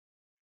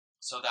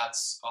 So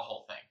that's a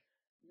whole thing.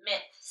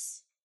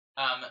 Myths.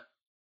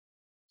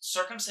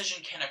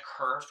 Circumcision can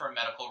occur for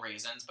medical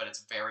reasons, but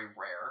it's very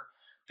rare.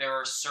 There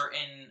are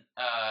certain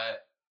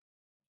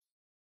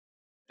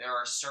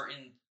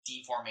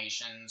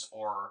deformations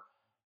or,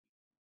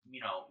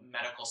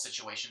 medical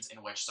situations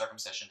in which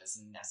circumcision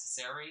is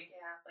necessary.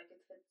 Yeah, like if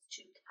it's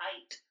too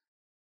tight.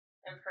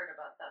 I've heard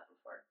about that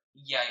before.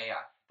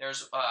 Yeah.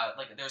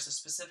 There's a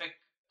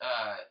specific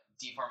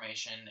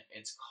deformation.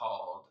 It's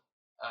called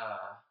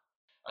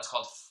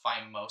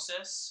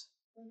phimosis,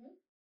 mm-hmm.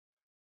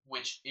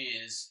 which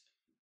is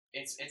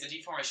it's a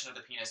deformation of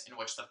the penis in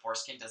which the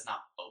foreskin does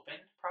not open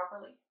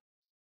properly.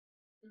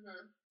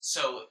 Mm-hmm.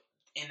 So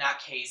in that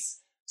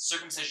case,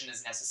 circumcision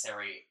is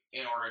necessary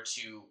in order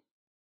to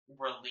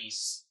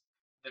release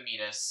the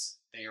meatus,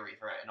 the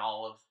urethra, and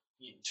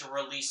to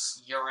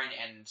release urine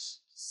and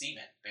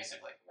semen,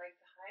 basically. Like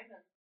the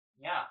hymen.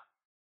 Yeah.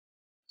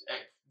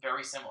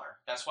 Very similar.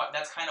 That's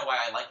kind of why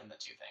I liken the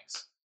two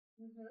things.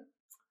 Mm-hmm.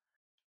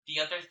 The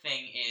other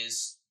thing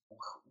is,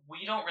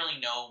 we don't really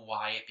know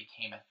why it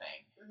became a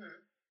thing.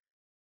 Mm-hmm.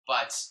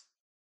 But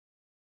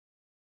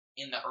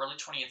in the early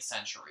 20th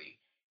century,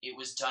 it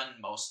was done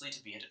mostly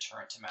to be a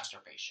deterrent to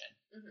masturbation.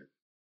 Mm-hmm.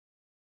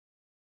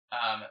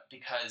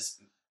 Because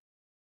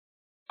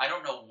I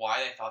don't know why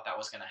they thought that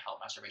was going to help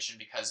masturbation,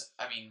 because,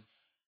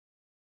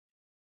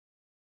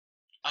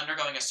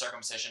 undergoing a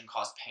circumcision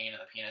caused pain in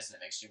the penis, and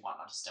it makes you want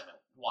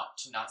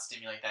to not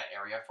stimulate that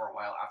area for a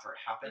while after it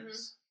happens.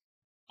 Mm-hmm.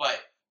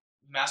 But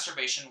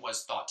masturbation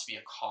was thought to be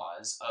a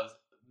cause of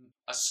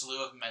a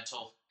slew of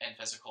mental and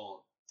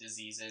physical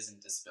diseases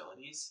and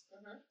disabilities,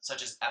 Mm-hmm.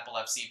 such as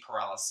epilepsy,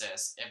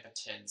 paralysis,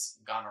 impotence,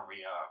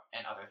 gonorrhea,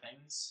 and other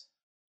things.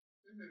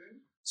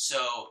 Mm-hmm.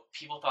 So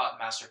people thought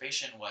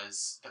masturbation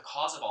was the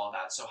cause of all of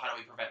that. So how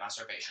do we prevent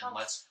masturbation?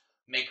 Let's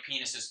make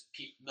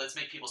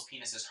people's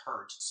penises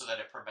hurt so that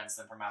it prevents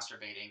them from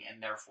masturbating,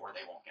 and therefore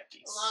they won't get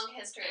these. A long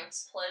history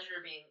things. of pleasure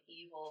being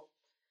evil.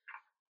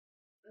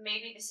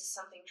 Maybe this is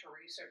something to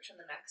research in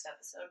the next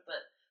episode,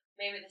 but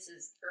maybe this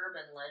is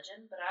urban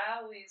legend. But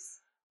I always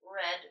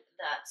read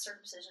that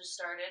circumcision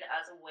started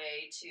as a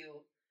way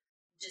to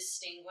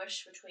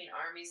distinguish between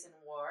armies in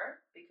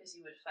war because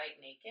you would fight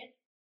naked.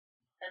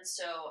 And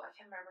so I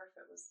can't remember if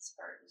it was the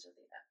Spartans or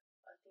the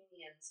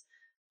Athenians,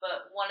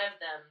 but one of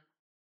them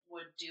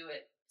would do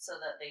it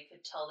so that they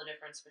could tell the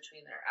difference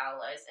between their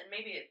allies. And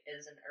maybe it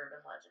is an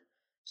urban legend.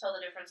 Tell the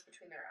difference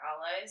between their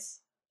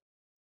allies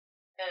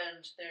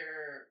and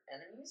their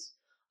enemies.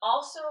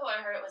 Also,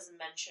 I heard it was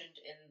mentioned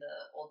in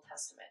the Old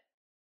Testament.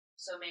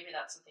 So maybe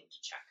that's something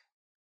to check.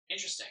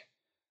 Interesting.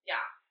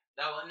 Yeah.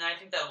 And I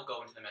think that will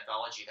go into the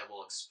mythology that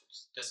we'll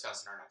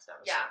discuss in our next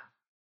episode. Yeah.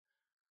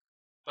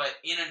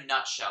 But in a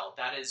nutshell,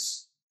 that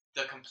is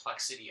the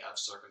complexity of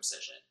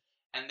circumcision.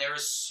 And there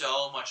is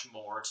so much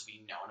more to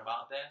be known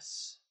about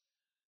this.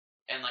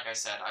 And like I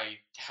said, I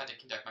had to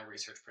conduct my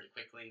research pretty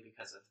quickly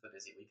because of the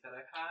busy week that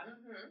I've had.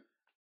 Mm-hmm.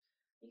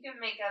 You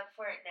can make up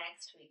for it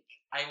next week.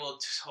 I will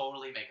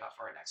totally make up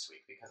for it next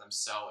week because I'm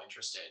so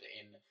interested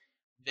in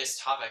this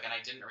topic, and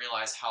I didn't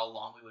realize how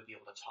long we would be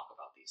able to talk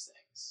about these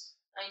things.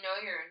 I know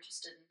you're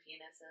interested in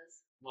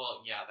penises.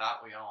 Well, yeah,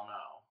 that we all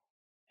know.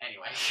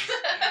 Anyway.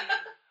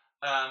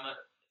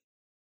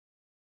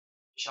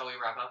 Shall we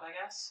wrap up, I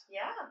guess?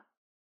 Yeah.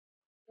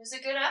 It was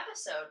a good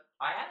episode.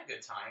 I had a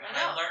good time. I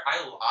And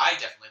know. I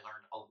definitely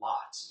learned a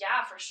lot.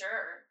 Yeah, for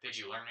sure. Did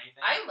you learn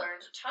anything? I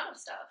learned a ton of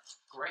stuff.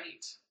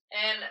 Great.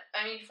 And,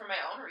 I mean, for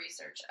my own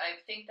research, I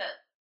think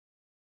that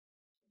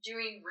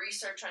doing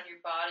research on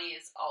your body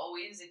is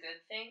always a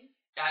good thing.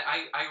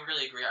 I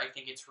really agree. I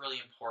think it's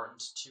really important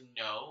to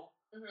know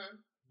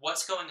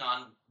what's going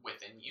on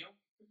within you.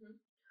 Mm-hmm.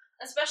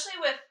 Especially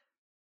with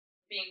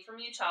being from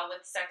Utah,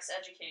 with sex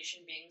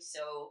education being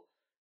so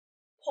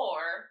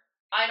poor,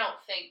 I know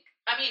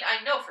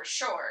for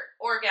sure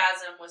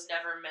orgasm was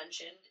never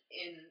mentioned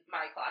in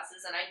my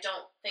classes, and I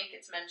don't think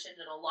it's mentioned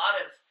in a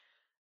lot of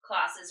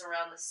classes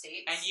around the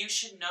States. And you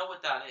should know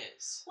what that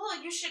is.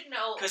 Well, you should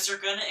know. Because you're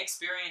going to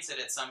experience it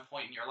at some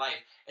point in your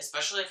life,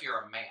 especially if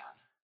you're a man.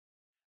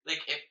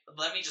 Like,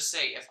 let me just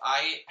say, if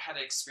I had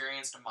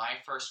experienced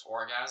my first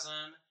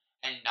orgasm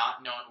and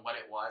not known what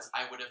it was,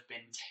 I would have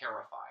been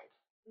terrified.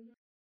 Mm-hmm.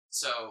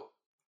 So,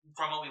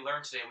 from what we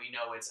learned today, we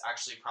know it's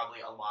actually probably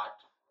a lot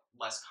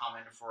less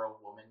common for a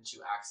woman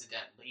to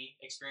accidentally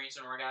experience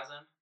an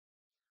orgasm.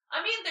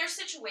 I mean, there's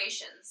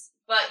situations,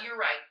 but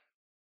you're right.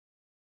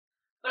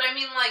 But I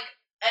mean, like,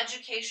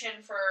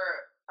 education for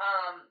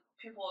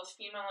people with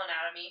female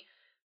anatomy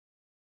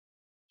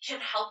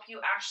can help you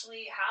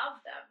actually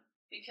have them.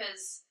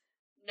 Because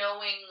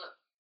knowing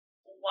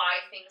why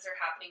things are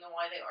happening and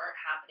why they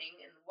aren't happening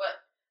and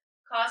what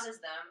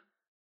causes them,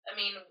 I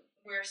mean,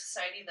 we're a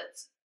society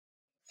that's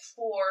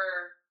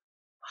for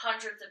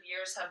hundreds of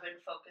years have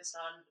been focused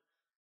on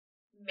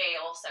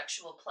male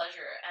sexual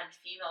pleasure, and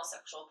female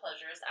sexual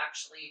pleasure is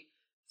actually,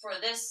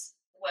 for this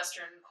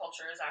Western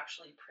culture, is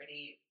actually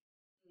pretty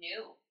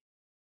new.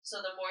 So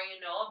the more you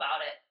know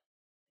about it,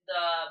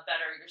 the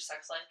better your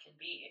sex life can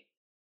be.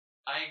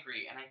 I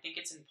agree, and I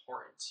think it's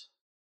important.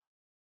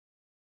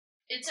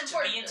 It's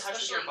important to be in touch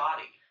with your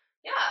body.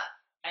 Yeah.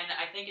 And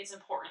I think it's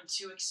important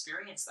to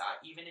experience that,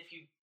 even if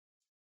you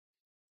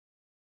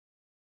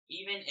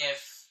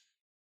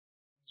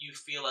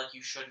feel like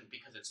you shouldn't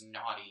because it's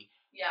naughty.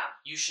 Yeah.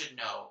 You should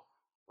know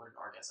what an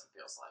orgasm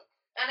feels like.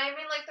 And I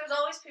mean, like, there's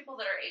always people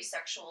that are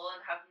asexual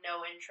and have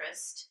no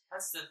interest.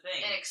 That's the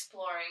thing. In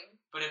exploring.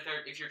 But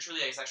if you're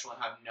truly asexual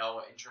and have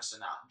no interest in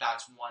that,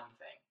 that's one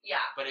thing.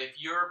 Yeah. But if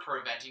you're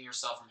preventing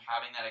yourself from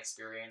having that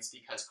experience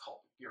because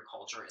your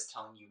culture is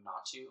telling you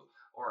not to,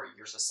 or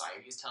your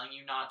society is telling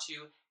you not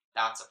to,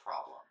 that's a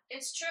problem.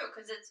 It's true,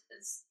 because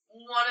it's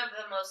one of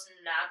the most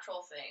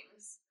natural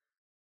things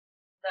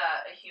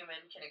that a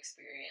human can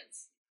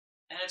experience.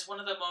 And it's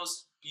one of the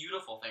most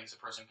beautiful things a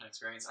person can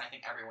experience, and I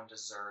think everyone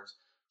deserves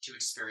to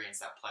experience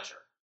that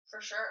pleasure.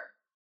 For sure.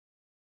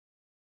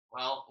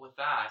 Well, with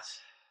that...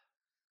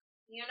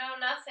 You know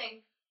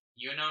nothing.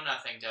 You know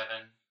nothing,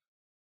 Devin.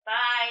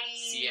 Bye!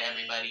 See ya,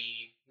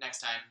 everybody. Next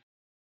time.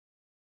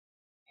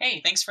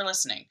 Hey, thanks for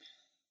listening.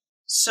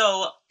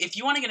 So, if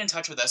you want to get in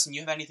touch with us and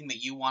you have anything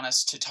that you want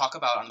us to talk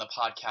about on the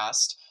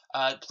podcast,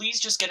 please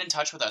just get in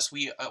touch with us.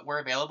 We're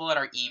available at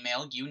our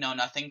email,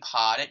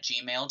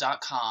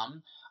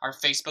 youknownothingpod@gmail.com. Our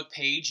Facebook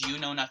page, You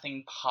Know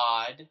Nothing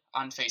Pod,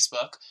 on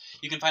Facebook.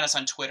 You can find us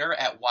on Twitter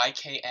at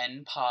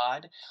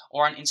YKNPod,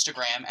 or on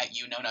Instagram at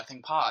You Know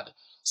Nothing Pod.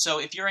 So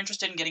if you're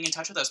interested in getting in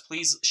touch with us,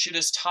 please shoot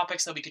us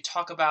topics that we could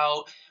talk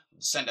about.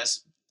 Send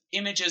us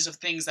images of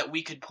things that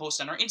we could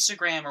post on our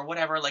Instagram or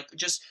whatever. Like,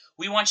 just,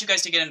 we want you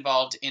guys to get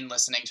involved in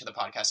listening to the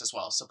podcast as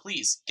well. So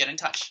please get in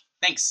touch.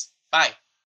 Thanks. Bye.